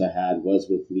experience I had was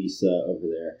with Lisa over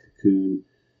there at Cocoon.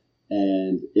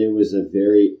 And it was a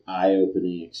very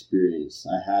eye-opening experience.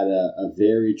 I had a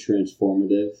very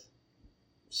transformative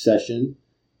session,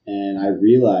 and I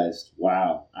realized,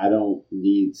 wow, I don't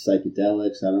need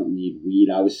psychedelics. I don't need weed.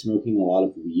 I was smoking a lot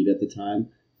of weed at the time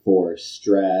for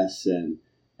stress and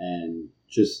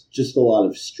just a lot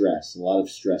of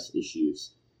stress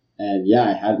issues. And yeah,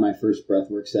 I had my first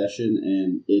breathwork session,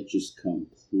 and it just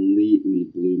completely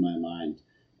blew my mind.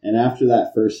 And after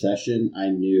that first session, I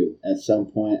knew at some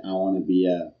point I want to be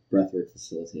a breathwork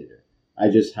facilitator. I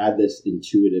just had this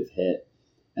intuitive hit.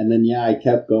 And then, yeah, I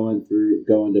kept going to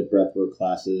breathwork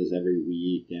classes every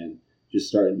week and just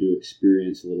starting to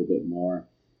experience a little bit more.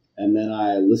 And then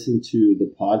I listened to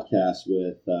the podcast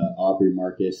with Aubrey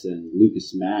Marcus and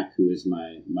Lucas Mack, who is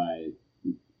my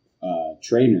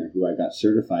trainer who I got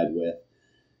certified with.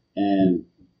 And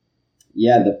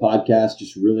yeah, the podcast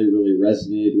just really, really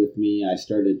resonated with me. I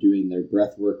started doing their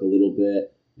breath work a little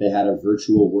bit. They had a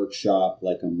virtual workshop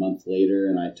like a month later,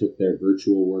 and I took their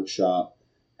virtual workshop.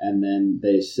 And then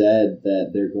they said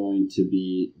that they're going to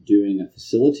be doing a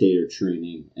facilitator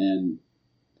training. And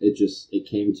it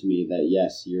came to me that,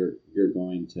 yes, you're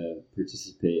going to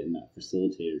participate in that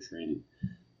facilitator training.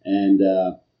 And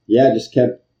yeah, I just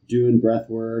kept doing breath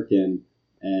work, and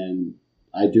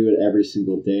I do it every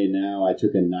single day now. I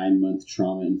took a 9-month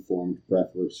trauma-informed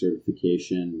breathwork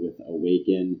certification with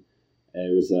Awaken.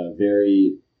 It was a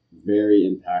very, very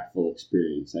impactful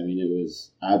experience. I mean, it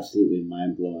was absolutely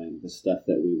mind-blowing, the stuff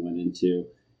that we went into.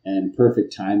 And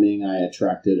perfect timing, I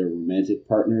attracted a romantic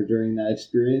partner during that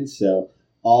experience. So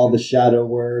all the shadow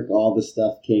work, all the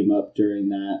stuff came up during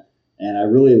that. And I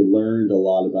really learned a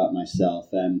lot about myself.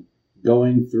 And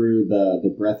going through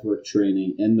the breathwork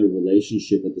training and the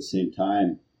relationship at the same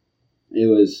time, it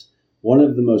was one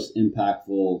of the most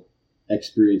impactful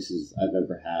experiences I've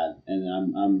ever had,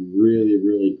 and I'm really,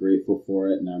 really grateful for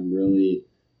it. And I'm really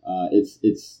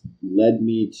it's led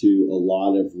me to a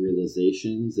lot of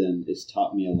realizations, and it's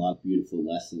taught me a lot of beautiful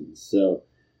lessons. So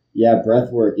yeah,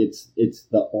 breathwork, it's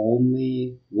the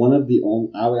only one of the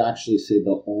only, I would actually say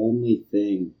the only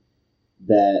thing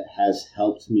that has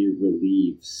helped me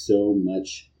relieve so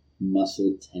much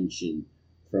muscle tension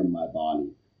from my body.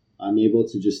 I'm able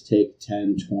to just take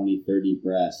 10, 20, 30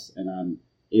 breaths, and I'm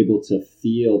able to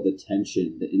feel the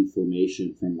tension, the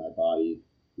inflammation from my body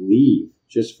leave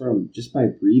just by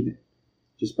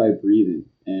breathing.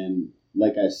 And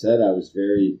like I said, I was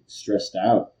very stressed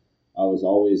out. I was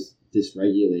always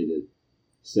dysregulated.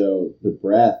 So the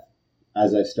breath,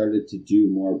 as I started to do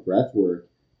more breath work,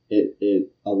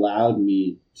 it allowed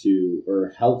me to,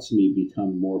 or helped me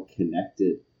become more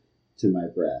connected to my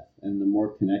breath. And the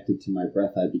more connected to my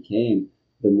breath I became,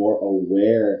 the more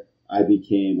aware I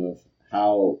became of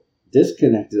how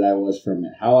disconnected I was from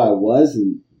it, how I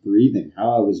wasn't breathing,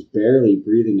 how I was barely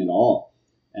breathing at all.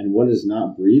 And what does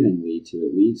not breathing lead to?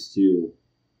 It leads to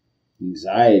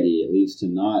anxiety. It leads to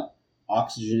not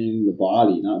oxygenating the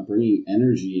body, not bringing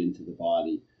energy into the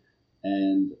body.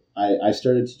 And I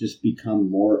started to just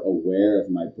become more aware of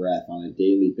my breath on a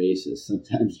daily basis,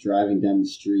 sometimes driving down the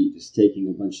street, just taking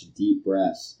a bunch of deep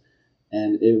breaths.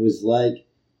 And it was like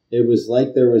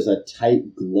there was a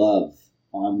tight glove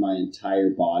on my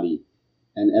entire body.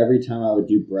 And every time I would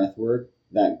do breath work,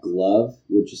 that glove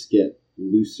would just get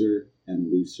looser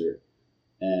and looser.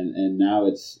 And now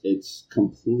it's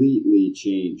completely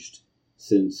changed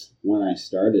since when I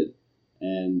started.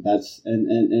 And that's and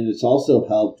it's also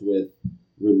helped with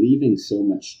relieving so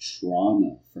much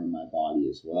trauma from my body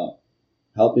as well,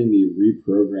 helping me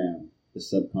reprogram the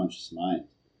subconscious mind.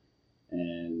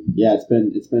 And yeah, it's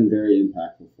been very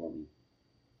impactful for me.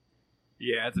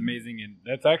 Yeah, it's amazing, and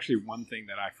that's actually one thing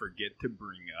that I forget to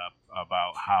bring up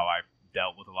about how I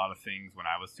dealt with a lot of things when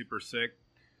I was super sick.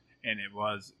 And it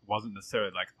wasn't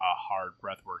necessarily like a hard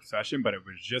breathwork session, but it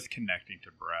was just connecting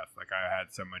to breath. Like I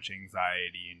had so much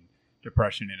anxiety and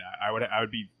depression, and I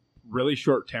would be really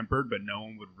short tempered, but no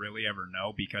one would really ever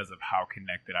know because of how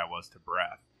connected I was to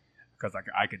breath. Because like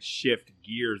I could shift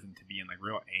gears into being like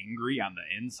real angry on the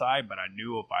inside, but I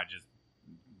knew if I just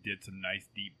did some nice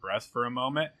deep breaths for a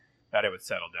moment, that it would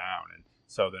settle down. And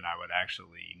so then I would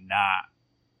actually not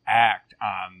act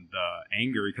on the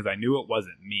anger because I knew it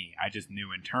wasn't me. I just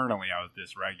knew internally I was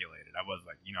dysregulated. I was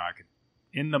like, I could,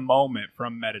 in the moment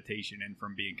from meditation and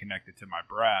from being connected to my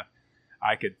breath,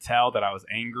 I could tell that I was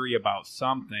angry about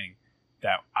something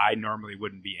that I normally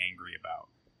wouldn't be angry about.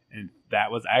 And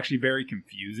that was actually very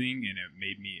confusing, and it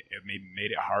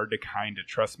made it hard to kind of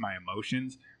trust my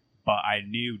emotions. But I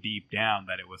knew deep down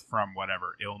that it was from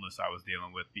whatever illness I was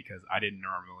dealing with, because I didn't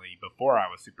normally, before I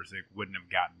was super sick, wouldn't have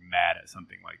gotten mad at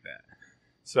something like that.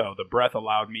 So the breath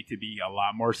allowed me to be a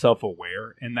lot more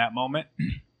self-aware in that moment.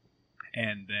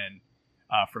 And then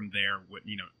from there,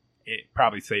 it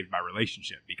probably saved my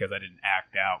relationship, because I didn't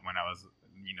act out when I was,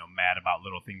 mad about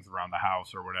little things around the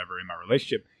house or whatever in my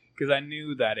relationship, because I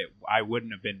knew that I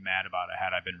wouldn't have been mad about it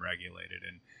had I been regulated.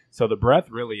 And so the breath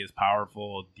really is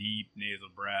powerful. Deep nasal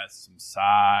breaths, some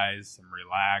sighs, some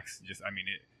relax. It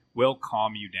will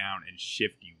calm you down and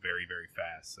shift you very, very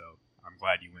fast. So I'm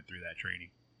glad you went through that training.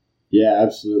 Yeah,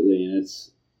 absolutely. And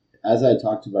it's, as I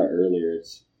talked about earlier,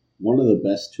 it's one of the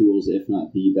best tools, if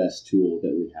not the best tool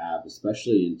that we have,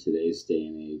 especially in today's day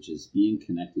and age, is being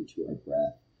connected to our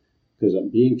breath. Because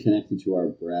being connected to our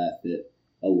breath, it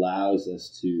allows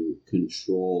us to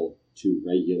control, to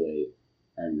regulate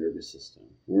our nervous system.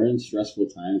 We're in stressful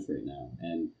times right now,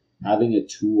 and having a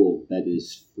tool that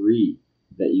is free,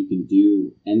 that you can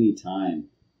do anytime,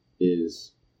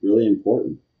 is really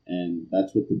important. And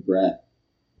that's what the breath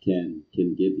can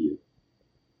give you.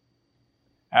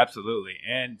 Absolutely.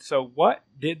 And so what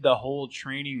did the whole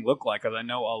training look like? Because I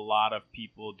know a lot of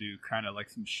people do kind of like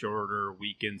some shorter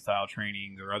weekend style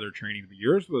trainings or other trainings, but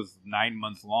yours was 9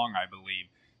 months long, I believe.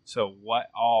 So what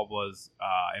all was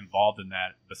involved in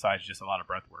that besides just a lot of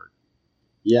breath work?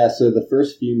 Yeah, so the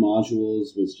first few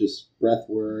modules was just breath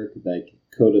work, like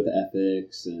code of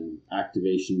ethics and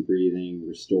activation breathing,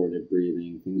 restorative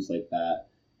breathing, things like that.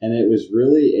 And it was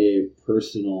really a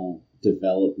personal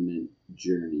development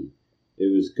journey.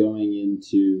 It was going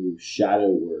into shadow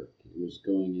work. It was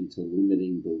going into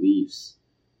limiting beliefs,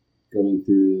 going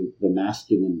through the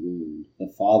masculine wound,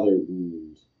 the father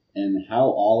wound, and how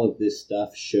all of this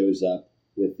stuff shows up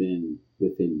within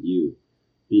you.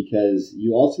 Because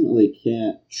you ultimately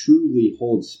can't truly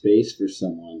hold space for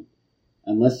someone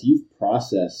unless you've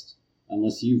processed,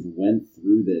 unless you've went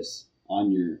through this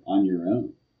on your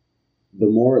own. The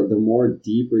more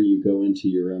deeper you go into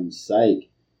your own psyche,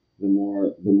 the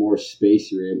more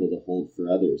space you're able to hold for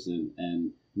others,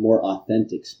 and more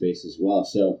authentic space as well.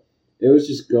 So it was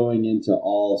just going into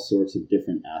all sorts of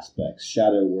different aspects: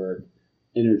 shadow work,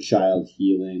 inner child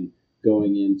healing,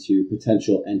 going into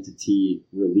potential entity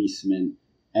releasement,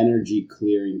 energy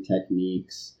clearing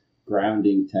techniques,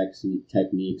 grounding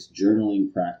techniques,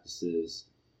 journaling practices.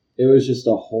 It was just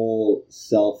a whole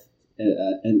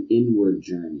an inward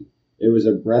journey. It was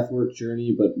a breathwork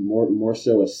journey, but more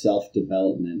so a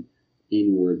self-development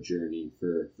inward journey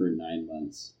for 9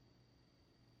 months.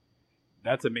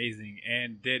 That's amazing.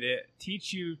 And did it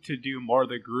teach you to do more of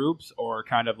the groups, or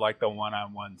kind of like the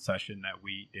one-on-one session that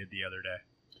we did the other day?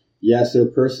 Yeah, so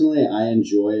personally, I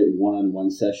enjoy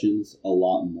one-on-one sessions a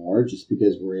lot more, just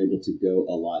because we're able to go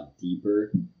a lot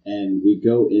deeper, and we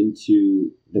go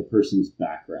into the person's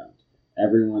background.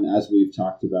 Everyone, as we've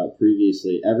talked about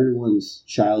previously, everyone's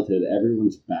childhood,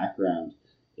 everyone's background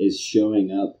is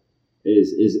showing up,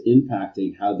 is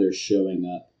impacting how they're showing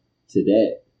up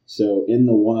today. So in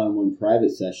the one-on-one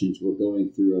private sessions, we're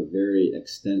going through a very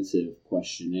extensive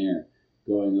questionnaire,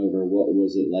 going over what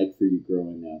was it like for you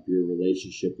growing up, your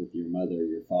relationship with your mother,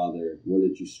 your father, what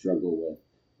did you struggle with,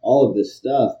 all of this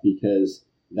stuff, because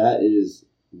that is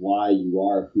why you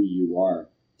are who you are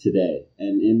today.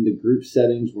 And in the group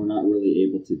settings, we're not really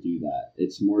able to do that.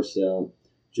 It's more so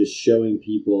just showing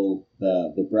people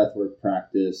the breathwork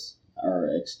practice,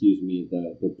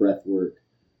 the breathwork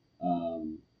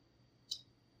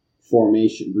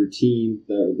formation routine,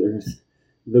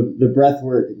 the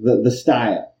breathwork, the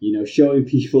style, showing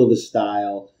people the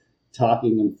style,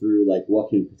 talking them through like what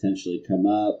can potentially come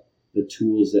up, the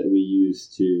tools that we use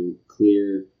to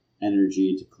clear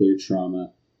energy, to clear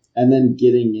trauma, and then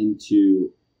getting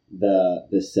into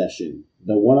the session.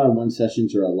 The one-on-one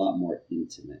sessions are a lot more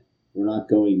intimate. We're not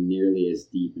going nearly as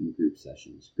deep in group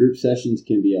sessions. Group sessions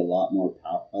can be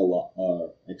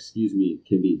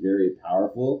can be very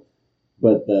powerful,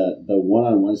 but the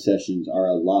one-on-one sessions are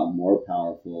a lot more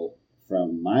powerful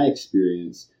from my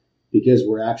experience, because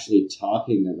we're actually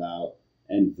talking about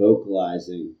and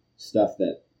vocalizing stuff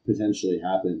that potentially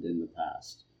happened in the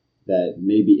past that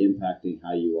may be impacting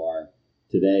how you are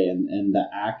today. And the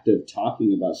act of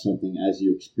talking about something as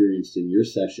you experienced in your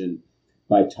session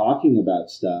by talking about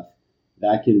stuff,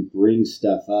 that can bring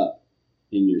stuff up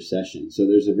in your session. So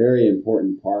there's a very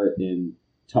important part in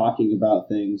talking about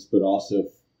things, but also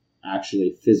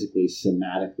actually physically,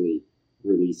 somatically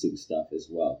releasing stuff as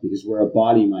well, because we're a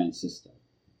body-mind system,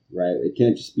 right? It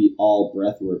can't just be all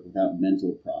breath work without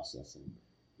mental processing.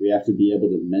 We have to be able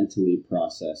to mentally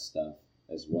process stuff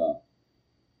as well.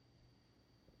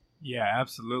 Yeah,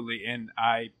 absolutely. And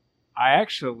I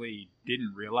actually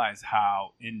didn't realize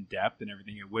how in-depth and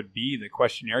everything it would be. The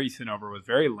questionnaire you sent over was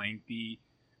very lengthy,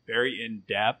 very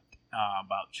in-depth,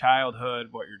 about childhood,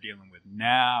 what you're dealing with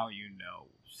now,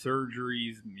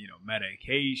 surgeries,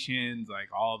 medications, like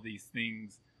all of these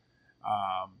things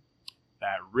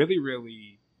that really,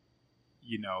 really,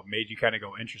 made you kind of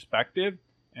go introspective.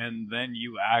 And then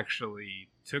you actually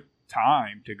took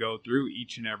time to go through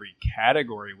each and every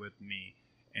category with me.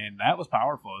 And that was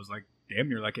powerful. It was like damn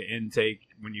near like an intake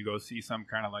when you go see some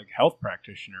kind of like health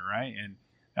practitioner, right? And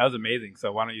that was amazing.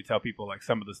 So why don't you tell people like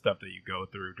some of the stuff that you go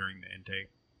through during the intake?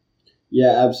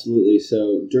 Yeah, absolutely.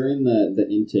 So during the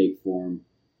intake form,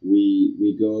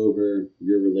 we go over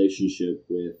your relationship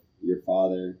with your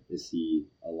father. Is he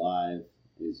alive?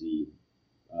 Is he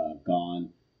gone?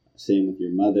 Same with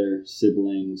your mother,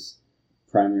 siblings,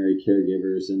 primary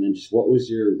caregivers, and then just what was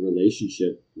your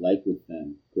relationship like with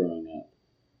them growing up?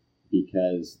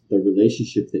 Because the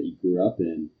relationship that you grew up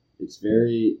in, it's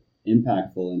very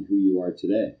impactful in who you are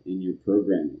today in your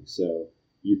programming. So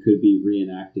you could be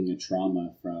reenacting a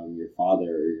trauma from your father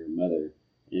or your mother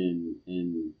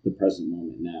in the present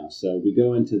moment now. So we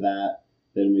go into that.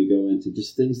 Then we go into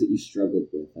just things that you struggled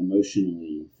with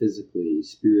emotionally, physically,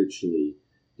 spiritually.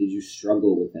 Did you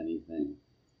struggle with anything?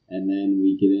 And then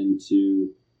we get into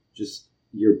just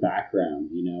your background,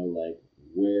 like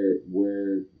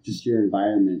where just your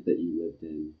environment that you lived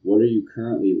in. What are you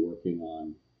currently working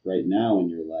on right now in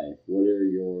your life?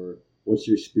 What's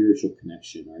your spiritual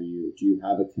connection? Do you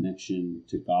have a connection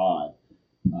to God?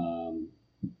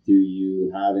 Do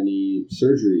you have any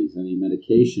surgeries, any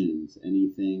medications,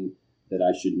 anything that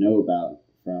I should know about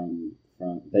from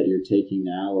that you're taking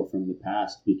now or from the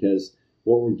past? Because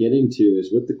what we're getting to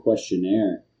is with the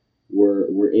questionnaire,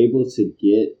 we're able to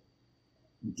get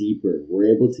deeper.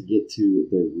 We're able to get to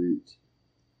the root,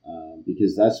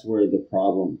 because that's where the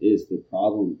problem is. The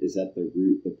problem is at the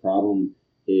root. The problem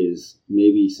is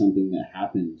maybe something that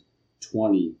happened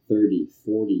 20, 30,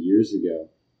 40 years ago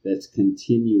that's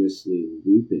continuously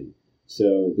looping.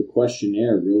 So the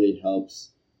questionnaire really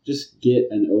helps just get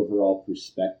an overall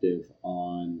perspective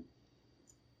on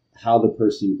how the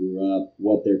person grew up,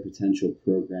 what their potential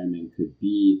programming could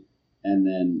be, and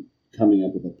then coming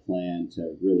up with a plan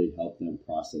to really help them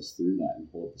process through that and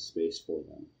hold the space for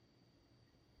them.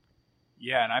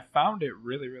 Yeah, and I found it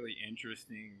really, really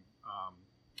interesting.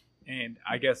 And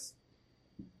I guess,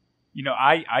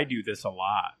 I do this a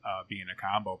lot, being a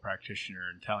combo practitioner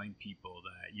and telling people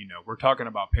that, we're talking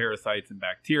about parasites and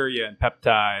bacteria and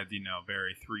peptides,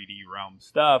 very 3D realm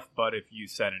stuff. But if you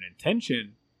set an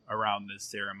intention around this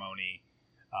ceremony,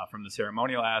 from the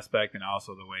ceremonial aspect and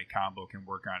also the way combo can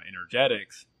work on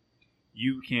energetics,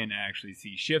 you can actually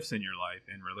see shifts in your life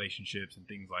and relationships and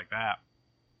things like that.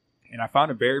 And I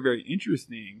found it very, very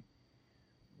interesting.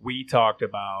 We talked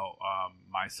about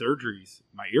my surgeries,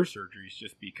 my ear surgeries,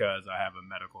 just because I have a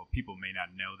medical, people may not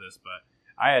know this, but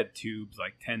I had tubes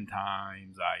like 10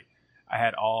 times. I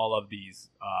had all of these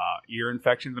ear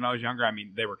infections when I was younger. I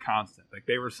mean, they were constant. Like,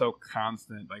 they were so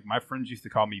constant. Like, my friends used to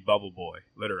call me Bubble Boy,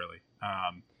 literally.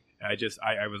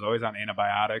 I was always on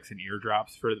antibiotics and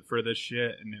eardrops for this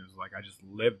shit, and it was like I just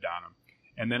lived on them.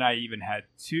 And then I even had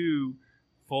 2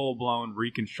 full-blown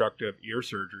reconstructive ear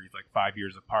surgeries, like 5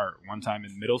 years apart. One time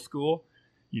in middle school,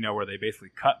 where they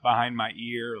basically cut behind my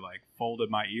ear, like folded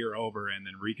my ear over, and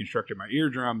then reconstructed my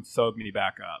eardrum, sewed me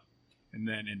back up. And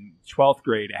then in 12th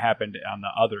grade, it happened on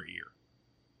the other ear.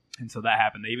 And so that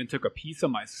happened. They even took a piece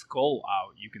of my skull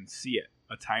out. You can see it,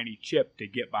 a tiny chip, to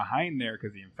get behind there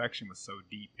because the infection was so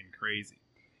deep and crazy.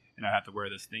 And I had to wear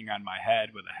this thing on my head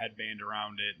with a headband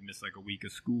around it, miss like a week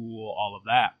of school, all of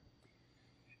that.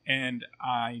 And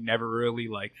I never really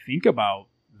think about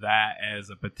that as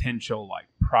a potential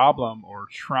problem or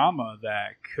trauma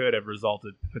that could have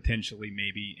resulted potentially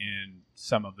maybe in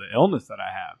some of the illness that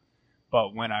I have.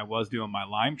 But when I was doing my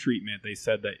Lyme treatment, they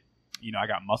said that, I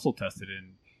got muscle tested,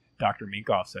 and Dr.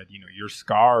 Minkoff said, your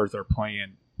scars are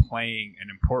playing an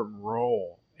important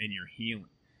role in your healing.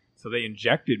 So they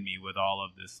injected me with all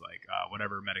of this,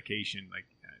 whatever medication,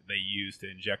 they use to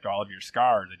inject all of your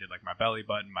scars. They did my belly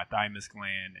button, my thymus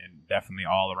gland, and definitely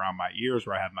all around my ears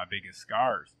where I have my biggest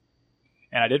scars.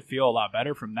 And I did feel a lot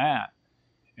better from that.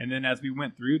 And then as we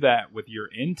went through that with your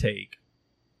intake,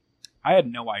 I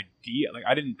had no idea. Like,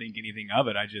 I didn't think anything of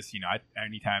it. I just,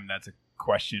 anytime that's a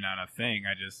question on a thing,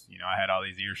 I just, I had all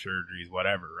these ear surgeries,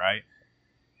 whatever, right?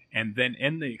 And then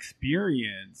in the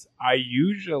experience, I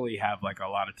usually have like a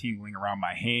lot of tingling around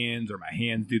my hands, or my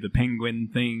hands do the penguin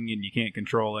thing and you can't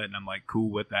control it. And I'm like cool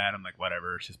with that. I'm like,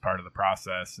 whatever, it's just part of the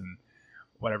process and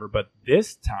whatever. But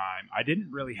this time I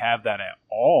didn't really have that at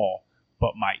all,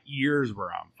 but my ears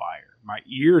were on fire. My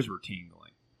ears were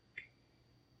tingling.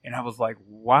 And I was like,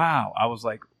 wow. I was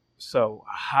like, so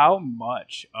how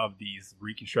much of these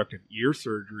reconstructive ear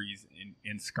surgeries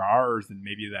and scars and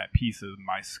maybe that piece of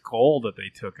my skull that they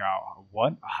took out,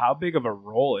 how big of a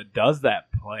role does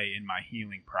that play in my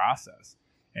healing process?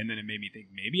 And then it made me think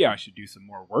maybe I should do some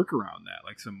more work around that,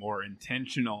 like some more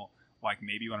intentional, like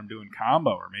maybe when I'm doing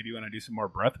combo, or maybe when I do some more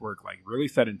breath work, like really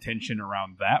set intention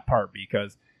around that part,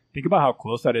 because think about how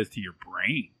close that is to your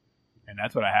brain. And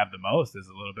that's what I have the most, is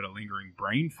a little bit of lingering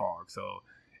brain fog. So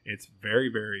it's very,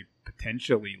 very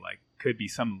potentially like could be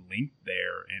some link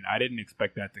there. And I didn't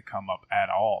expect that to come up at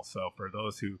all. So for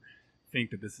those who think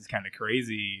that this is kind of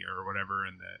crazy or whatever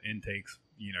in the intakes,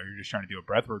 you're just trying to do a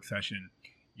breathwork session,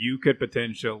 you could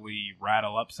potentially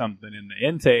rattle up something in the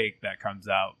intake that comes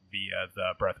out via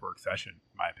the breathwork session,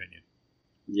 in my opinion.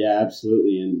 Yeah,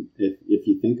 absolutely. And if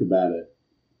you think about it,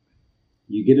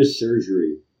 you get a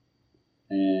surgery,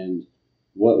 and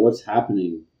what's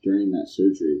happening during that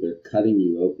surgery? They're cutting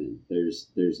you open.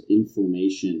 There's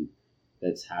inflammation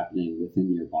that's happening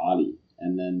within your body,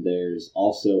 and then there's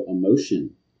also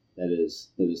emotion that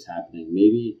is happening.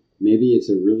 Maybe it's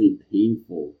a really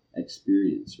painful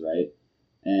experience, right?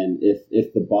 And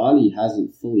if the body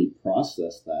hasn't fully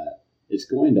processed that, it's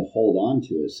going to hold on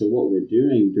to it. So what we're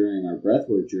doing during our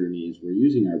breathwork journey is we're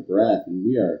using our breath, and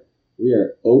we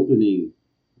are opening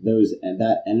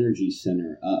that energy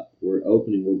center up. We're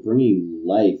bringing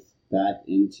life back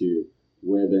into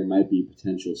where there might be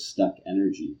potential stuck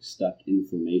energy, stuck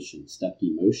inflammation, stuck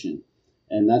emotion.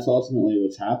 And that's ultimately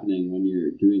what's happening when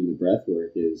you're doing the breath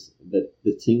work, is that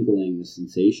the tingling, the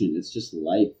sensation, it's just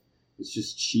life. It's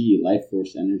just chi, life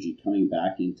force energy coming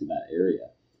back into that area.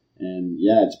 And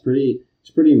yeah, it's pretty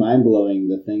mind-blowing,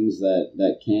 the things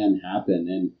that can happen.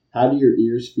 And how do your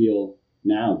ears feel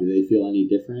now? Do they feel any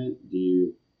different?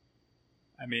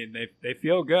 I mean, they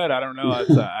feel good. I don't know.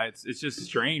 It's just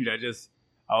strange.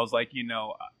 I was like,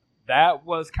 that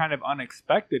was kind of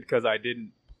unexpected because I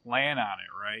didn't plan on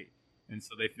it, right? And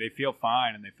so they feel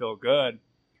fine and they feel good,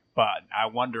 but I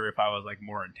wonder if I was like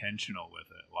more intentional with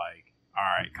it. Like, all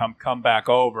right, come back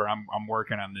over. I'm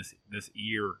working on this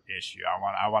ear issue.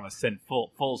 I want to send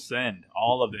full send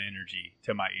all of the energy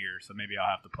to my ears. So maybe I'll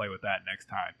have to play with that next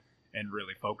time and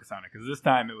really focus on it, because this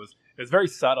time it was very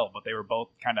subtle, but they were both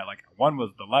kind of like,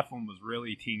 the left one was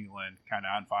really tingling, kind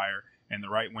of on fire, and the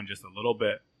right one just a little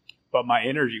bit, but my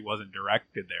energy wasn't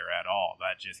directed there at all.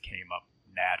 That just came up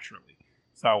naturally.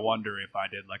 So I wonder if I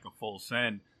did like a full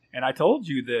send. And I told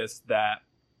you this, that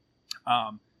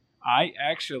I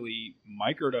actually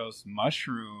microdose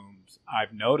mushrooms.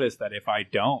 I've noticed that if I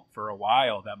don't for a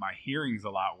while, that my hearing's a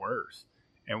lot worse.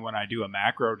 And when I do a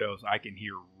macro dose, I can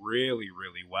hear really,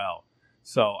 really well.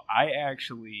 So I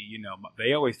actually,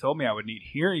 they always told me I would need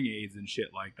hearing aids and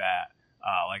shit like that,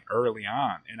 like early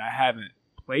on. And I haven't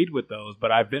played with those,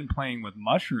 but I've been playing with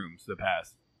mushrooms the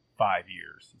past 5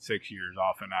 years, 6 years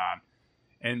off and on.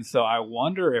 And so I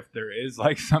wonder if there is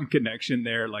like some connection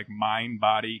there, like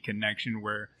mind-body connection,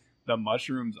 where the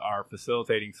mushrooms are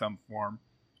facilitating some form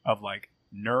of like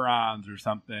neurons or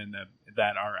something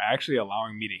that are actually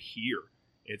allowing me to hear.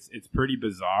 It's pretty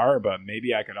bizarre, but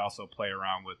maybe I could also play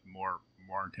around with more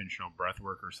intentional breath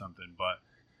work or something. But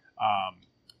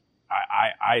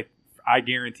I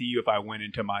guarantee you, if I went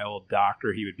into my old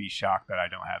doctor, he would be shocked that I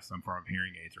don't have some form of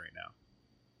hearing aids right now.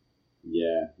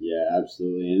 Yeah,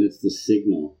 absolutely. And it's the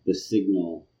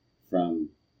signal from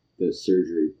the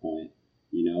surgery point,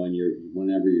 and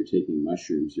whenever you're taking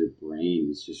mushrooms, your brain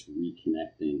is just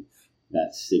reconnecting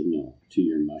that signal to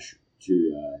your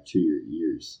to your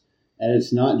ears. And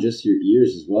it's not just your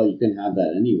ears as well. You can have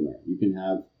that anywhere. You can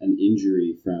have an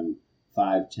injury from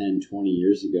 5, 10, 20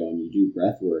 years ago, and you do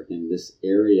breath work, and this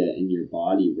area in your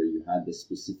body where you had this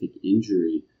specific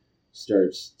injury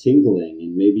starts tingling,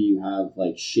 and maybe you have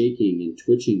like shaking and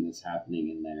twitching that's happening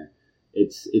in there.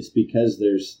 It's because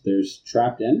there's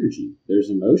trapped energy,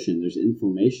 there's emotion, there's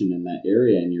inflammation in that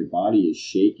area, and your body is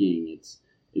shaking,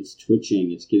 it's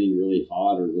twitching, it's getting really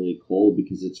hot or really cold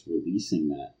because it's releasing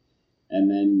that. And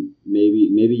then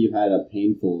maybe you had a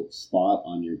painful spot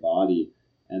on your body,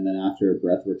 and then after a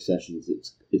breathwork session,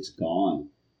 it's gone.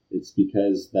 It's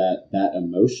because that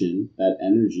emotion, that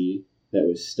energy that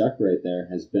was stuck right there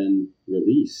has been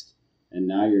released. And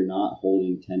now you're not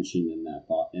holding tension in that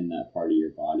part of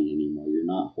your body anymore. You're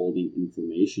not holding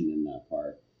inflammation in that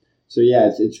part. So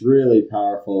yeah, it's really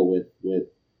powerful with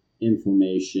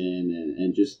inflammation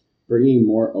and just bringing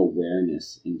more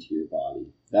awareness into your body.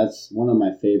 That's one of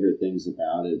my favorite things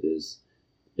about it is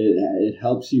it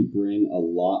helps you bring a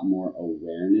lot more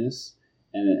awareness,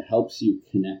 and it helps you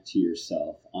connect to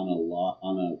yourself on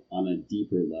a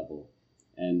deeper level,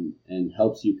 and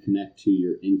helps you connect to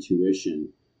your intuition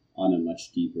on a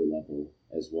much deeper level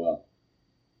as well.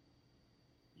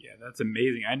 Yeah, that's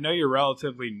amazing. I know you're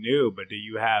relatively new, but do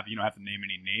you have, you don't have to name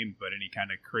any names, but any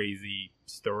kind of crazy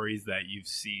stories that you've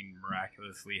seen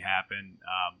miraculously happen,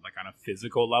 like on a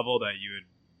physical level that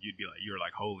you'd be like, you were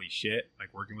like, holy shit,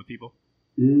 like working with people?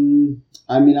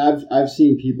 I mean, I've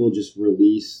seen people just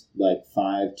release like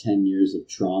 5-10 years of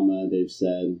trauma. They've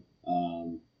said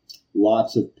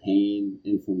lots of pain,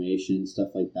 inflammation, stuff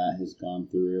like that has gone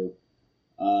through.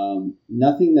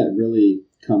 Nothing that really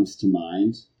comes to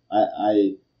mind.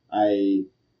 I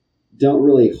don't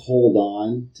really hold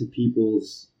on to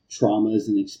people's traumas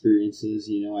and experiences.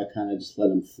 You know, I kind of just let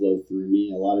them flow through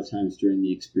me. A lot of times during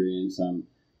the experience, I'm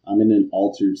in an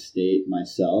altered state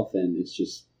myself, and it's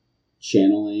just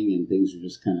channeling, and things are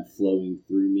just kind of flowing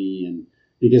through me. And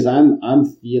because I'm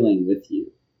feeling with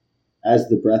you as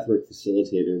the breathwork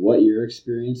facilitator, what you're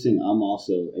experiencing, I'm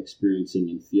also experiencing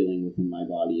and feeling within my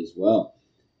body as well.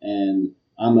 And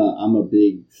I'm a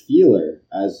big feeler,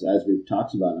 as we've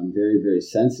talked about. I'm very, very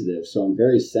sensitive. So I'm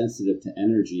very sensitive to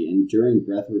energy. And during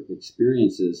breathwork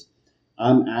experiences,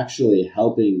 I'm actually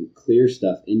helping clear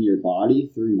stuff in your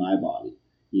body through my body.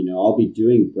 You know, I'll be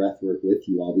doing breath work with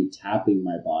you. I'll be tapping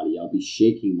my body. I'll be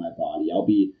shaking my body. I'll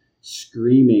be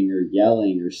screaming or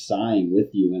yelling or sighing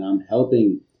with you. And I'm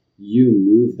helping you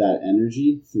move that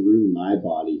energy through my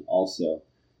body also.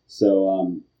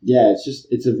 So, yeah,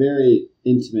 it's a very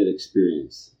intimate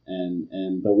experience.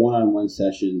 And the one-on-one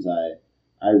sessions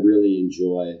I really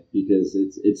enjoy because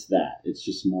it's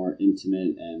just more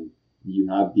intimate, and you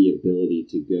have the ability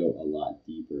to go a lot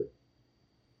deeper.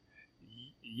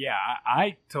 Yeah,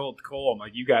 I told Cole, I'm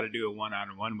like, you got to do a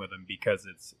one-on-one with him because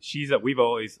we've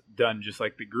always done just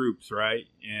like the groups, right?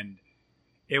 And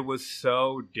it was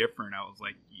so different. I was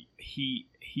like, he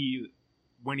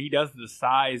when he does the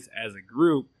size as a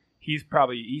group, he's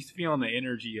feeling the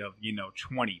energy of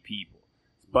 20 people.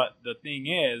 But the thing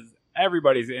is,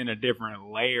 everybody's in a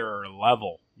different layer or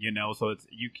level, so it's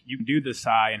you can do the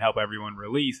sigh and help everyone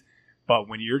release, but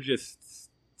when you're just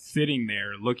sitting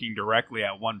there looking directly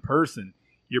at one person,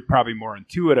 you're probably more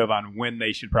intuitive on when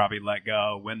they should probably let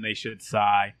go, when they should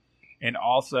sigh. And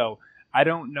also, I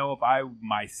don't know if I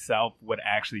myself would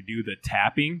actually do the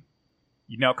tapping,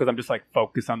 because I'm just like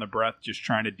focused on the breath, just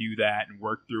trying to do that and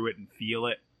work through it and feel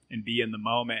it and be in the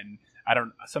moment. And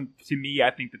to me,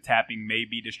 I think the tapping may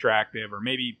be distractive, or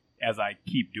maybe as I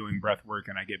keep doing breath work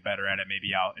and I get better at it,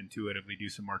 maybe I'll intuitively do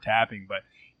some more tapping. But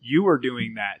you were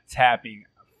doing that tapping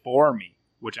for me,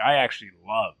 which I actually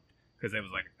loved. Because it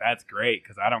was like, that's great,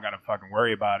 because I don't got to fucking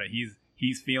worry about it.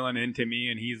 He's feeling into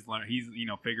me, and he's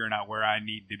figuring out where I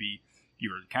need to be. You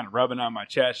were kind of rubbing on my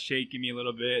chest, shaking me a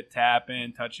little bit,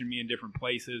 tapping, touching me in different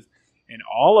places, and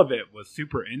all of it was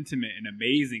super intimate and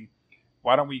amazing.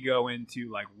 Why don't we go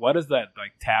into like, what is that,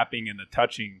 like tapping and the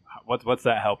touching? What's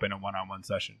that help in a one-on-one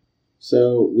session?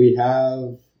 So we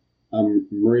have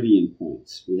meridian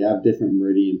points. We have different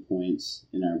meridian points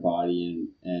in our body,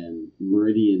 and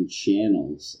meridian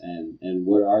channels. And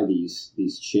what are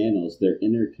these channels? They're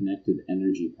interconnected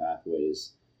energy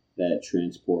pathways that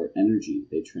transport energy.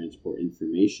 They transport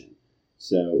information.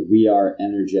 So we are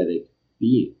energetic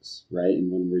beings, right?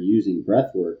 And when we're using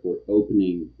breath work, we're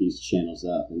opening these channels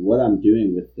up. And what I'm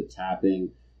doing with the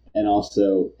tapping and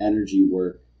also energy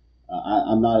work,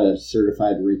 I'm not a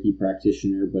certified Reiki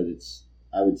practitioner, but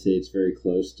I would say it's very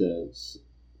close to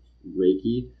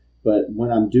Reiki. But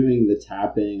when I'm doing the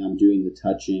tapping, I'm doing the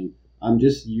touching, I'm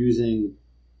just using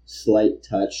slight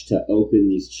touch to open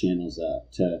these channels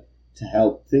up, to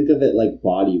help. Think of it like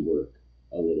body work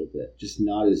a little bit, just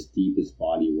not as deep as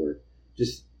body work.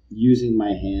 Just using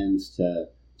my hands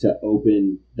to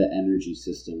open the energy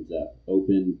systems up,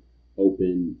 open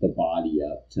the body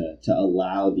up, to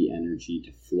allow the energy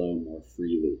to flow more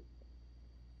freely.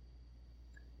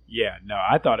 Yeah, no,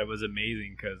 I thought it was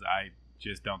amazing because I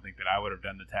just don't think that I would have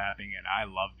done the tapping, and I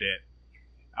loved it.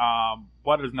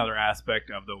 What is another aspect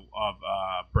of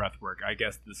breath work? I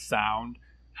guess the sound.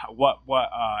 What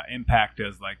impact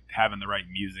does like having the right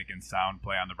music and sound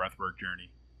play on the breath work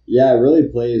journey? Yeah, it really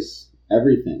plays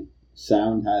everything.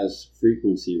 Sound has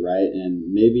frequency, right?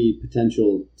 And maybe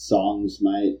potential songs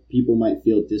people might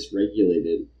feel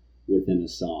dysregulated within a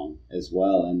song as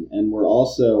well. And we're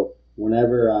also,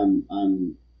 whenever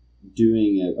I'm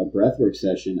doing a breathwork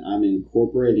session, I'm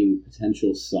incorporating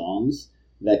potential songs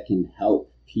that can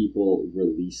help people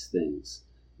release things.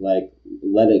 Like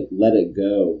Let It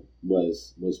Go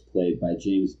was played by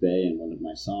James Bay in one of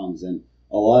my songs, and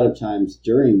a lot of times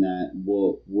during that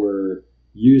we're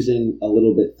using a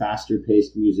little bit faster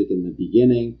paced music in the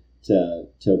beginning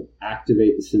to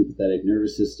activate the sympathetic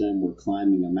nervous system. We're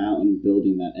climbing a mountain,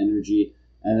 building that energy,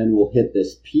 and then we'll hit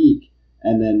this peak,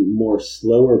 and then more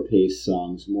slower paced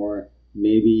songs, more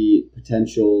maybe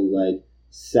potential like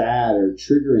sad or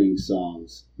triggering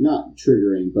songs, not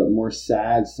triggering, but more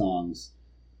sad songs.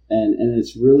 And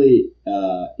it's really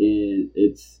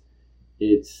it's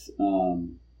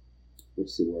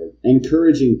what's the word?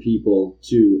 Encouraging people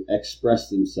to express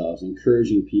themselves,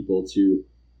 encouraging people to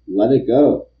let it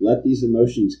go, let these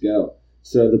emotions go.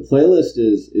 So the playlist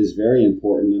is very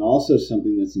important, and also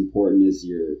something that's important is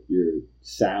your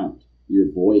sound,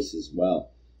 your voice as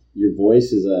well. Your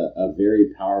voice is a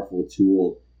very powerful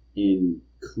tool in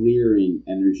clearing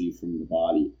energy from the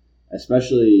body,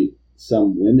 especially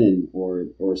some women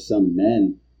or some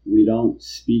men. We don't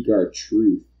speak our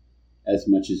truth as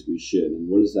much as we should. And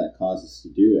what does that cause us to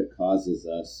do? It causes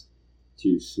us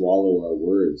to swallow our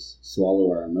words, swallow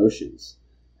our emotions.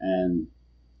 And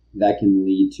that can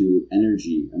lead to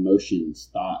energy, emotions,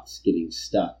 thoughts getting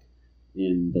stuck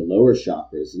in the lower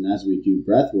chakras. And as we do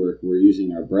breath work, we're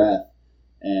using our breath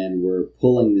and we're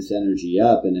pulling this energy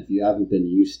up. And if you haven't been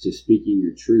used to speaking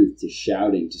your truth, to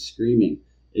shouting, to screaming,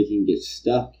 it can get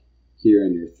stuck here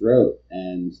in your throat.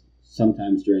 And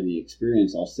sometimes during the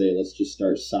experience, I'll say, let's just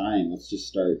start sighing. Let's just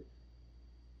start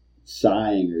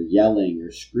sighing or yelling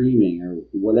or screaming or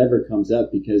whatever comes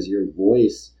up, because your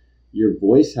voice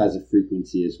has a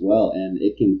frequency as well, and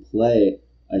it can play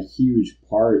a huge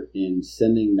part in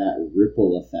sending that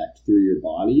ripple effect through your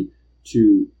body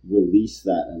to release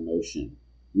that emotion.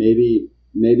 Maybe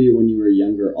when you were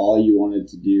younger, all you wanted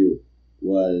to do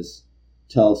was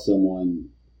tell someone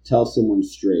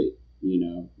straight.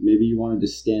 Maybe you wanted to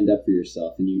stand up for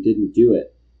yourself and you didn't do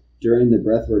it. During the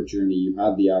breathwork journey, you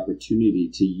have the opportunity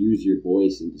to use your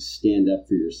voice and to stand up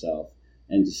for yourself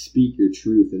and to speak your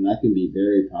truth. And that can be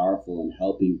very powerful in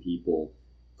helping people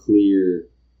clear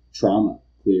trauma,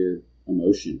 clear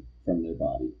emotion from their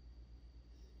body.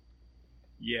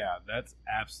 Yeah, that's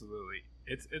absolutely.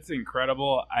 It's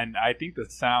incredible. And I think the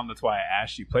sound, that's why I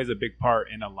asked you, plays a big part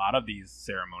in a lot of these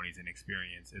ceremonies and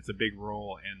experience. It's a big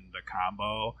role in the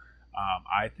combo.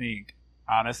 I think,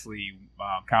 honestly,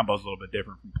 combo is a little bit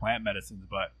different from plant medicines,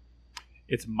 but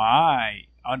it's my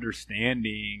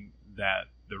understanding that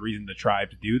the reason the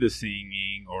tribes do the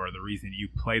singing, or the reason you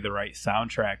play the right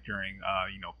soundtrack during,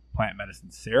 plant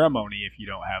medicine ceremony, if you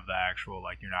don't have the actual,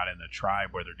 like, you're not in the tribe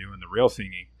where they're doing the real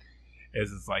singing,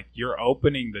 is it's like you're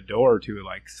opening the door to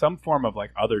like some form of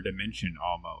like other dimension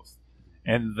almost.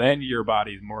 And then your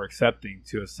body's more accepting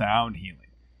to a sound healing.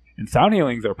 And sound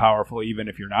healings are powerful even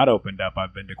if you're not opened up.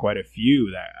 I've been to quite a few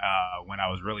that when I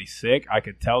was really sick, I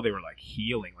could tell they were like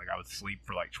healing. Like I would sleep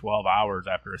for like 12 hours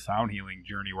after a sound healing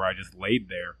journey where I just laid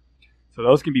there. So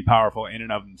those can be powerful in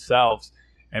and of themselves.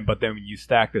 But then when you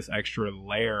stack this extra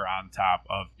layer on top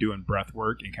of doing breath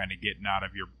work and kind of getting out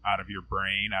of your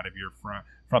brain, out of your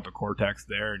frontal cortex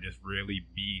there, and just really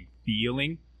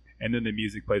feeling, and then the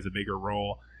music plays a bigger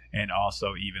role. And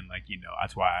also even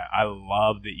that's why I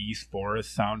love the East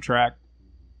Forest soundtrack.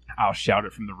 I'll shout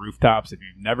it from the rooftops. If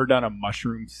you've never done a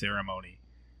mushroom ceremony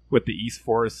with the East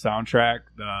Forest soundtrack,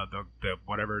 the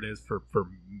whatever it is for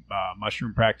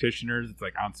mushroom practitioners, it's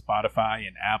like on Spotify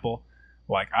and Apple.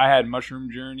 Like I had mushroom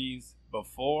journeys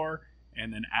before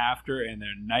and then after, and they're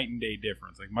night and day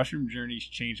difference. Like mushroom journeys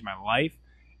changed my life,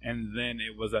 and then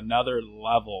it was another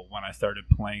level when I started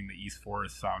playing the East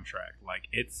Forest soundtrack. Like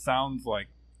it sounds like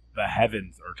the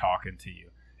heavens are talking to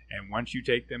you. And once you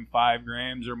take them 5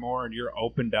 grams or more and you're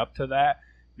opened up to that,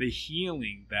 the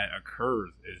healing that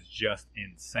occurs is just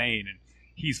insane. And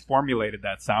he's formulated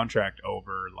that soundtrack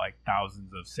over like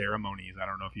thousands of ceremonies. I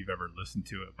don't know if you've ever listened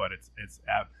to it, but it's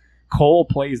Cole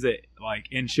plays it like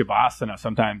in Shavasana,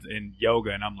 sometimes in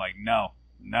yoga, and I'm like, no,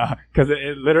 because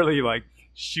it literally like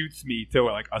shoots me to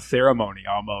like a ceremony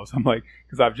almost. I'm like,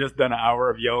 because I've just done an hour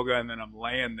of yoga and then I'm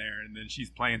laying there, and then she's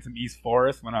playing some East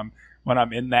Forest when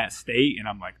I'm in that state, and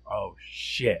I'm like, oh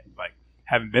shit, like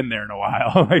haven't been there in a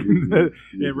while. Like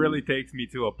it really takes me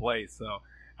to a place. So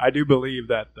I do believe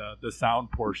that the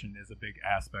sound portion is a big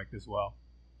aspect as well.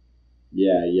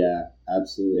 Yeah,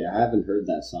 absolutely. I haven't heard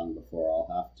that song before.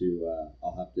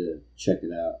 I'll have to check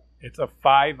it out. It's a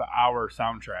 5-hour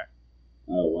soundtrack.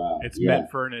 Oh wow! It's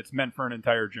meant for an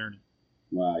entire journey.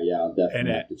 Wow, yeah, I'll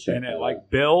definitely have to check and that it out. like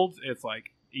builds. It's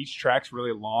like each track's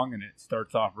really long, and it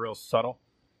starts off real subtle.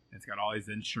 It's got all these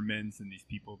instruments and these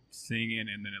people singing,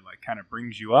 and then it like kind of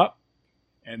brings you up,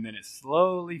 and then it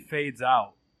slowly fades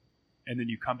out, and then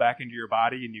you come back into your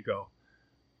body and you go,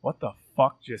 what the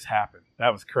fuck just happened? That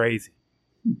was crazy.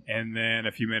 And then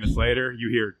a few minutes later, you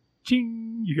hear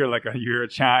ching, you hear a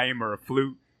chime or a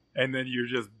flute, and then you're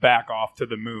just back off to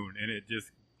the moon, and it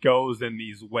just goes in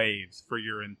these waves for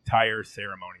your entire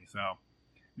ceremony. So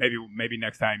maybe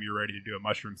next time you're ready to do a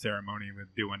mushroom ceremony, we'll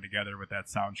do one together with that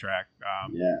soundtrack.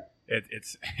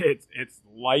 It's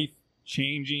life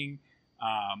changing.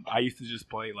 I used to just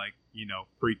play like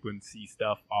frequency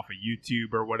stuff off of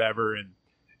YouTube or whatever, and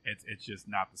it's just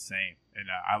not the same. And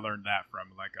I learned that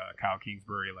from like Kyle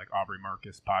Kingsbury, like Aubrey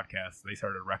Marcus podcast. They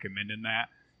started recommending that,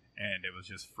 and it was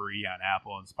just free on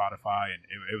Apple and Spotify, and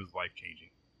it was life changing.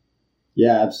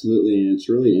 Yeah, absolutely. And it's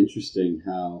really interesting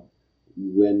how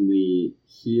when we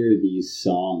hear these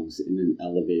songs in an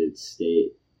elevated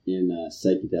state, in a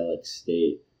psychedelic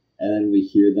state, and then we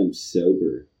hear them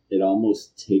sober, it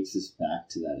almost takes us back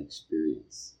to that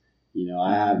experience.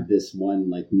 I have this one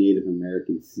like Native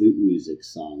American flute music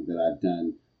song that I've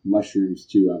done mushrooms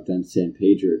to, I've done San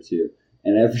Pedro to.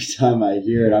 And every time I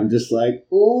hear it, I'm just like,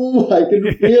 oh, I can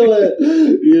feel it.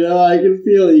 I can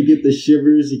feel it. You get the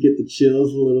shivers, you get the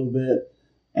chills a little bit.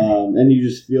 And you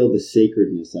just feel the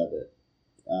sacredness of it.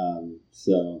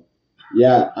 So,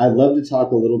 yeah, I'd love to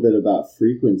talk a little bit about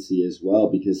frequency as well,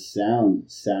 because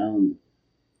sound,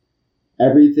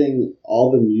 everything,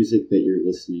 all the music that you're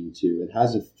listening to, it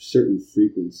has a certain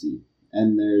frequency.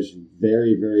 And there's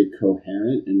very, very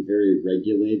coherent and very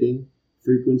regulating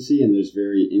frequency, and there's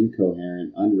very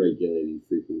incoherent, unregulating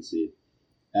frequency.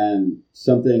 And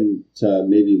something to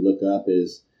maybe look up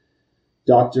is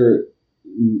Dr.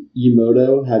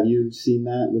 Emoto. Have you seen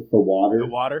that with the water? The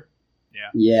water?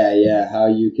 Yeah. Yeah. How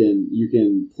you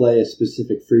can play a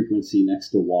specific frequency next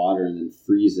to water and then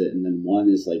freeze it, and then one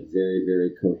is like very,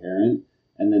 very coherent,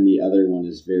 and then the other one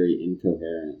is very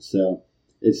incoherent. So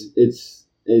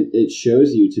it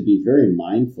shows you to be very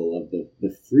mindful of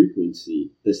the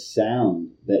frequency, the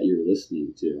sound that you're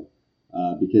listening to,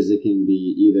 because it can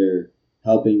be either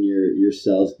helping your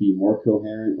cells be more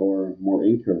coherent or more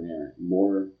incoherent,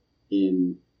 more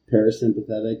in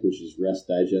parasympathetic, which is rest,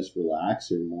 digest,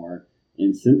 relax, or more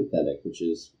in sympathetic, which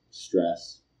is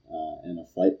stress and a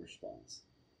flight response.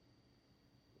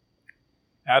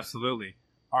 Absolutely.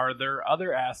 Are there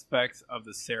other aspects of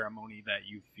the ceremony that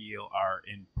you feel are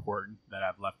important that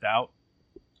I've left out?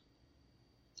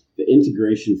 The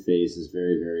integration phase is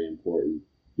very, very important,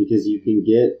 because you can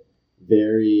get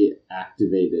very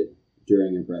activated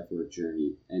during a breathwork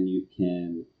journey and you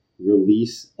can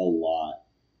release a lot,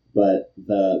 but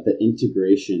the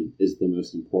integration is the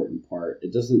most important part.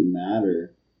 It doesn't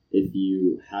matter if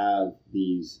you have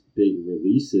these big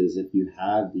releases, if you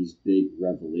have these big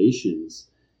revelations,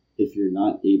 if you're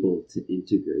not able to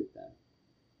integrate them.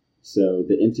 So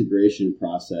the integration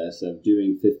process of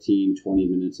doing 15, 20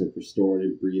 minutes of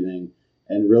restorative breathing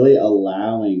and really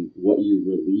allowing what you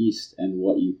released and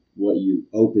what you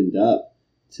opened up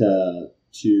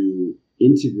to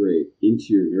integrate into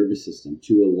your nervous system,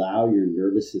 to allow your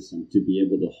nervous system to be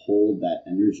able to hold that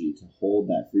energy, to hold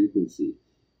that frequency.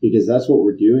 Because that's what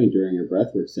we're doing during our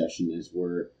breathwork session, is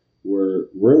we're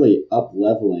really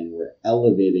up-leveling, we're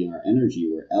elevating our energy,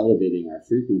 we're elevating our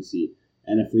frequency.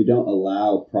 And if we don't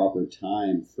allow proper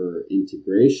time for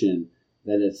integration,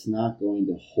 then it's not going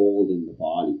to hold in the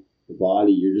body. The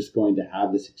body, you're just going to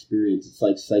have this experience. It's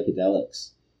like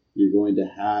psychedelics. You're going to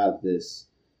have this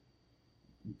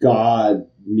God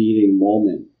meeting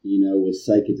moment, with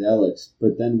psychedelics.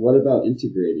 But then what about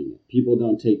integrating it? People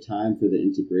don't take time for the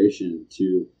integration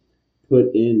to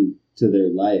put into their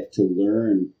life, to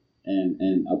learn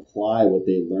and apply what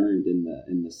they learned in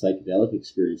the psychedelic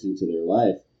experience into their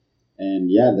life.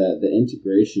 And yeah, the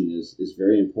integration is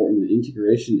very important. The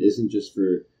integration isn't just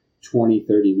for 20,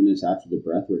 30 minutes after the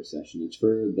breathwork session. It's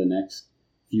for the next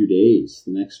few days,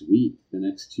 the next week, the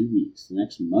next 2 weeks, the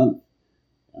next month.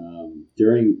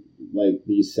 During like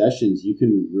these sessions, you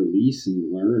can release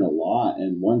and learn a lot,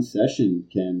 and one session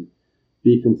can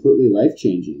be completely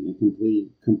life-changing and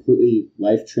completely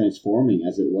life-transforming,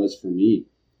 as it was for me.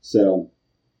 So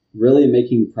really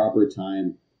making proper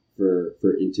time for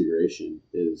integration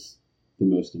is the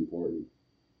most important.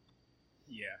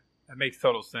 Yeah, that makes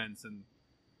total sense, and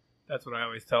that's what I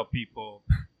always tell people.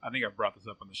 I think I brought this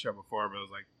up on the show before, but it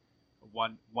was like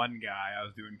one guy I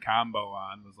was doing combo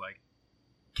on was like,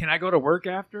 "Can I go to work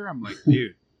after?" I'm like,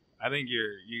 "Dude, I think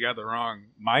you got the wrong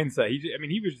mindset."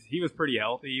 He was pretty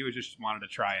healthy. He was just wanted to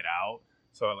try it out.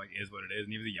 so it like is what it is.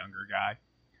 And he was a younger guy,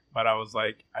 but I was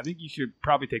like, I think you should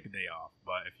probably take the day off.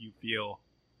 But if you feel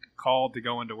called to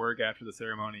go into work after the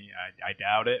ceremony, I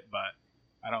doubt it. But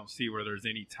I don't see where there's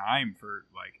any time for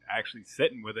like actually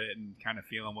sitting with it and kind of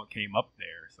feeling what came up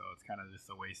there. So it's kind of just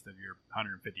a waste of your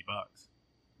 $150.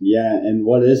 Yeah, and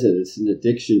what is it? It's an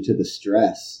addiction to the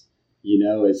stress.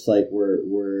 It's like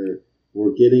we're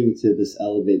getting to this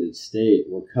elevated state.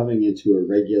 We're coming into a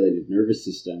regulated nervous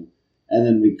system, and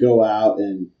then we go out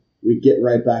and we get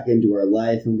right back into our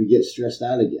life and we get stressed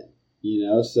out again.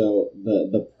 So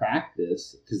the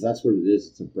practice, because that's what it is.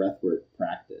 It's a breathwork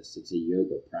practice. It's a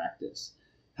yoga practice.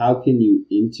 How can you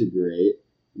integrate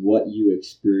what you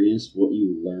experienced, what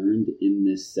you learned in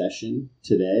this session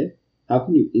today? How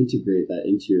can you integrate that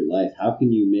into your life? How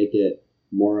can you make it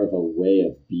more of a way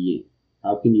of being?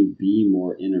 How can you be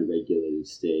more in a regulated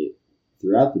state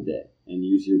throughout the day and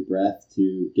use your breath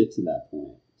to get to that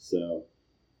point? So,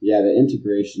 yeah, the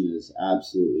integration is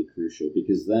absolutely crucial,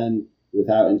 because then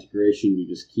without integration, you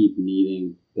just keep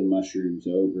needing the mushrooms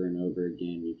over and over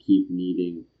again. You keep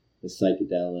needing the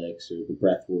psychedelics or the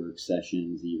breathwork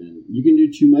sessions even. You can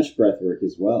do too much breathwork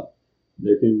as well.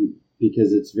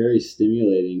 Because it's very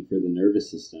stimulating for the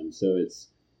nervous system. So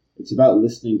it's about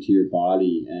listening to your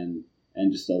body and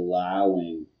just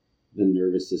allowing the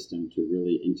nervous system to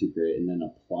really integrate and then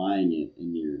applying it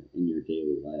in your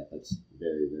daily life. That's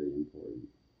very, very important.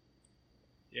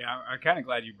 Yeah, I'm kind of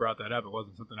glad you brought that up. It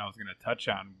wasn't something I was going to touch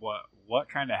on. What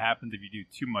kind of happens if you do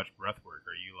too much breath work?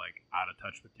 Are you like out of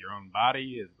touch with your own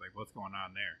body? Is like what's going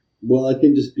on there? Well, it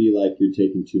can just be like you're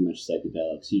taking too much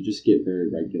psychedelics. You just get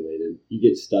very regulated. You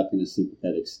get stuck in a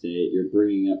sympathetic state. You're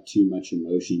bringing up too much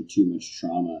emotion, too much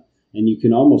trauma, and you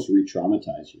can almost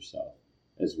re-traumatize yourself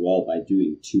as well by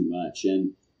doing too much.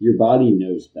 And your body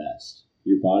knows best.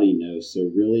 Your body knows. So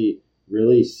really,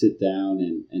 really sit down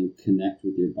and connect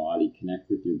with your body, connect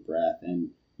with your breath, and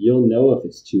you'll know if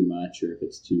it's too much or if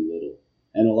it's too little.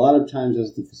 And a lot of times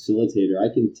as the facilitator,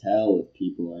 I can tell if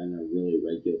people are in a really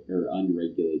regular or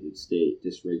unregulated state,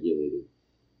 dysregulated,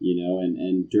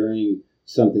 and during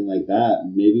something like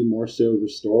that, maybe more so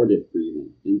restorative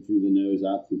breathing, in through the nose,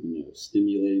 out through the nose,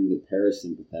 stimulating the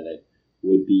parasympathetic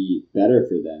would be better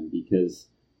for them. Because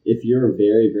if you're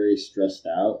very, very stressed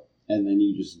out and then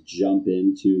you just jump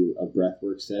into a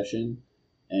breathwork session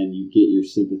and you get your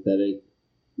sympathetic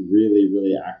really,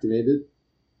 really activated,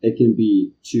 it can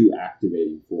be too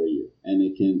activating for you, and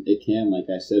it can, like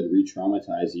I said,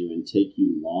 re-traumatize you and take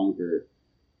you longer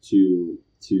to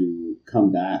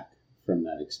come back from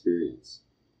that experience.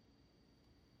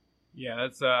 Yeah,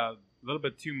 that's a little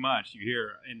bit too much. You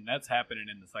hear, and that's happening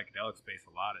in the psychedelic space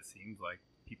a lot. It seems like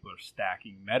people are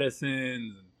stacking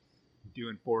medicines and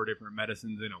doing 4 different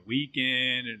medicines in a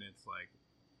weekend, and it's like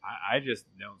I just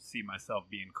don't see myself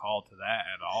being called to that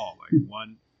at all. Like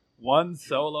one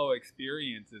solo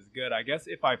experience is good. I guess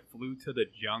if I flew to the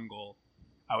jungle,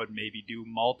 I would maybe do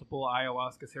multiple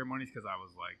ayahuasca ceremonies, because I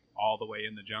was like all the way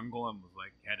in the jungle and was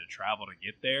like had to travel to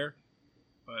get there.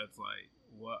 But it's like,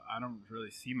 I don't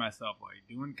really see myself like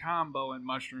doing combo and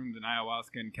mushrooms and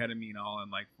ayahuasca and ketamine all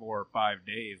in like 4 or 5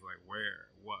 days. Like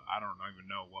I don't even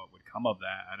know what would come of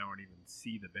that. I don't even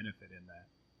see the benefit in that.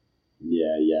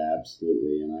 Yeah,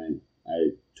 absolutely. And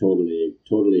I totally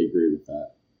agree with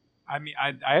that. I mean,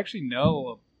 I actually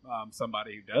know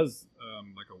somebody who does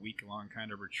like a week-long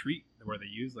kind of retreat where they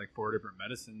use like 4 different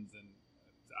medicines, and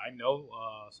I know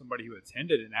somebody who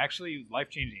attended, and actually it was a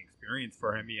life-changing experience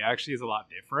for him. He actually is a lot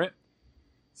different.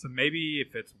 So maybe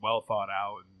if it's well thought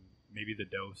out, and maybe the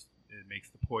dose, it makes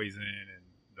the poison and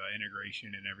the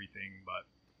integration and everything, but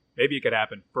maybe it could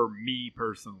happen. For me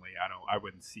personally, I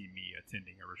wouldn't see me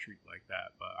attending a retreat like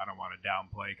that, but I don't want to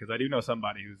downplay, because I do know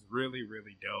somebody who's really,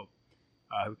 really dope.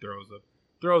 Who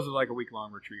throws like a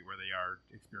week-long retreat where they are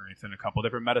experiencing a couple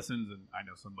different medicines, and I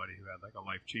know somebody who had like a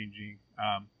life-changing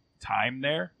time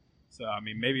there. So I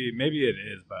mean, maybe it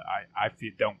is, but I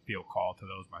don't feel called to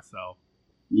those myself.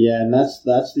 Yeah, and that's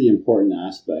the important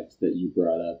aspect that you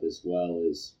brought up as well,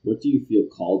 is what do you feel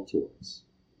called towards?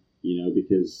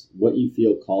 Because what you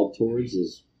feel called towards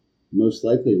is most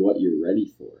likely what you're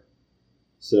ready for.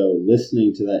 So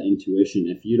listening to that intuition,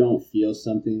 if you don't feel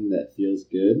something that feels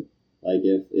good, like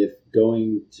if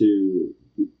going to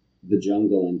the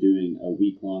jungle and doing a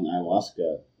week-long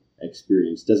ayahuasca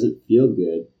experience doesn't feel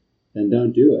good, then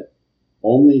don't do it.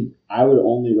 I would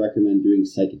only recommend doing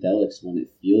psychedelics when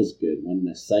it feels good, when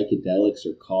the psychedelics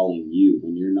are calling you,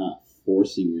 when you're not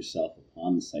forcing yourself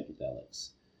upon the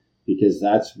psychedelics. Because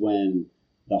that's when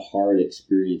the hard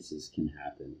experiences can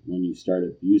happen, when you start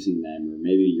abusing them, or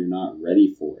maybe you're not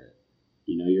ready for it.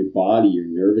 Your body, your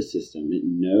nervous system, it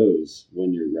knows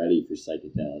when you're ready for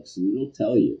psychedelics, and it'll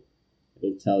tell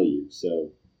you.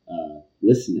 So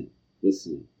listening.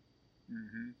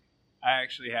 Mm-hmm. I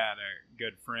actually had a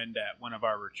good friend at one of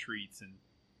our retreats, and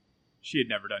she had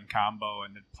never done combo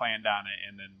and had planned on it.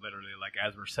 And then literally, like,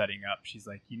 as we're setting up, she's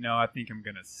like, I think I'm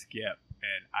going to skip.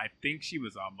 And I think she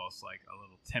was almost like a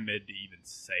little timid to even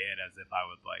say it, as if I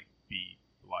would like be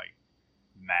like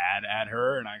mad at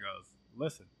her. And I goes,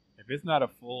 listen, if it's not a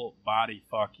full body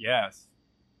fuck yes,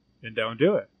 then don't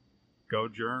do it. Go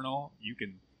journal. You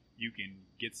can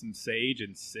get some sage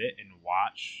and sit and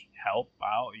watch, help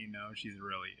out. She's a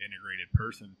really integrated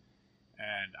person.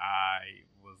 And I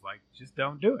was like, just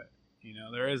don't do it.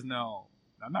 There is no,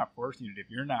 I'm not forcing you to. If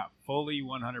you're not fully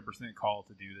 100% called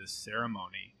to do this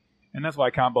ceremony, and that's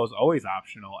why combo is always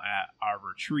optional at our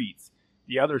retreats.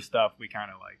 The other stuff we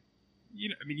kind of like,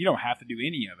 you don't have to do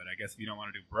any of it, I guess, if you don't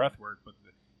want to do breath work, but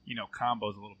combo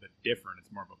is a little bit different.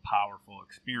 It's more of a powerful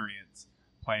experience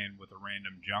playing with a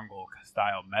random jungle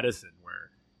style medicine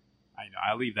where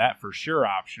I leave that for sure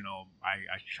optional.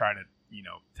 I try to,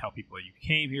 tell people you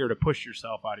came here to push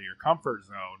yourself out of your comfort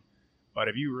zone. But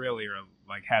if you really are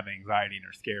like have anxiety and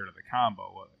are scared of the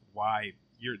combo,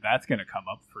 that's going to come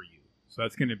up for you. So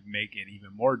that's going to make it even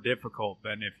more difficult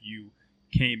than if you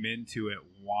came into it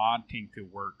wanting to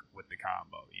work with the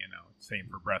combo. Same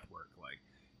for breath work. Like,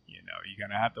 you're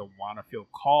going to have to want to feel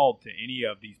called to any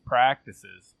of these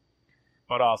practices.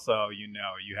 But also,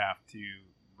 you have to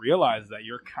realize that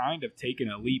you're kind of taking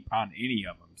a leap on any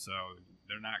of them. So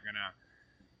they're not going to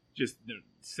just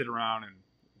sit around and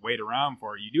wait around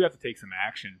for it. You do have to take some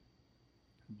action.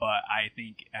 But I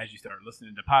think as you start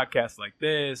listening to podcasts like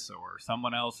this or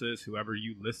someone else's, whoever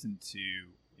you listen to,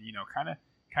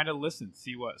 kind of listen,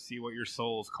 see what your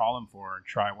soul's calling for, and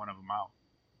try one of them out.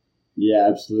 Yeah,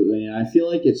 absolutely. And I feel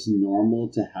like it's normal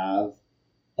to have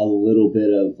a little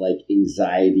bit of like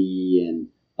anxiety and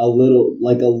a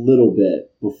little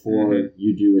bit before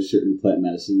you do a certain plant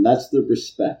medicine. That's the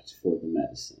respect for the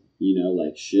medicine.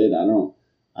 Like, shit, I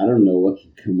don't know what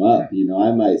can come up.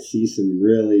 I might see some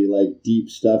really like deep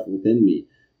stuff within me.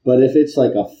 But if it's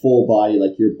like a full body,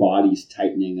 like your body's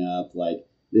tightening up, like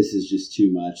this is just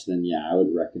too much, then yeah, I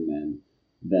would recommend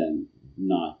then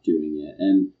not doing it.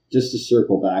 And just to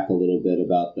circle back a little bit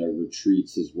about the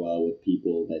retreats as well, with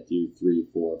people that do 3,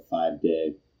 4, 5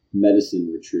 day medicine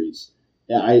retreats.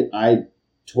 I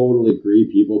totally agree.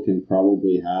 People can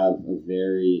probably have a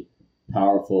very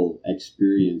powerful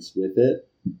experience with it.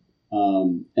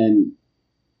 And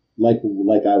like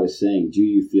I was saying, do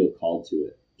you feel called to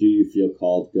it? Do you feel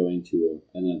called going to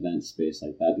an event space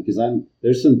like that? Because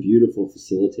there's some beautiful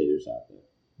facilitators out there.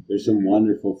 There's some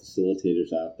wonderful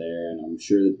facilitators out there, and I'm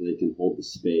sure that they can hold the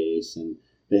space, and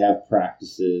they have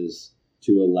practices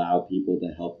to allow people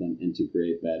to help them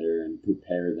integrate better and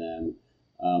prepare them.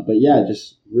 But yeah,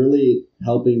 just really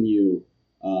helping you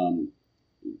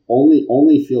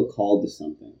only feel called to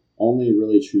something, only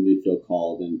really truly feel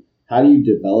called. And how do you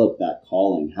develop that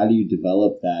calling? How do you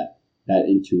develop that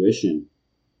intuition?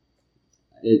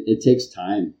 It takes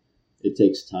time. It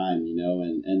takes time,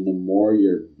 and the more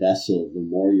your vessel, the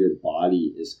more your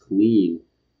body is clean,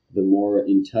 the more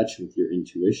in touch with your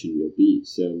intuition you'll be.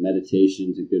 So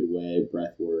meditation's a good way,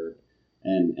 breath work,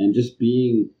 and just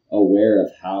being aware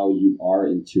of how you are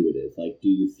intuitive. Like, do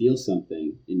you feel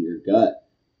something in your gut?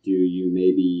 Do you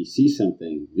maybe see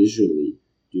something visually?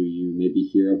 Do you maybe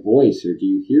hear a voice, or do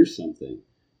you hear something?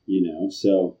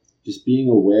 So just being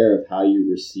aware of how you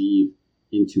receive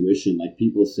intuition. Like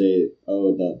people say,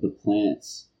 oh, the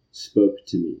plants spoke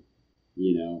to me,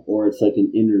 or it's like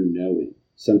an inner knowing.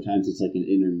 Sometimes it's like an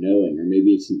inner knowing, or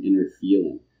maybe it's an inner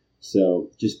feeling.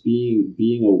 So just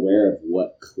being aware of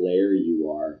what clair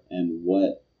you are and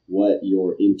what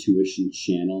your intuition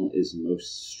channel is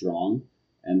most strong,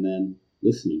 and then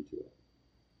listening to it.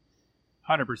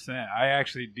 100%. I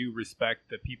actually do respect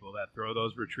the people that throw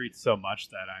those retreats so much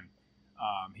that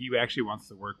he actually wants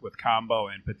to work with combo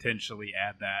and potentially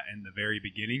add that in the very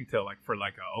beginning to for an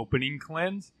opening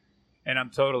cleanse. And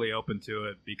I'm totally open to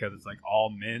it because it's like all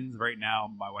men's right now.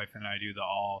 My wife and I do the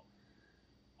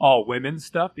all women's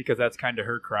stuff because that's kind of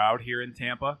her crowd here in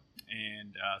Tampa.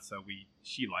 And so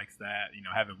she likes that.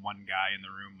 Having one guy in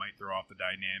the room might throw off the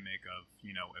dynamic of,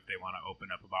 if they want to open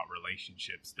up about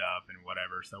relationship stuff and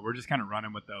whatever. So we're just kind of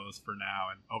running with those for now.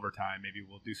 And over time, maybe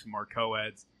we'll do some more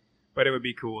co-eds. But it would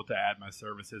be cool to add my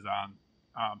services on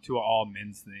to an all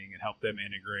men's thing and help them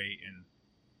integrate. And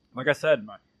like I said,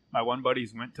 my one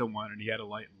buddies went to one and he had a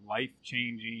life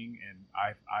changing. And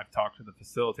I've talked to the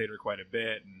facilitator quite a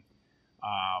bit and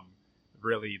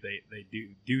really they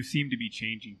do seem to be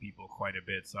changing people quite a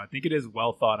bit. So I think it is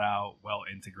well thought out, well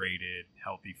integrated,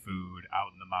 healthy food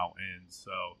out in the mountains.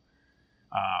 So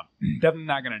definitely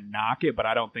not going to knock it, but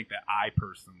I don't think that I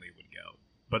personally would go.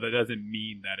 But that doesn't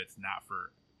mean that it's not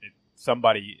for it.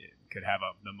 Somebody could have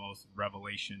the most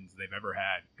revelations they've ever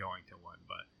had going to one.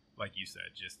 But like you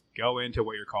said, just go into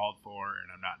what you're called for,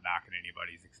 and I'm not knocking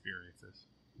anybody's experiences.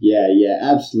 Yeah,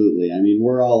 absolutely. I mean,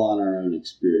 we're all on our own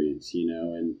experience,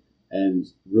 and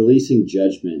releasing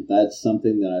judgment, that's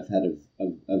something that I've had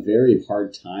a very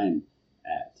hard time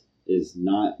at, is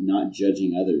not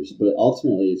judging others. But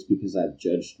ultimately, it's because I've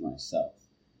judged myself,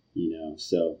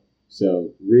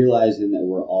 So realizing that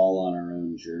we're all on our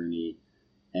own journey,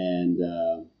 and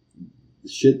the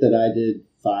shit that I did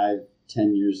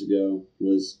 5-10 years ago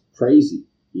was crazy.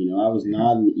 I was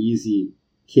not an easy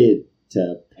kid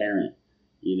to parent.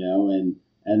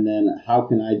 And then how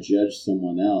can I judge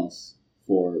someone else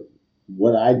for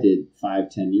what I did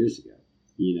 5-10 years ago?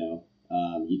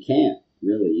 You can't,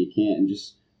 really, you can't. And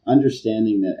just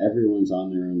understanding that everyone's on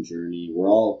their own journey. We're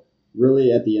all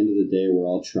really, at the end of the day, we're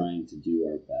all trying to do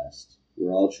our best.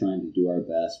 We're all trying to do our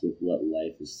best with what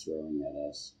life is throwing at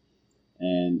us.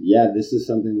 And yeah, this is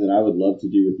something that I would love to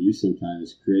do with you sometime,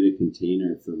 is create a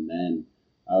container for men.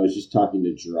 I was just talking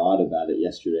to Gerard about it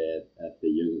yesterday at the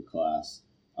yoga class.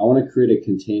 I want to create a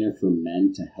container for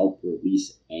men to help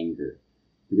release anger,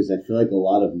 because I feel like a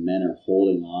lot of men are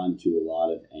holding on to a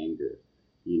lot of anger,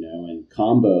 and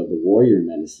combo, the warrior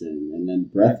medicine, and then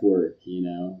breathwork,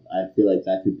 I feel like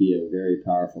that could be a very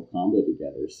powerful combo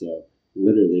together. So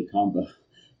literally combo.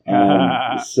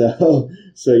 So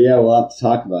yeah, we'll have to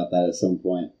talk about that at some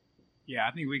point. Yeah,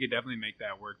 I think we could definitely make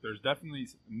that work. There's definitely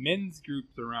men's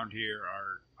groups around here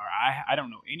I don't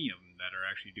know any of them that are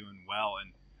actually doing well.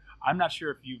 And I'm not sure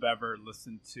if you've ever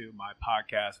listened to my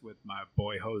podcast with my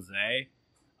boy Jose.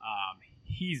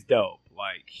 He's dope.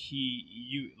 Like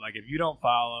if you don't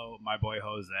follow my boy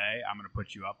Jose, I'm gonna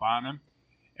put you up on him.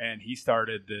 And he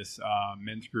started this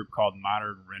men's group called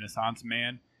Modern Renaissance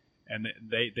Man, and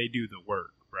they do the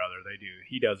work, brother. They do.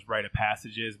 He does rite of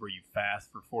passages where you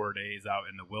fast for 4 days out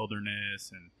in the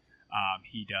wilderness, and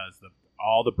he does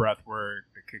all the breath work,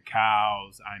 the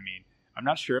cacaos. I mean, I'm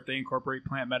not sure if they incorporate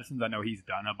plant medicines. I know he's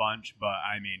done a bunch, but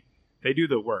I mean, they do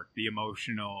the work, the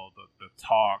emotional, the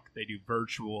talk. They do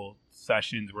virtual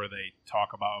sessions where they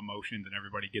talk about emotions and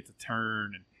everybody gets a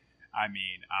turn. And I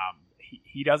mean,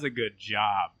 he does a good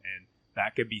job, and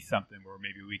that could be something where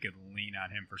maybe we could lean on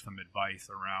him for some advice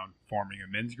around forming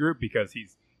a men's group, because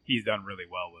he's done really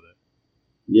well with it.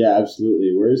 Yeah,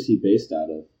 absolutely. Where is he based out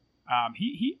of?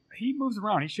 He moves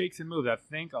around. He shakes and moves. I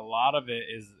think a lot of it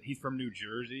is he's from New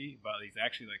Jersey, but he's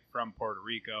actually like from Puerto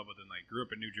Rico, but then like grew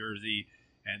up in New Jersey.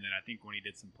 And then I think when he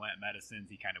did some plant medicines,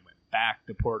 he kind of went back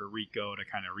to Puerto Rico to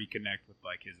kind of reconnect with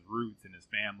like his roots and his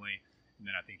family. And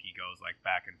then I think he goes like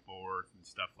back and forth and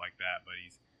stuff like that. But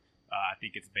he's I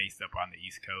think it's based up on the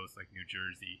East Coast, like New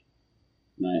Jersey.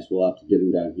 Nice. We'll have to get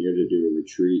him down here to do a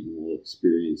retreat, and we'll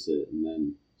experience it, and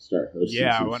then start hosting.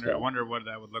 Yeah, I wonder what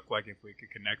that would look like if we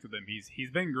could connect with him.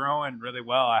 He's been growing really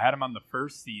well. I had him on the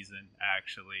first season,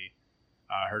 actually.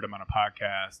 I heard him on a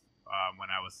podcast when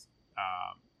I was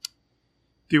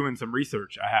doing some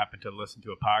research. I happened to listen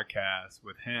to a podcast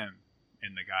with him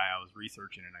and the guy I was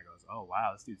researching, and I goes, "Oh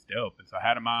wow, this dude's dope." And so I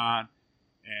had him on.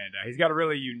 And he's got a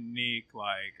really unique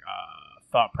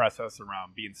thought process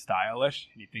around being stylish.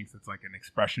 He thinks it's like an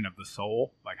expression of the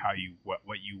soul, like how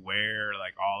what you wear,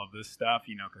 like all of this stuff,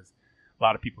 because a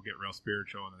lot of people get real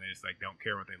spiritual and they just like don't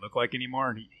care what they look like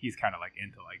anymore. And he's kind of like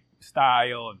into like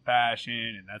style and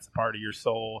fashion, and that's a part of your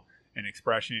soul and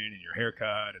expression and your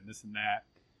haircut and this and that.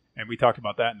 And we talked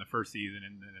about that in the first season,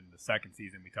 and then in the second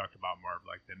season we talked about more of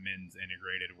like the men's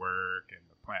integrated work and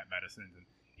the plant medicines. And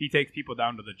he takes people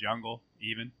down to the jungle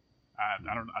even.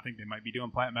 I think they might be doing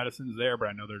plant medicines there, but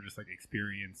I know they're just like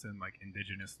experiencing like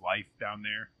indigenous life down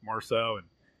there more so. And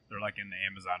they're like in the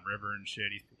Amazon River and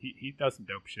shit. He does some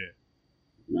dope shit.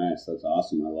 Nice. That's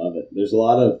awesome. I love it. There's a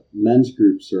lot of men's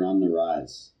groups are on the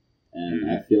rise, and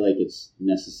I feel like it's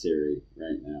necessary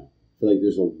right now. I feel like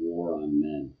there's a war on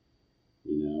men,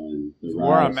 and the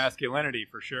war on masculinity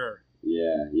for sure.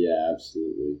 Yeah,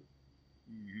 absolutely.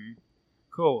 Mm-hmm.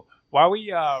 Cool. While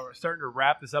we are starting to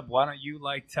wrap this up, why don't you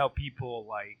tell people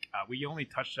we only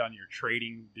touched on your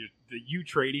trading. The you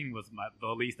trading was the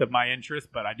least of my interest,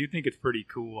 but I do think it's pretty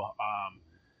cool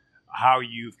how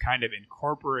you've kind of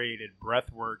incorporated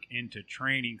breath work into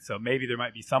training. So maybe there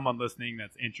might be someone listening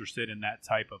that's interested in that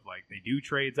type of they do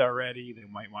trades already. They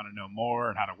might want to know more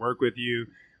and how to work with you.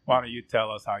 Why don't you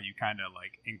tell us how you kind of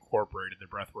incorporated the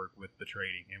breath work with the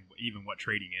trading and even what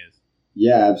trading is?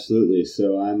 Yeah, absolutely.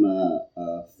 So I'm a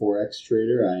forex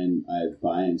trader. I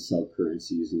buy and sell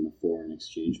currencies in the foreign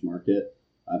exchange market.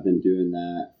 I've been doing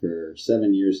that for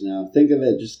 7 years now. Think of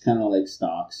it just kind of like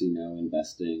stocks,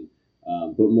 investing,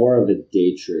 but more of a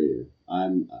day trader.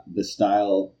 I'm the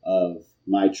style of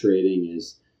my trading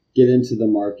is get into the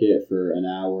market for an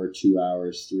hour, 2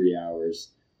 hours, 3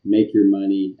 hours, make your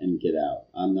money and get out.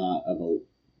 I'm not of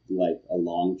a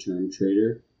long term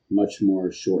trader, much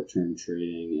more short term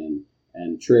trading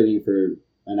and trading for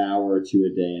an hour or two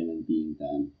a day and then being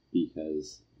done,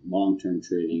 because long-term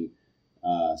trading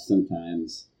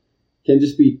sometimes can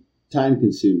just be time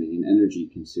consuming and energy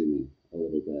consuming a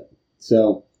little bit.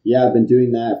 So yeah, I've been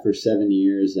doing that for 7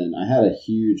 years, and I had a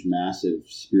huge, massive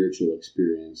spiritual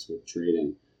experience with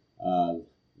trading.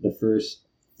 The first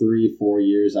 3, 4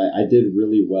 years, I did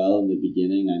really well in the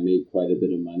beginning. I made quite a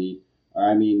bit of money.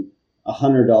 I mean,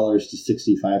 $100 to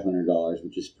 $6,500,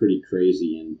 which is pretty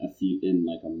crazy in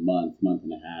like a month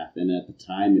and a half. And at the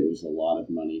time, it was a lot of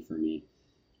money for me.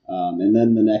 And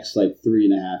then the next like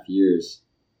 3.5 years,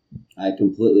 I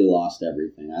completely lost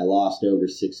everything. I lost over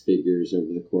 6 figures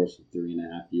over the course of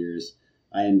 3.5 years.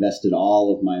 I invested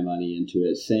all of my money into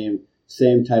it.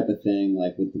 Same type of thing,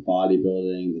 like with the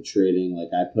bodybuilding, the trading. Like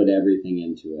I put everything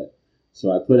into it.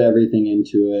 So I put everything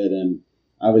into it, and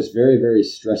I was very, very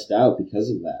stressed out because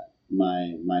of that.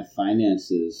 My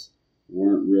finances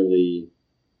weren't really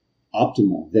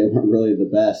optimal. They weren't really the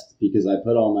best because I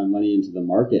put all my money into the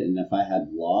market, and if I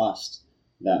had lost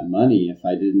that money, if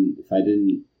I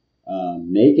didn't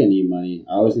make any money,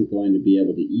 I wasn't going to be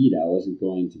able to eat. I wasn't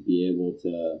going to be able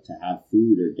to have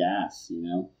food or gas.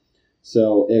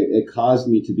 So it caused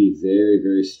me to be very,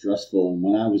 very stressful. And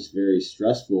when I was very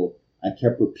stressful, I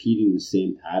kept repeating the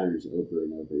same patterns over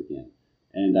and over again.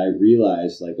 And I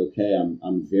realized, like, okay,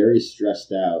 I'm very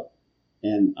stressed out,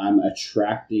 and I'm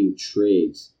attracting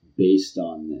trades based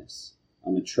on this.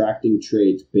 I'm attracting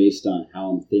trades based on how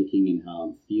I'm thinking and how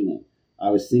I'm feeling. I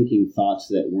was thinking thoughts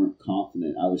that weren't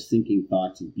confident. I was thinking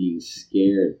thoughts of being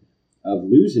scared of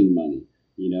losing money,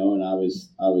 and I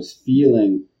was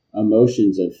feeling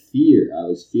emotions of fear. I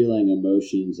was feeling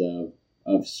emotions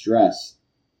of stress.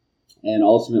 And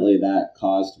ultimately that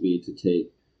caused me to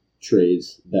take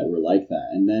trades that were like that.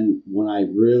 And then when I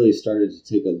really started to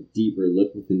take a deeper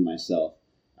look within myself,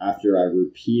 after I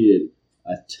repeated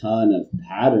a ton of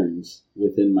patterns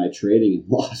within my trading and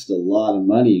lost a lot of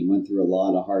money and went through a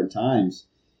lot of hard times,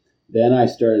 then I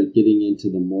started getting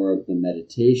into the more of the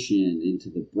meditation,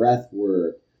 into the breath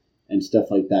work and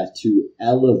stuff like that to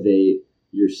elevate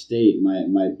your state.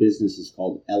 My business is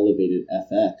called Elevated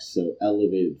FX, so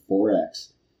Elevated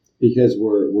Forex, because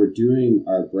we're doing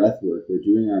our breath work, we're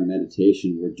doing our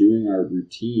meditation, we're doing our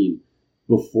routine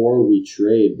before we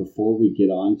trade, before we get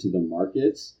onto the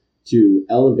markets, to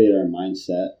elevate our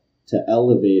mindset, to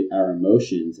elevate our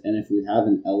emotions. And if we have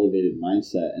an elevated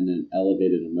mindset and an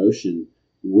elevated emotion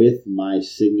with my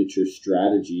signature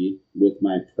strategy, with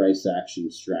my price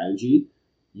action strategy,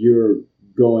 you're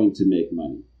going to make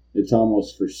money. It's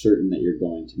almost for certain that you're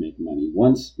going to make money.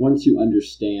 Once you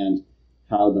understand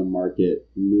how the market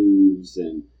moves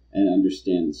and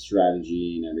understand the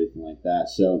strategy and everything like that.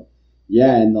 So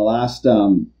yeah, in the last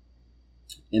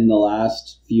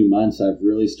few months, I've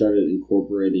really started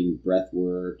incorporating breath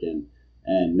work and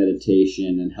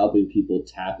meditation and helping people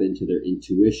tap into their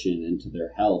intuition, into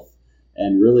their health,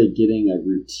 and really getting a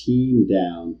routine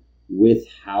down with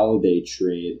how they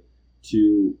trade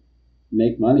to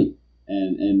make money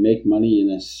and make money in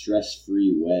a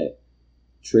stress-free way.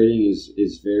 Trading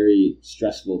is very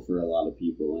stressful for a lot of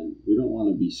people, and we don't want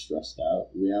to be stressed out.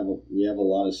 We have a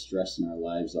lot of stress in our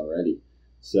lives already.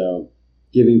 So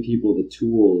giving people the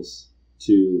tools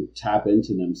to tap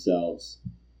into themselves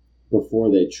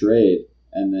before they trade,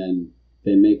 and then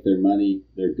they make their money,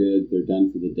 they're good, they're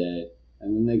done for the day,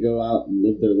 and then they go out and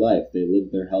live their life. They live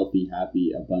their healthy,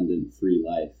 happy, abundant, free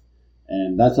life.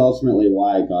 And that's ultimately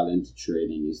why I got into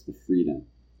trading, is the freedom.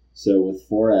 So with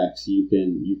Forex, you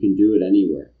can do it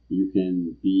anywhere. You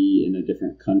can be in a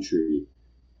different country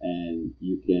and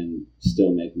you can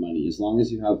still make money. As long as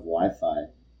you have Wi-Fi,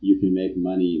 you can make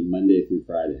money Monday through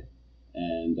Friday.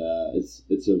 And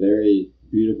it's a very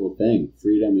beautiful thing.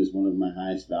 Freedom is one of my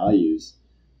highest values.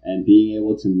 And being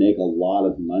able to make a lot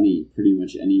of money pretty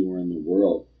much anywhere in the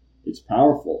world, it's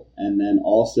powerful. And then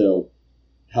also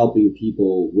helping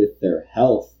people with their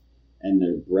health and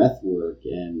their breath work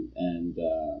and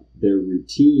their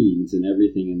routines and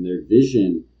everything and their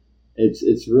vision.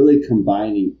 It's really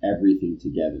combining everything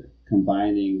together,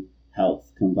 combining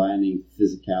health, combining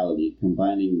physicality,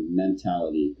 combining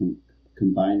mentality,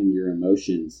 combining your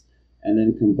emotions, and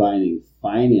then combining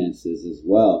finances as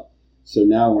well. So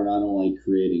now we're not only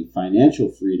creating financial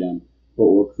freedom, but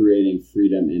we're creating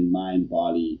freedom in mind,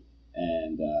 body,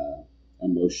 and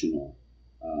emotional,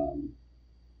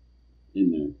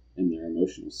 in their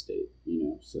emotional state.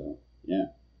 So yeah.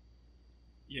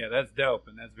 Yeah, that's dope,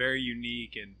 and that's very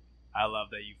unique, and I love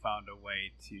that you found a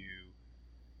way to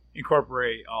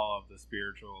incorporate all of the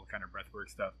spiritual kind of breathwork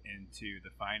stuff into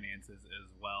the finances as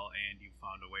well, and you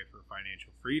found a way for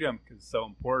financial freedom because it's so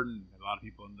important. A lot of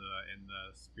people in the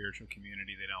spiritual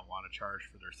community, they don't want to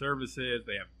charge for their services.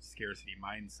 They have scarcity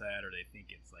mindset, or they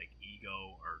think it's like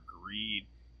ego or greed,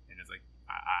 and it's like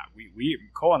we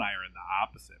Cole and I are in the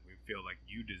opposite. We feel like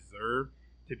you deserve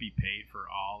to be paid for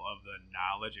all of the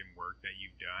knowledge and work that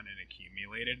you've done and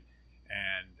accumulated,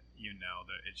 and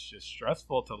that it's just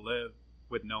stressful to live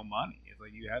with no money. It's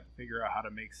like you have to figure out how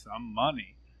to make some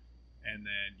money, and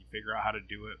then you figure out how to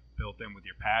do it built in with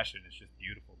your passion. It's just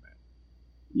beautiful, man.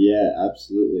 Yeah,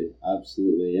 absolutely,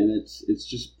 and it's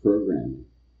just programming.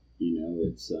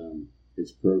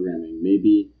 It's programming.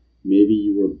 Maybe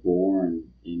you were born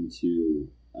into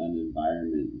an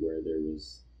environment where there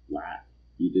was lack.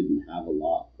 You didn't have a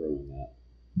lot growing up,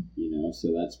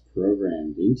 so that's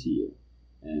programmed into you,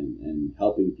 and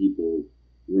helping people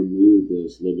remove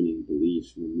those limiting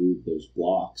beliefs, remove those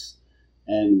blocks.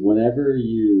 And whenever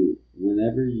you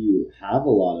have a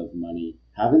lot of money,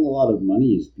 having a lot of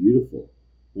money is beautiful.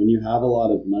 When you have a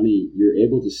lot of money, you're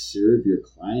able to serve your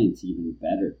clients even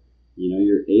better.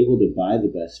 You're able to buy the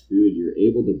best food. You're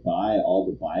able to buy all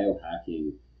the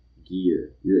biohacking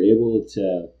gear. You're able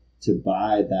to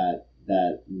buy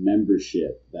that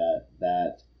membership,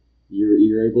 that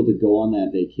you're able to go on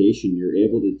that vacation. You're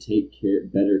able to take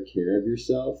better care of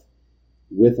yourself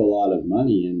with a lot of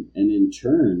money, and in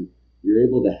turn, you're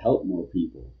able to help more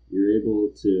people. You're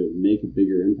able to make a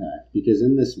bigger impact, because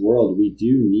in this world, we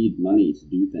do need money to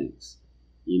do things.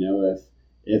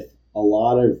 If a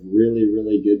lot of really,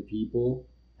 really good people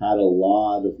had a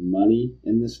lot of money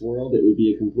in this world, it would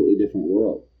be a completely different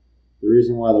world. The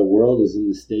reason why the world is in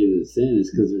the state that it's in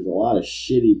is because there's a lot of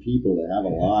shitty people that have a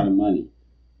lot of money.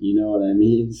 You know what I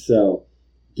mean? So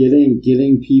getting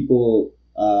people,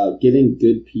 getting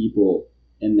good people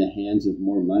in the hands of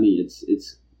more money,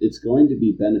 it's going to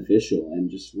be beneficial, and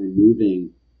just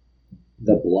removing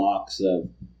the blocks of,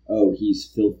 oh,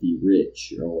 he's filthy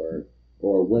rich, or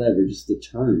whatever, just the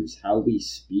terms, how we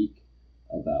speak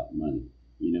about money.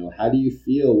 How do you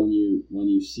feel when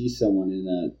you see someone in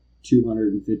a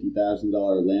 $250,000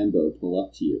 Lambo pull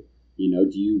up to you?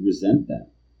 Do you resent them?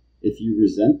 If you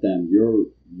resent them, you're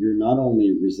not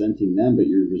only resenting them, but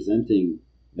you're resenting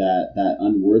that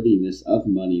unworthiness of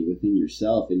money within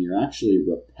yourself, and you're actually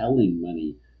repelling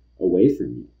money away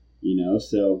from you.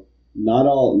 So not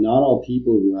all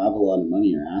people who have a lot of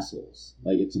money are assholes.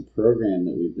 Like, it's a program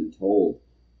that we've been told,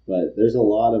 but there's a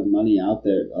lot of money out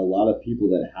there, a lot of people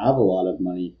that have a lot of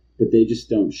money, but they just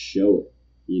don't show it,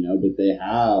 but they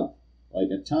have like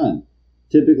a ton.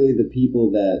 Typically the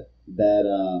people that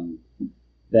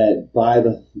buy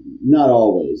not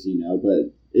always,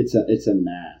 but it's a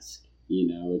mask.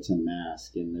 It's a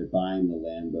mask, and they're buying the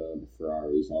Lambo, the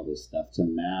Ferraris, all this stuff to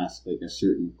mask like a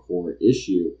certain core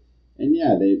issue. And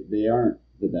yeah, they aren't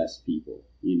the best people,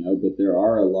 but there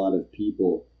are a lot of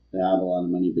people that have a lot of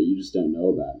money, but you just don't know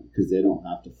about them because they don't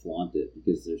have to flaunt it,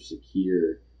 because they're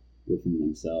secure within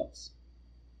themselves.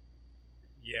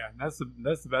 Yeah, that's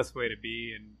the best way to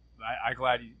be, and I'm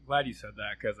glad you said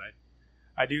that, because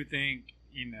I do think,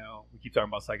 we keep talking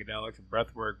about psychedelics and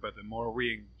breath work, but the more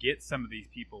we can get some of these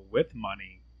people with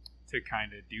money to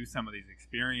kind of do some of these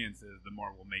experiences, the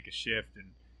more we'll make a shift.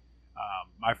 And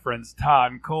my friends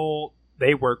Todd and Cole,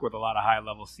 they work with a lot of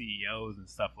high-level CEOs and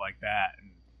stuff like that,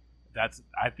 and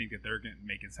I think that they're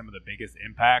making some of the biggest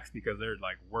impacts, because they're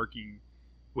like working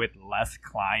with less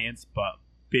clients but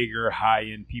bigger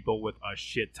high-end people with a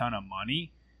shit ton of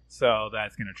money. So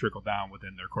that's going to trickle down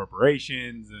within their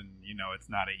corporations, and it's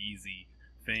not an easy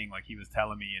thing. Like he was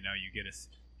telling me, you get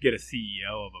a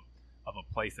CEO of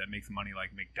a place that makes money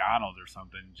like McDonald's or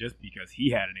something, just because he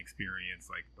had an experience.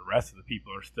 Like, the rest of the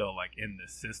people are still like in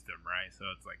this system, right? So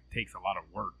it's like takes a lot of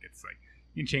work. It's like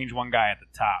you can change one guy at the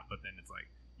top, but then it's like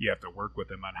you have to work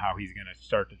with him on how he's going to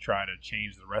start to try to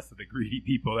change the rest of the greedy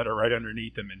people that are right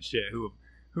underneath him and shit,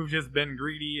 who've just been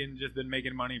greedy and just been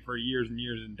making money for years and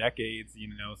years and decades,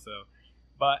 So,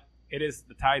 but it is,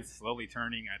 the tide's slowly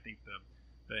turning. I think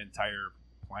the entire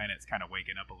planet's kind of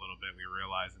waking up a little bit. We're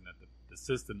realizing that the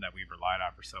system that we've relied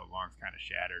on for so long is kind of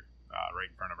shattered right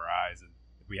in front of our eyes, and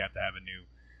we have to have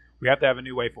a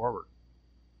new way forward.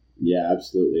 Yeah,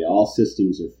 absolutely. All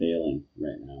systems are failing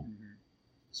right now,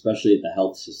 especially at the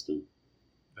health system.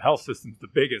 The health system's the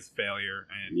biggest failure,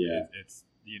 and yeah. it's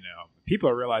people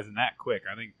are realizing that quick.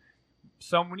 I think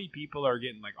so many people are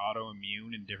getting like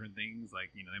autoimmune and different things.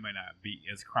 Like, they might not be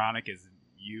as chronic as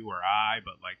you or I,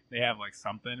 but like they have like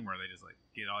something where they just like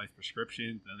get all these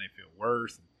prescriptions and then they feel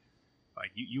worse. And,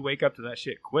 like you wake up to that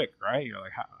shit quick, right? You're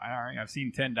like, all right, I've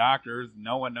seen 10 doctors.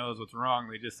 No one knows what's wrong.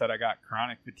 They just said I got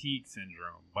chronic fatigue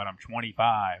syndrome, but I'm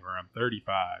 25 or I'm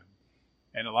 35.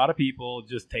 And a lot of people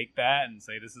just take that and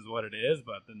say this is what it is.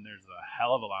 But then there's a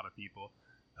hell of a lot of people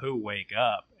who wake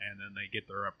up and then they get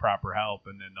their proper help,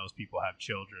 and then those people have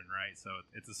children, right? So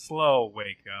it's a slow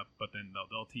wake up, but then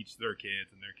they'll teach their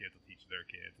kids, and their kids will teach their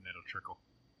kids, and it'll trickle.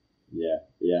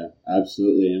 Yeah,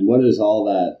 absolutely. And what does all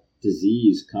that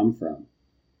disease come from?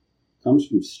 Comes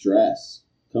from stress,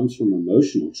 comes from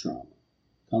emotional trauma,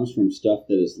 comes from stuff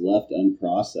that is left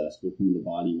unprocessed within the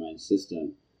body-mind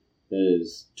system that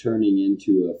is turning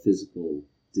into a physical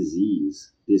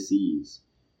disease.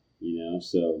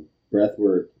 So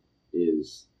breathwork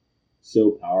is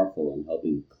so powerful in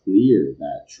helping clear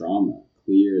that trauma,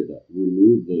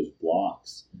 remove those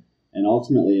blocks, and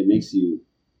ultimately it makes you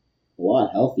a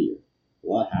lot healthier, a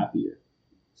lot happier.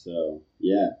 So,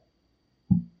 yeah.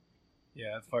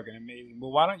 Yeah, that's fucking amazing.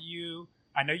 Well, why don't you,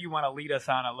 I know you want to lead us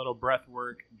on a little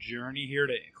breathwork journey here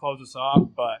to close us off,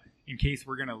 but in case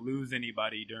we're going to lose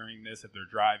anybody during this, if they're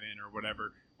driving or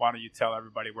whatever, why don't you tell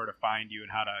everybody where to find you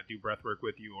and how to do breathwork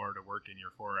with you or to work in your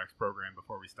 4X program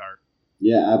before we start?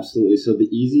 Yeah, absolutely. So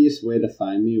the easiest way to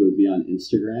find me would be on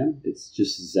Instagram. It's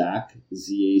just Zach,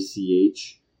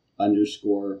 ZACH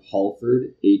 _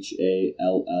 Hallford,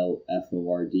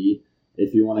 HALLFORD.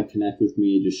 If you want to connect with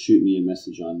me, just shoot me a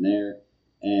message on there.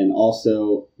 And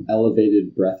also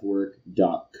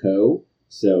elevatedbreathwork.co.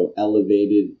 So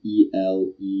elevated,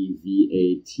 ELEVATED,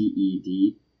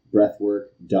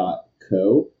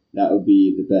 breathwork.co. That would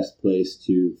be the best place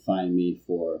to find me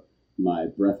for my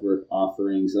breathwork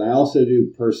offerings. And I also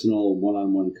do personal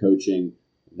one-on-one coaching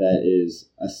that is,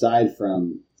 aside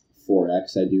from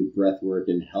 4X, I do breathwork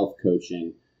and health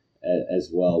coaching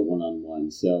as well, one-on-one.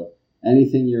 So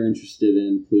anything you're interested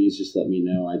in, please just let me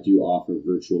know. I do offer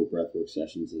virtual breathwork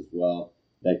sessions as well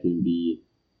that can be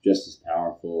just as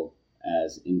powerful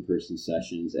as in-person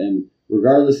sessions. And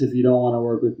regardless if you don't want to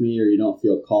work with me or you don't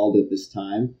feel called at this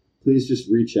time, please just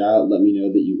reach out. Let me know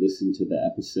that you listened to the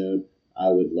episode. I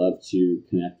would love to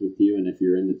connect with you. And if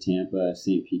you're in the Tampa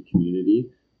St. Pete community,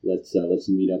 let's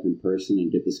meet up in person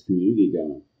and get this community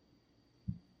going.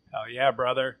 Oh yeah,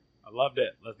 brother. I loved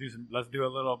it. Let's do a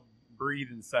little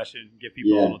breathing session, give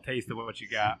people a little taste of what you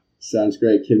got. Sounds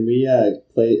great. Can we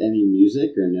play any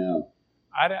music or no?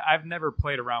 I've never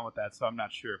played around with that, so I'm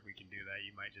not sure if we can do that.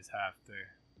 You might just have to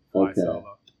fly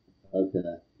solo.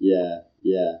 Okay. Yeah.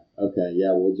 Okay.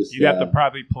 Yeah, we'll just... You'd have to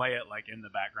probably play it like in the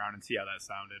background and see how that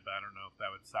sounded, but I don't know if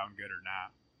that would sound good or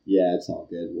not. Yeah, it's all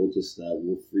good. We'll just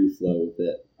we'll free flow with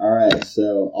it. All right,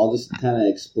 so I'll just kind of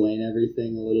explain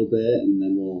everything a little bit, and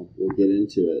then we'll get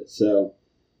into it. So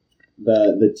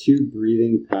the two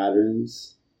breathing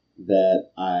patterns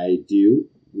that I do,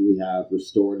 we have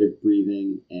restorative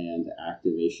breathing and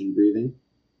activation breathing.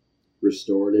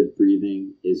 Restorative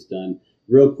breathing is done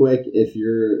real quick. If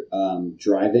you're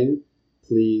driving,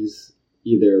 please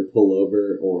either pull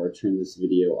over or turn this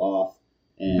video off.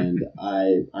 And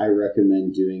I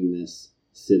recommend doing this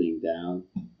sitting down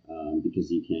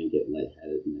because you can get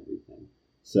lightheaded and everything.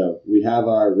 So we have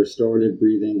our restorative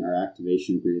breathing, our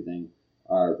activation breathing.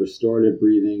 Our restorative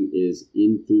breathing is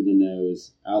in through the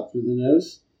nose, out through the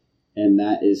nose. And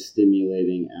that is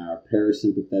stimulating our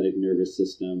parasympathetic nervous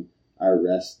system, our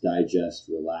rest, digest,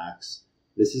 relax.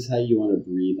 This is how you want to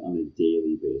breathe on a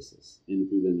daily basis. In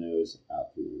through the nose,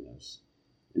 out through the nose.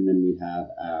 And then we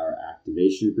have our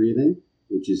activation breathing,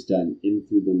 which is done in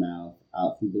through the mouth,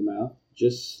 out through the mouth,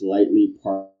 just slightly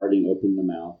parting open the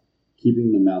mouth,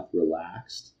 keeping the mouth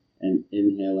relaxed, and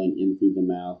inhaling in through the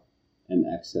mouth and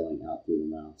exhaling out through the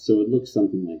mouth. So it looks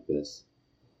something like this.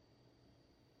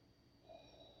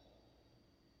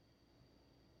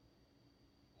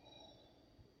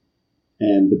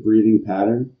 And the breathing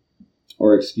pattern,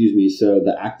 so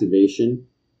the activation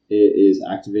is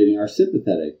activating our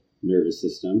sympathetic nervous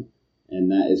system. And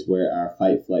that is where our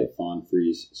fight, flight, fawn,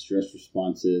 freeze stress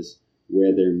response is,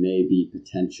 where there may be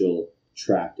potential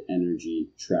trapped energy,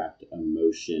 trapped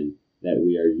emotion that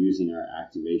we are using our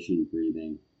activation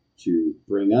breathing to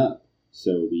bring up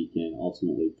so we can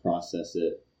ultimately process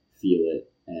it, feel it,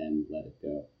 and let it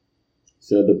go.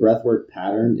 So the breathwork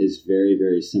pattern is very,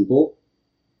 very simple.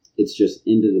 It's just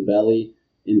into the belly,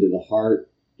 into the heart,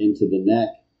 into the neck,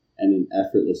 and an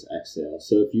effortless exhale.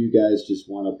 So if you guys just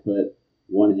want to put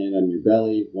one hand on your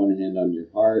belly, one hand on your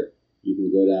heart. You can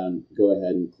go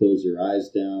ahead and close your eyes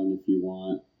down if you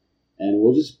want. And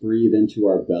we'll just breathe into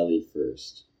our belly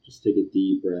first. Just take a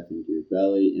deep breath into your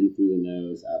belly, in through the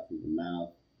nose, out through the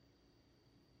mouth.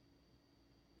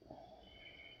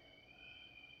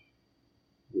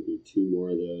 We'll do 2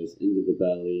 more of those, into the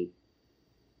belly.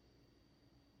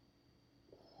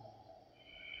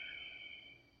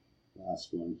 Last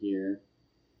one here.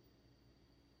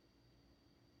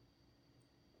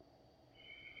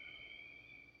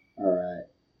 All right,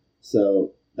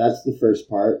 so that's the first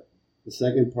part. The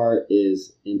second part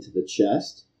is into the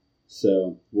chest.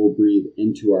 So we'll breathe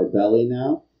into our belly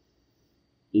now,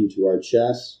 into our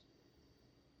chest,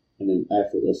 and an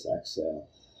effortless exhale.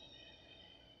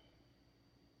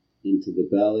 Into the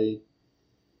belly,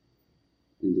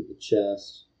 into the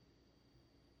chest,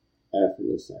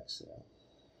 effortless exhale.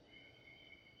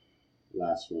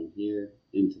 Last one here,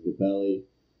 into the belly,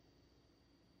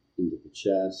 into the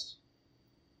chest,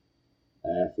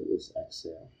 effortless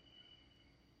exhale.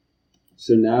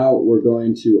 So now we're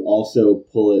going to also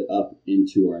pull it up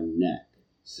into our neck.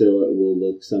 So it will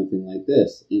look something like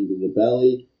this: into the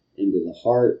belly, into the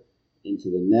heart,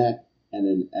 into the neck, and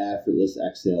an effortless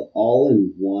exhale, all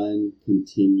in one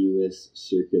continuous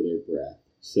circular breath.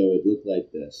 So it looked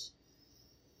like this.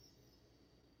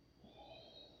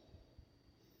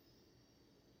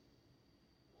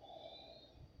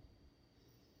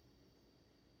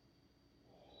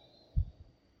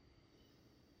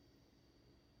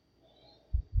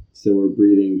 So we're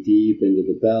breathing deep into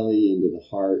the belly, into the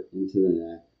heart, into the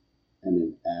neck, and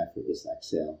an effortless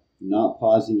exhale. Not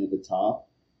pausing at the top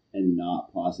and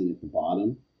not pausing at the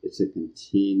bottom. It's a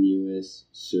continuous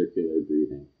circular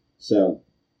breathing. So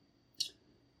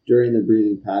during the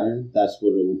breathing pattern, that's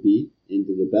what it will be: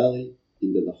 into the belly,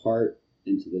 into the heart,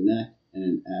 into the neck, and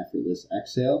an effortless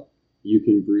exhale. You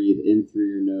can breathe in through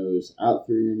your nose, out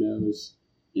through your nose,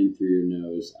 in through your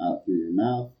nose, out through your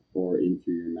mouth, or in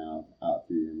through your mouth, out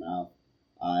through your mouth.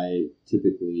 I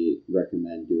typically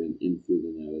recommend doing in through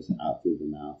the nose, out through the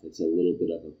mouth. It's a little bit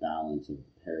of a balance of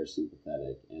the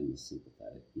parasympathetic and the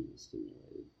sympathetic being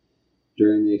stimulated.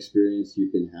 During the experience, you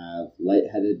can have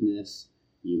lightheadedness.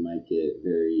 You might get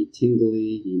very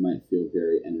tingly. You might feel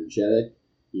very energetic.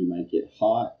 You might get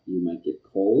hot. You might get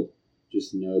cold.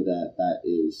 Just know that that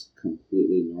is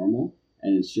completely normal,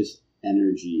 and it's just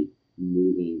energy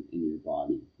moving in your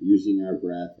body, using our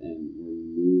breath, and we're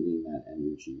moving that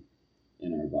energy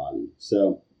in our body.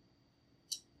 So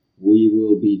we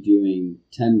will be doing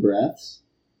 10 breaths,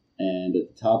 and at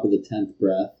the top of the 10th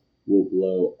breath, we'll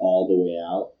blow all the way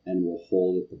out, and we'll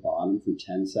hold at the bottom for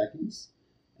 10 seconds,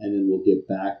 and then we'll get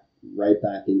right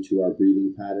back into our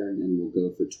breathing pattern, and we'll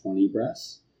go for 20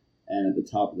 breaths. And at the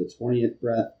top of the 20th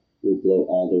breath, we'll blow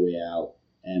all the way out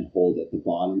and hold at the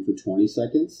bottom for 20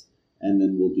 seconds. And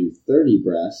then we'll do 30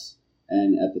 breaths,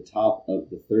 and at the top of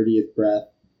the 30th breath,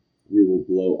 we will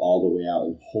blow all the way out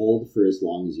and hold for as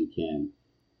long as you can.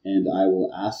 And I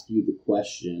will ask you the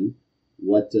question: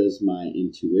 what does my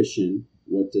intuition,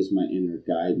 what does my inner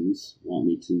guidance want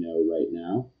me to know right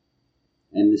now?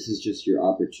 And this is just your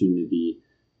opportunity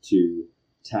to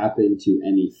tap into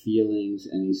any feelings,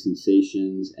 any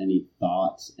sensations, any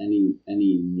thoughts, any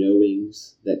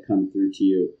knowings that come through to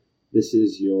you. This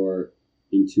is your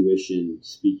intuition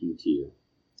speaking to you.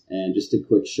 And just a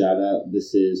quick shout out,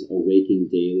 this is Awaken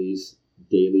Daily's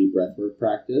daily breathwork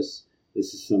practice.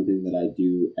 This is something that I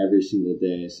do every single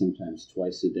day, sometimes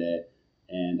twice a day,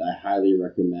 and I highly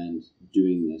recommend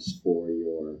doing this for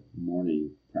your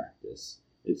morning practice.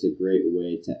 It's a great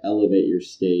way to elevate your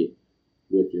state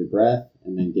with your breath,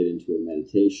 and then get into a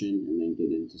meditation, and then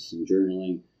get into some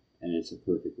journaling, and it's a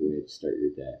perfect way to start your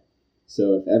day.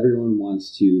 So if everyone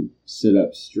wants to sit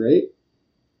up straight,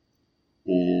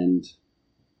 and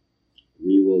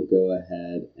we will go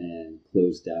ahead and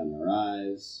close down our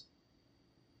eyes.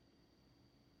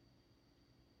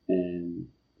 And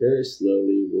very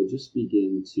slowly, we'll just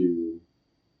begin to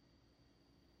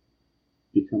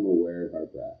become aware of our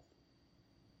breath.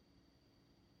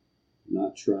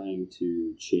 Not trying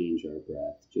to change our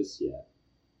breath just yet.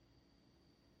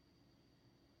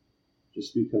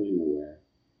 Just becoming aware.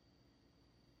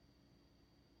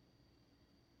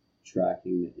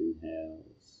 Tracking the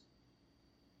inhales.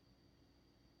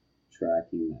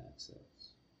 Tracking the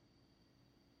exhales.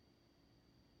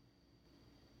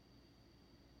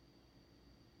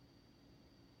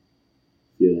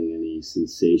 Feeling any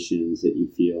sensations that you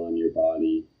feel on your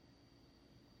body.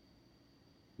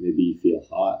 Maybe you feel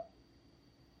hot.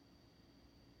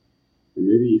 Or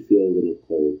maybe you feel a little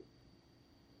cold.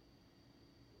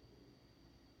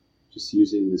 Just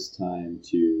using this time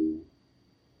to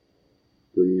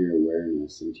bring your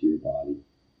awareness into your body,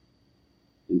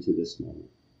 into this moment.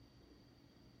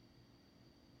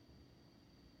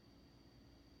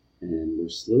 And we're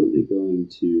slowly going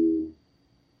to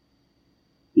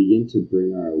begin to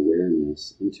bring our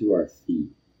awareness into our feet.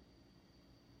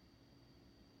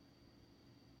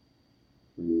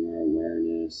 Bringing our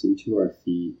awareness into our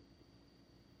feet,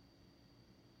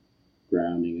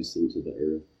 grounding us into the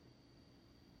earth.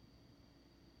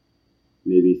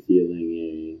 Maybe feeling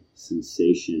a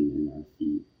sensation in our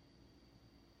feet.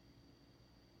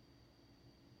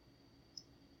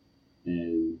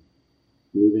 And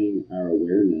moving our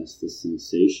awareness, the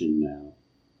sensation now,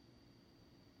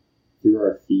 through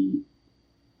our feet,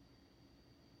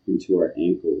 into our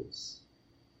ankles,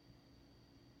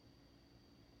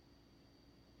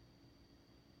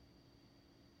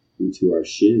 into our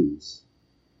shins,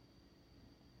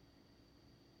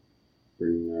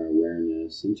 bringing our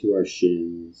awareness into our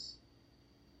shins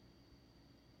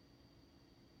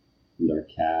and our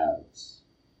calves,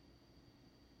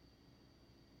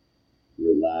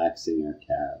 relaxing our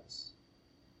calves.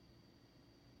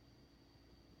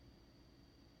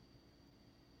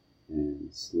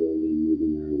 And slowly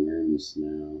moving our awareness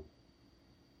now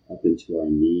up into our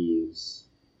knees,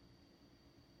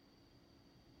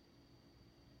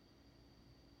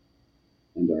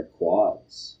 and our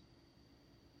quads,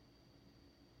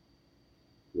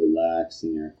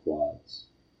 relaxing our quads.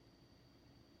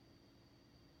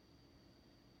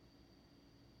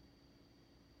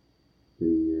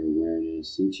 Bring your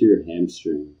awareness into your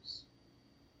hamstrings,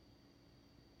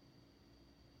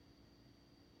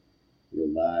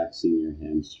 relaxing your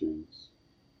hamstrings.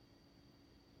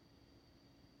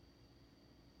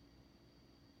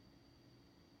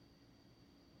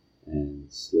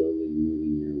 And slowly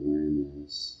moving your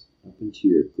awareness up into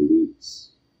your glutes,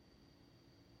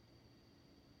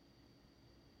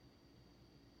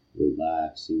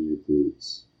 relaxing your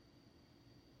glutes.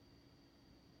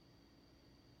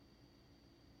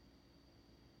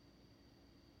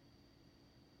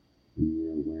 Bring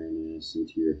your awareness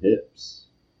into your hips,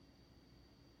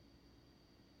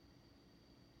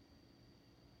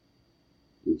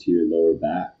 into your lower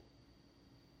back,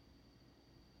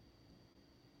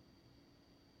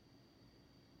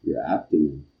 your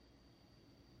abdomen,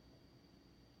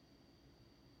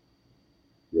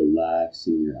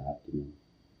 relaxing your abdomen.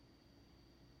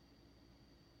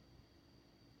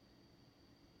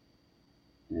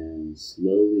 And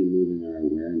slowly moving our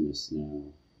awareness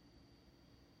now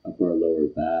up our lower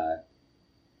back,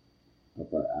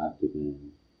 up our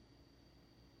abdomen,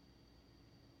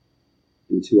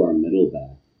 into our middle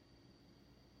back,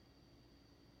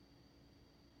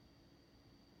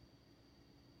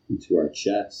 into our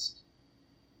chest,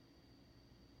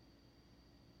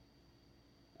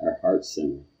 our heart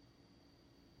center,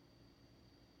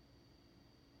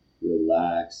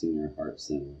 relaxing our heart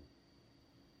center,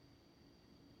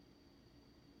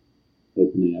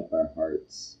 opening up our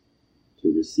hearts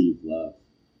to receive love.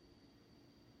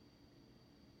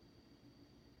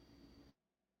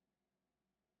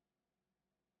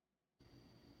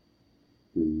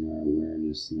 Bringing our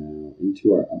awareness now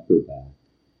into our upper back,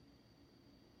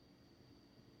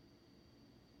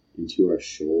 into our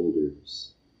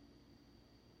shoulders,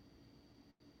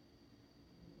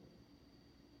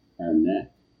 our neck,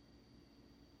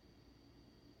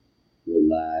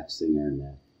 relaxing our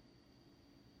neck.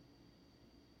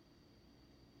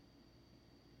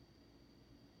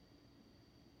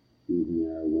 Moving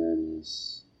our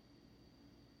awareness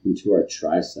into our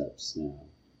triceps now.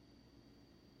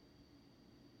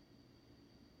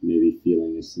 Maybe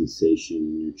feeling a sensation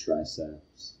in your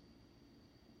triceps.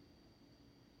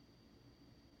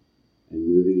 And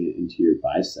moving it into your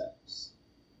biceps.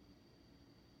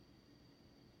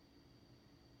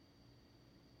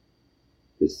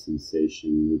 This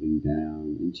sensation moving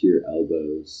down into your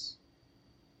elbows,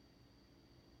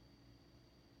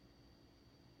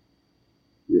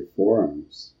 your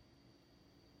forearms,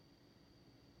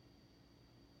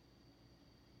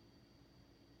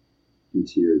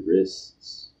 into your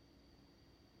wrists,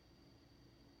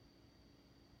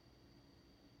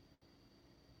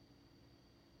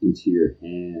 into your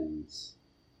hands,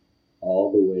 all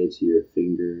the way to your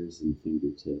fingers and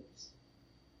fingertips.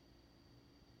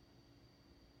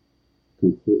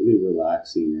 Completely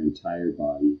relaxing your entire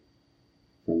body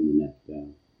from the neck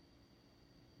down.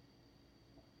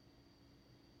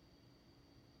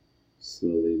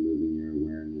 Slowly moving your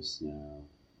awareness now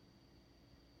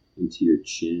into your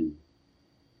chin,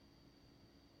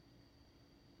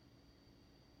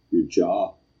 your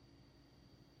jaw,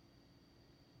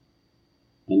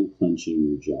 unclenching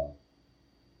your jaw.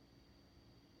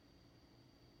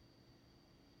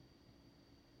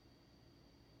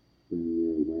 Bringing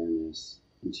your awareness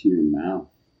into your mouth,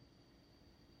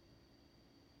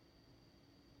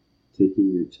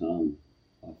 taking your tongue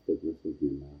off the roof of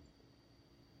your mouth.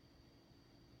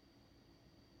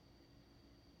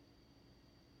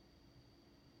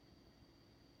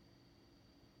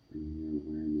 Bringing your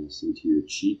awareness into your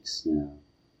cheeks now,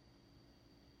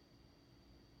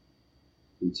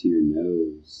 into your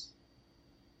nose,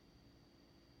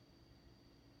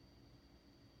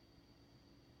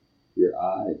 your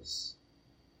eyes,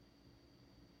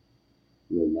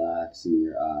 relaxing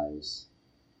your eyes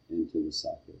into the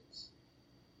sockets.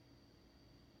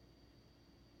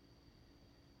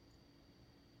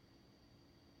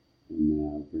 And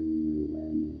now bringing your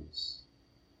awareness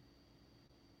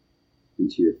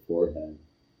into your forehead,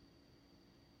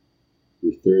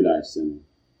 your third eye center.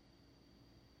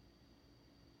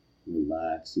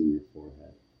 Relaxing your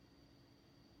forehead.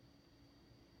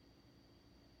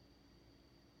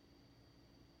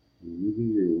 And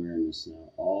moving your awareness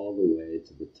now all the way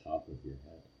to the top of your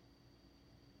head.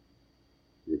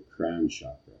 Your crown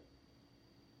chakra.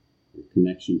 Your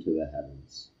connection to the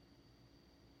heavens.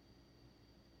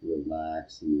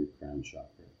 Relaxing your crown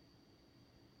chakra.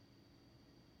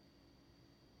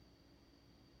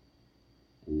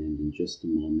 And in just a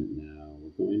moment now,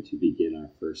 we're going to begin our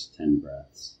first 10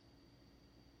 breaths.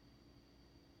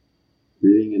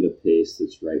 Breathing at a pace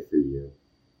that's right for you.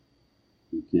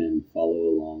 You can follow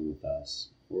along with us,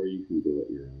 or you can go at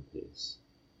your own pace.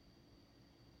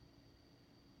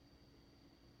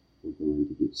 We're going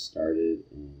to get started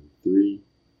in 3,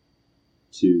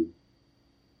 2,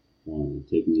 1. And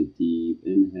taking a deep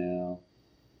inhale,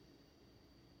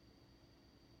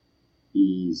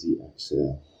 easy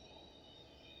exhale.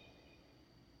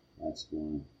 That's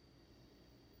 1.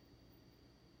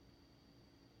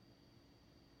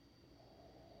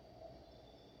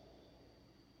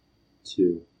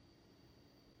 2.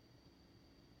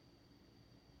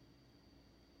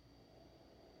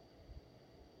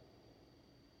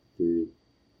 3.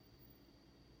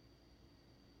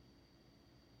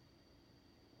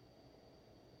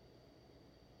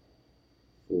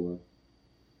 4.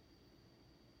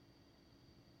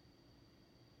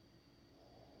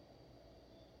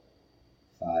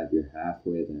 5. You're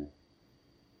halfway there.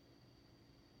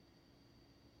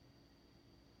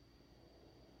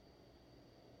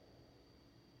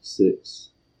 6.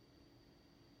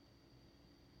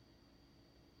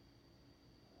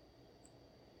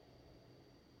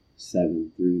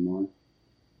 7. 3 more.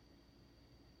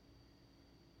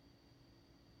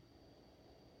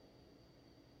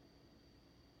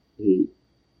 8.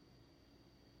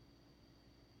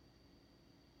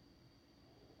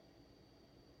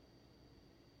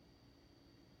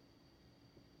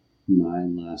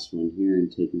 9. Last one here,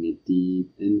 and taking a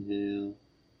deep inhale,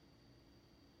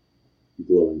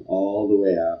 blowing all the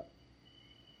way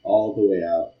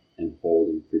out, and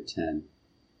holding for 10,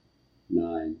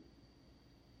 9,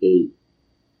 8,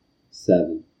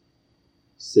 7,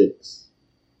 6,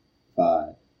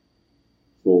 5,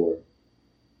 4,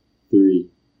 3,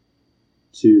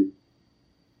 2,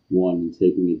 1. And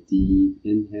taking a deep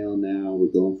inhale now, we're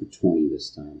going for 20 this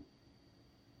time.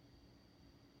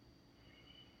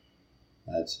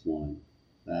 That's 1.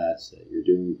 That's it. You're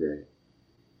doing great.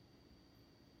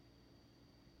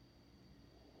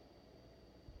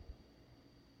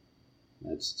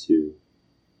 That's 2.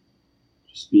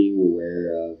 Just being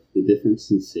aware of the different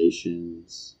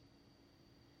sensations,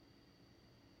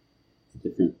 the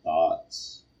different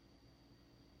thoughts,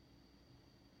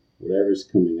 whatever's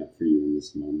coming up for you in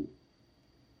this moment.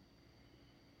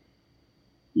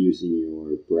 Using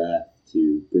your breath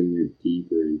to bring you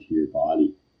deeper into your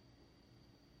body.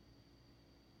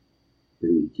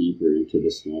 Bring you deeper into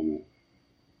this moment.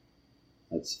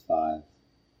 That's 5.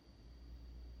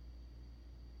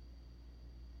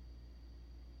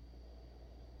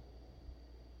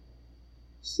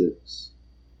 6.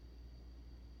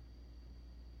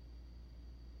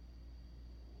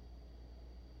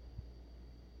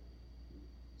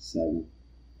 7.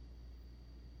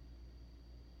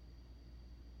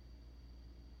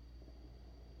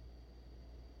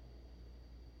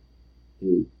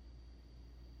 8.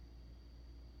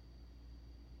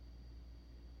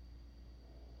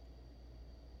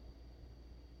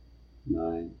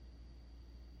 9. 10.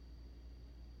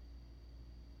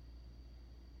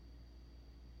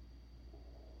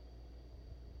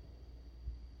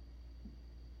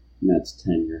 That's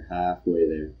 10. You're halfway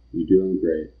there. You're doing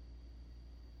great.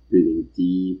 Breathing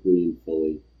deeply and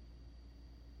fully.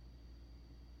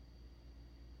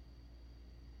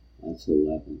 That's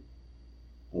 11.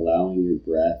 Allowing your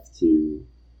breath to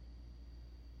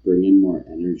bring in more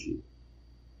energy,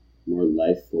 more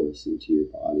life force into your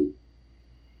body.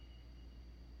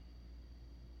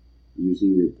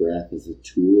 using your breath as a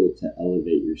tool to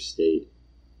elevate your state,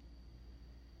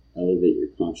 elevate your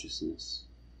consciousness.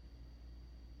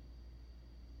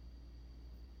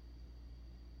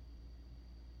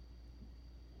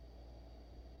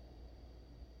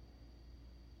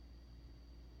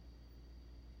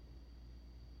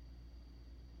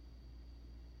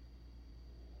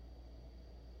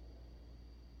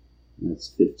 That's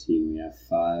 15. We have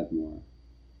 5 more.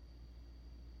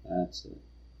 That's it.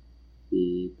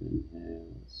 Deep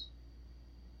inhales.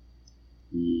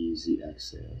 Easy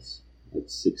exhales.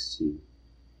 That's 16.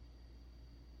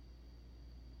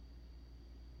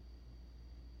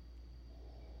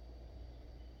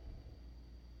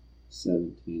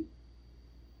 17.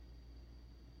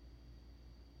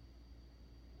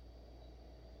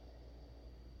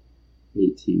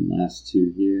 18. Last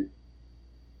 2 here.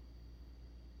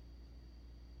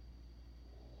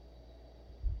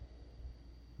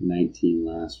 19,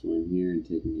 last one here, and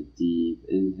taking a deep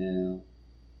inhale,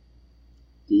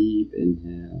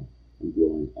 and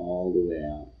blowing all the way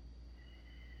out.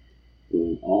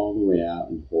 Blowing all the way out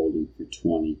and holding for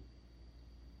 20,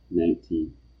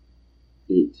 19,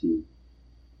 18,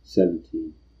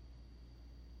 17.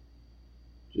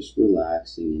 Just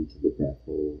relaxing into the breath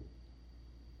hold.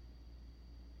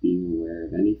 Being aware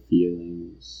of any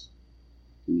feelings,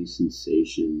 any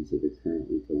sensations that are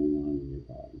currently going on in your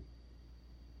body.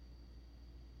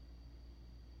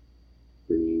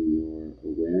 Bringing your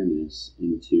awareness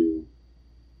into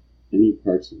any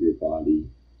parts of your body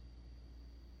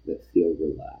that feel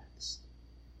relaxed.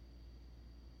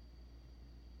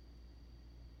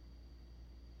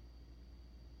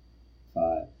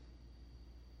 Five,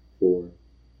 4,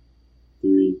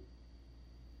 3,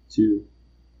 2,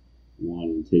 1,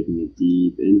 and taking a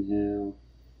deep inhale.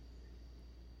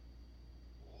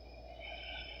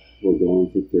 We're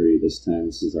going for 30 this time.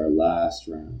 This is our last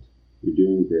round. You're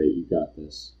doing great. You got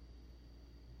this.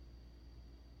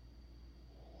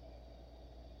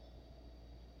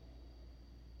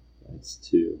 That's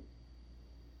 2.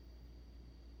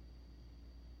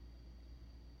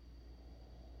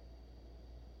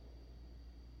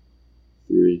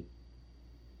 3.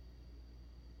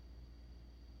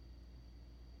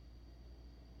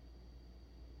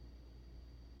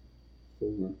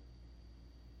 4.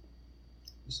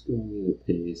 Just going at a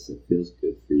pace that feels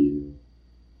good for you.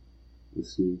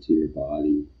 Listening to your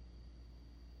body.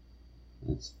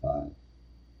 That's 5.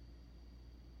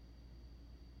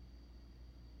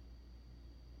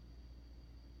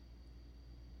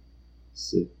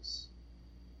 6.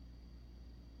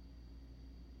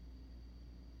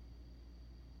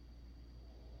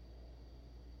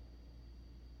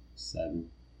 7.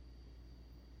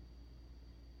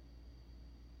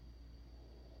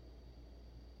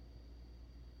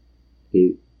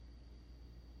 8.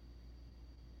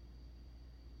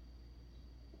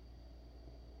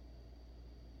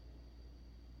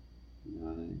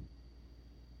 9.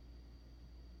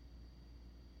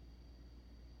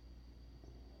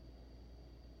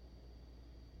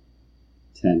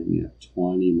 10. We have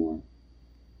 20 more.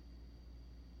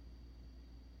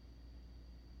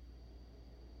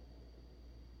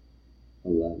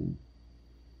 11.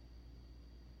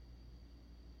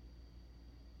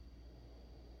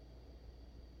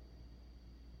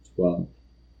 12.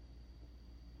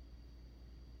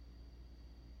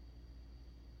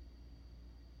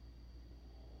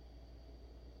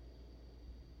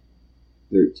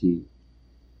 13.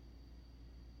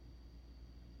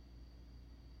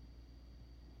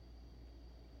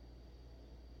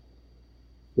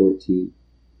 14.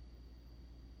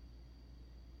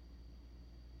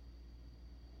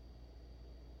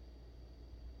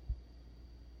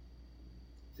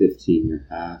 15. You're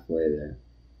halfway there.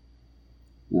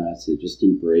 That's it. Just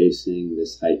embracing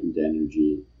this heightened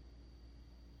energy,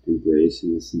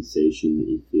 embracing the sensation that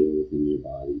you feel within your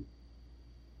body,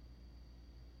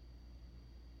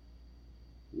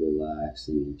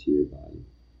 relaxing into your body.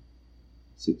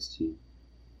 16.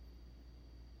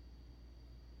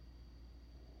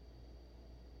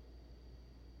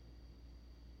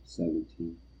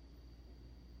 17.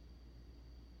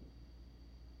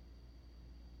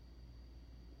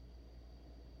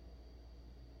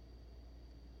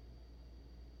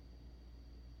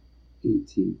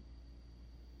 18.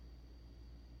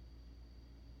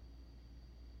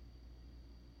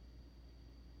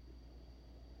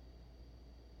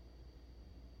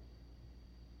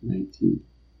 19.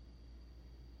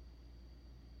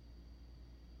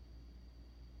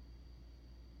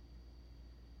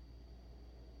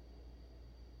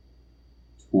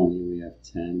 20. We have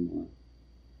 10 more.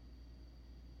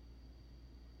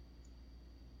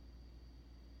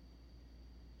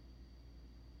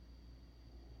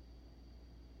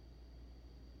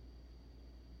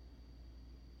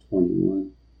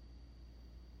 21,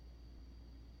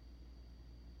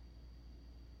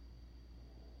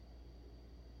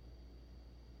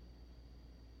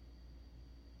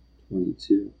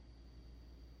 22,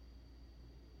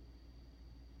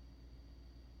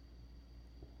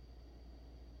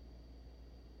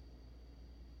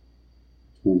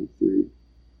 23,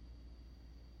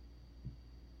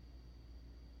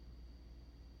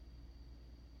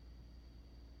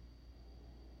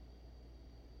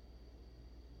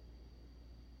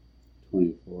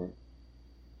 24,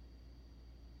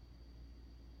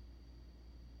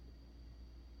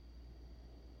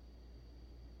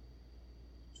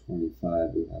 25.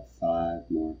 We have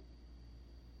 5 more.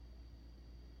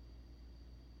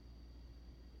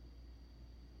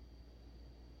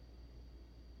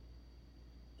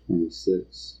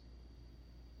 26,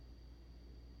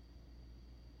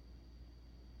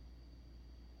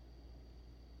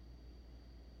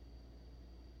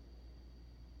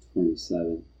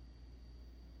 27,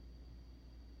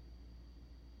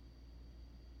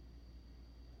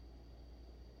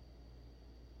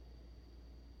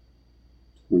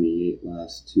 28.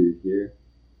 Last 2 here.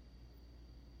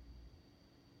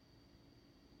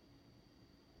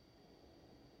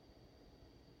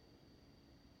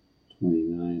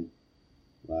 29.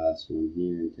 Last one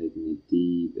here, and taking a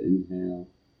deep inhale.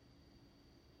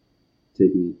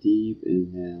 Taking a deep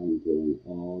inhale and blowing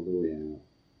all the way out.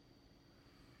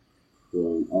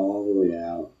 Blowing all the way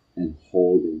out and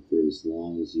holding for as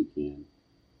long as you can.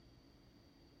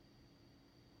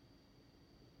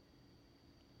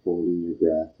 Holding your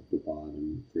breath at the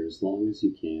bottom for as long as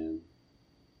you can.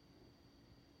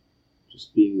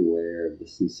 Just being aware of the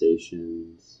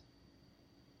sensations,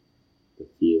 the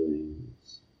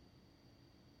feelings,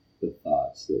 the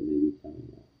thoughts that may be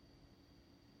coming up.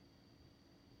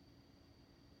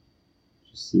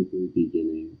 Just simply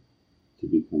beginning to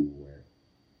become aware.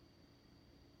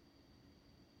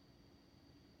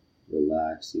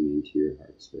 Relaxing into your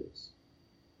heart space.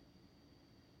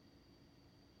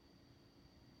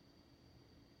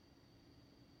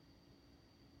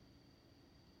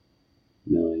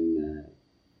 Knowing that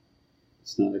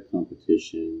it's not a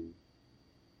competition.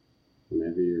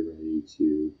 Whenever you're ready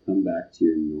to come back to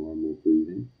your normal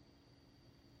breathing,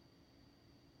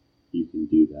 you can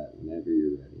do that whenever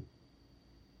you're ready.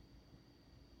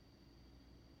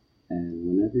 And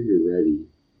whenever you're ready,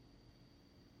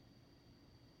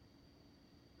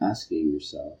 asking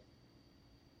yourself,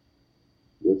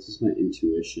 what does my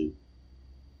intuition,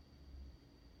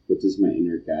 what does my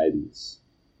inner guidance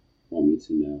want me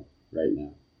to know right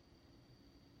now?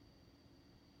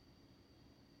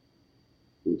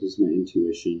 What does my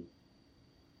intuition,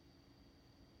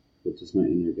 what does my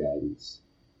inner guidance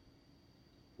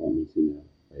want me to know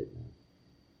right now?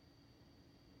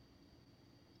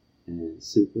 And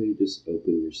simply just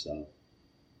open yourself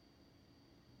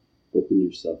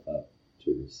up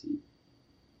to receive.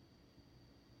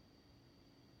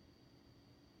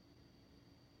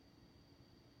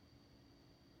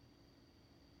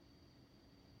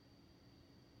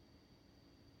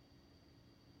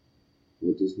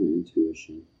 What does my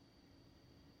intuition,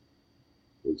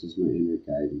 what does my inner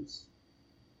guidance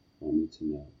want me to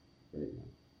know right now?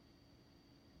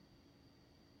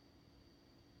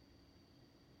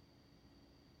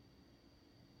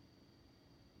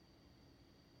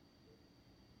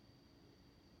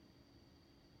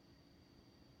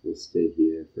 We'll stay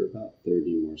here for about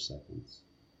 30 more seconds.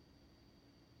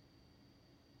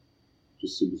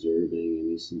 Just observing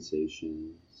any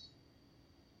sensations,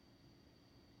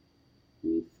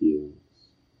 any feelings.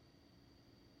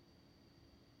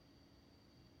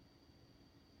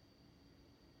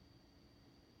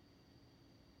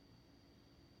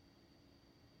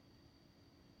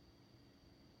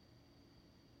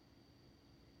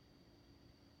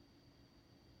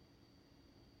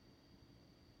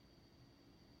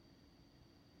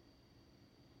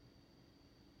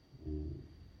 And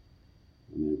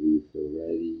whenever you feel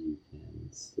ready, you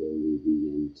can slowly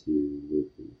begin to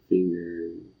wiggle your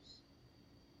fingers,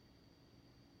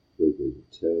 wiggle your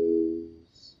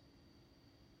toes,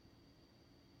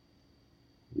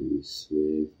 maybe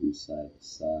sway from side to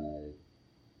side,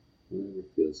 whatever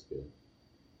feels good.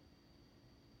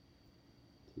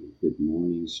 Take a good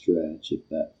morning stretch if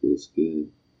that feels good.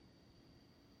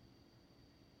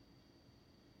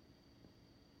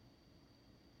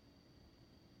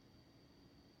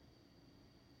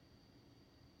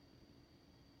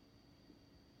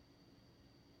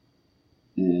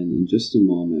 And in just a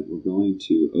moment, we're going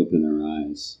to open our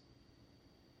eyes.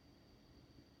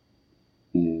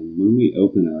 And when we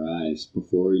open our eyes,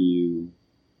 before you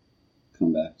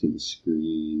come back to the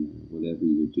screen or whatever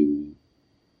you're doing,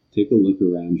 take a look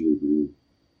around your room,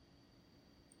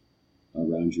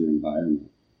 around your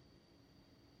environment.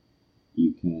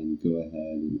 You can go ahead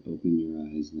and open your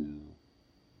eyes now.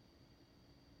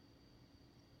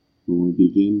 When we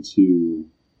begin to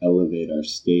elevate our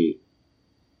state,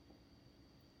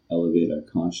 elevate our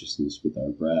consciousness with our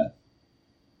breath,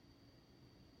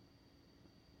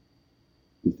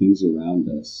 the things around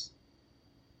us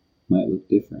might look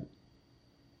different.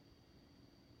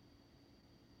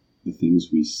 The things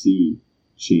we see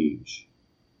change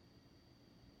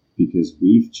because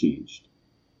we've changed.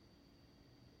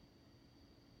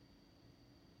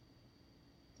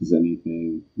 Does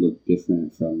anything look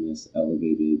different from this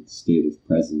elevated state of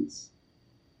presence,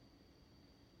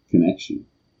 connection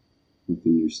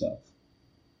within yourself?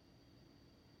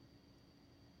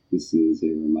 This is a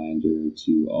reminder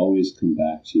to always come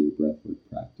back to your breathwork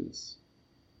practice.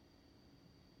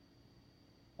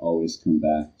 Always come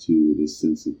back to this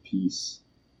sense of peace,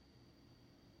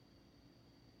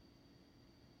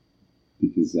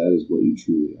 because that is what you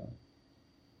truly are.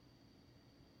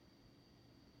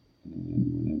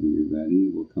 And whenever you're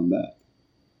ready, we'll come back.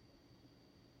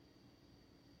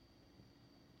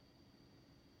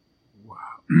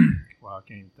 Wow. Wow,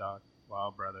 can't even talk.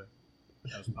 Wow, brother.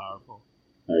 That was powerful.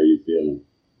 How are you feeling?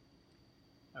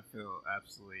 I feel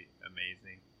absolutely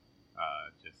amazing.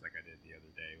 Just like I did the other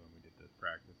day when we did the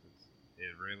practices.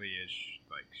 It really is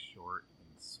like short and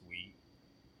sweet,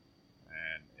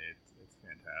 and it's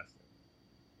fantastic.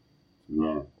 It's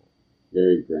powerful.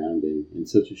 Very grounding in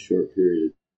such a short period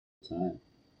of time.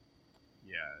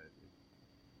 Yeah,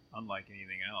 unlike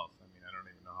anything else. I mean, I don't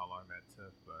even know how long that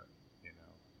took, but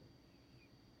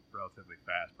relatively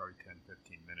fast, probably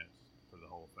 10-15 minutes for the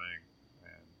whole thing,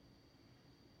 and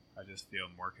I just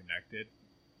feel more connected,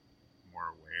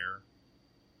 more aware,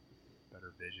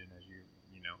 better vision, as you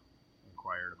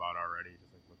inquired about already.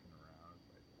 Just like looking around, it's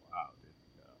like, wow, dude,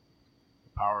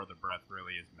 the power of the breath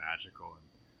really is magical. And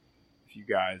if you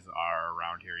guys are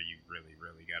around here, you really,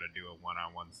 really got to do a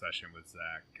one-on-one session with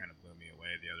Zach. Kind of blew me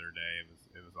away the other day.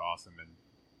 It was awesome, and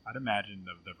I'd imagine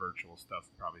the virtual stuff's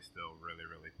probably still really,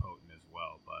 really potent as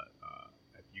well. But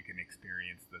if you can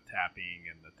experience the tapping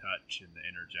and the touch and the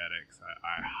energetics,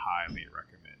 I highly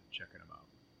recommend checking them out.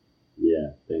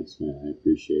 Yeah, thanks, man. I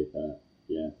appreciate that.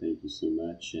 Yeah, thank you so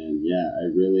much. And yeah,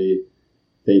 I really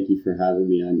thank you for having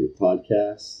me on your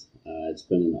podcast. It's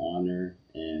been an honor.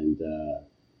 And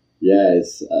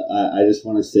I just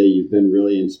want to say you've been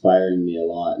really inspiring me a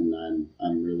lot, and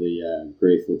I'm really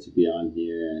grateful to be on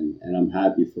here, and I'm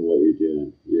happy for what you're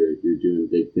doing. You're doing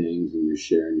big things, and you're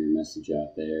sharing your message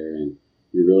out there, and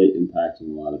you're really impacting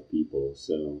a lot of people.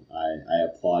 So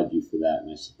I applaud you for that,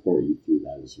 and I support you through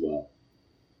that as well.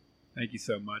 Thank you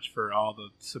so much for all the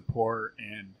support,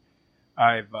 and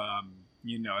I've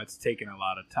it's taken a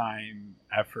lot of time,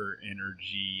 effort,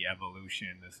 energy,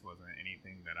 evolution. This wasn't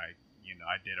anything that I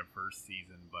did a first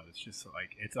season, but it's just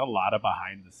like, it's a lot of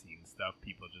behind the scenes stuff.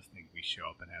 People just think we show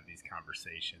up and have these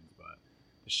conversations, but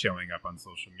the showing up on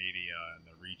social media and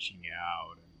the reaching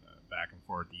out and the back and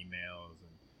forth emails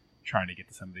and trying to get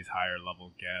to some of these higher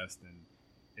level guests, and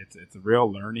it's a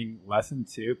real learning lesson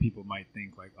too. People might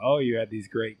think like, oh, you had these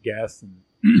great guests, and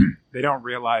they don't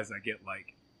realize I get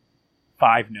like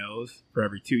 5 no's for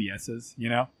every 2 yeses.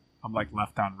 I'm like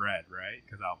left on red, right?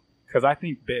 Because I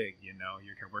think big.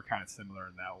 We're kind of similar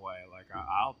in that way. Like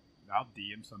I'll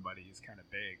DM somebody who's kind of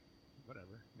big,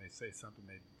 whatever. They say something,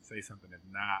 they say something. If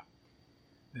not,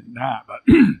 then not. But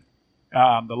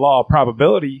the law of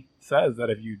probability says that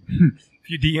if you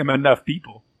DM enough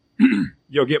people,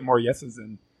 you'll get more yeses.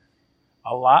 And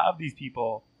a lot of these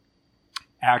people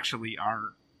actually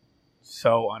aren't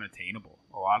so unattainable.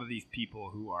 A lot of these people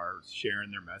who are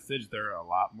sharing their message, they're a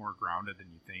lot more grounded than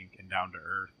you think, and down to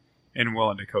earth, and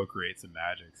willing to co-create some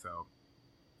magic. So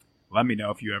let me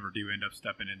know if you ever do end up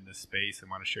stepping in this space and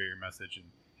want to share your message in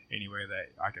any way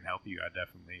that I can help you. I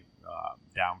definitely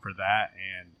down for that.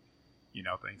 And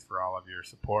thanks for all of your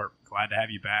support. Glad to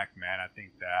have you back, man. I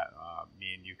think that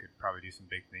me and you could probably do some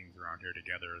big things around here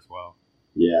together as well.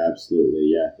 Yeah, absolutely.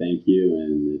 Yeah, thank you.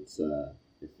 And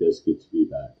it feels good to be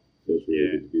back. It feels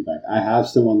really good to be back. I have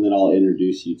someone that I'll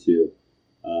introduce you to,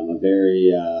 a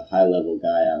very high-level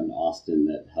guy out in Austin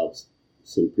that helps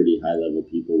some pretty high-level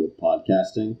people with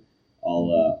podcasting.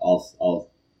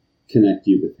 I'll connect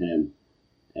you with him,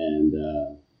 and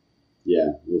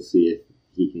we'll see if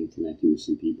he can connect you with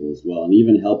some people as well, and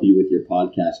even help you with your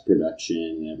podcast production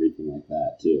and everything like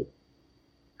that too.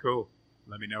 Cool.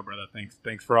 Let me know, brother.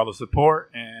 Thanks for all the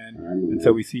support, and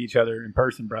until we see each other in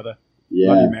person, brother.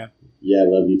 Yeah. Love you, man. Yeah,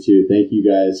 love you too. Thank you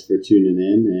guys for tuning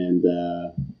in, and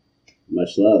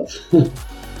much love.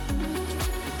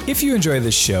 If you enjoy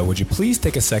this show, would you please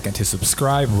take a second to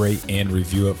subscribe, rate, and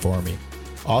review it for me?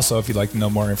 Also, if you'd like to know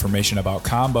more information about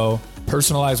Combo,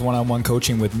 personalized one-on-one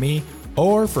coaching with me,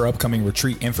 or for upcoming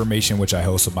retreat information which I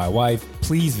host with my wife,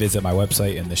 please visit my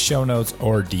website in the show notes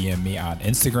or DM me on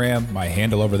Instagram. My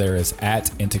handle over there is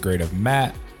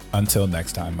 @IntegrativeMatt. Until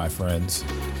next time, my friends.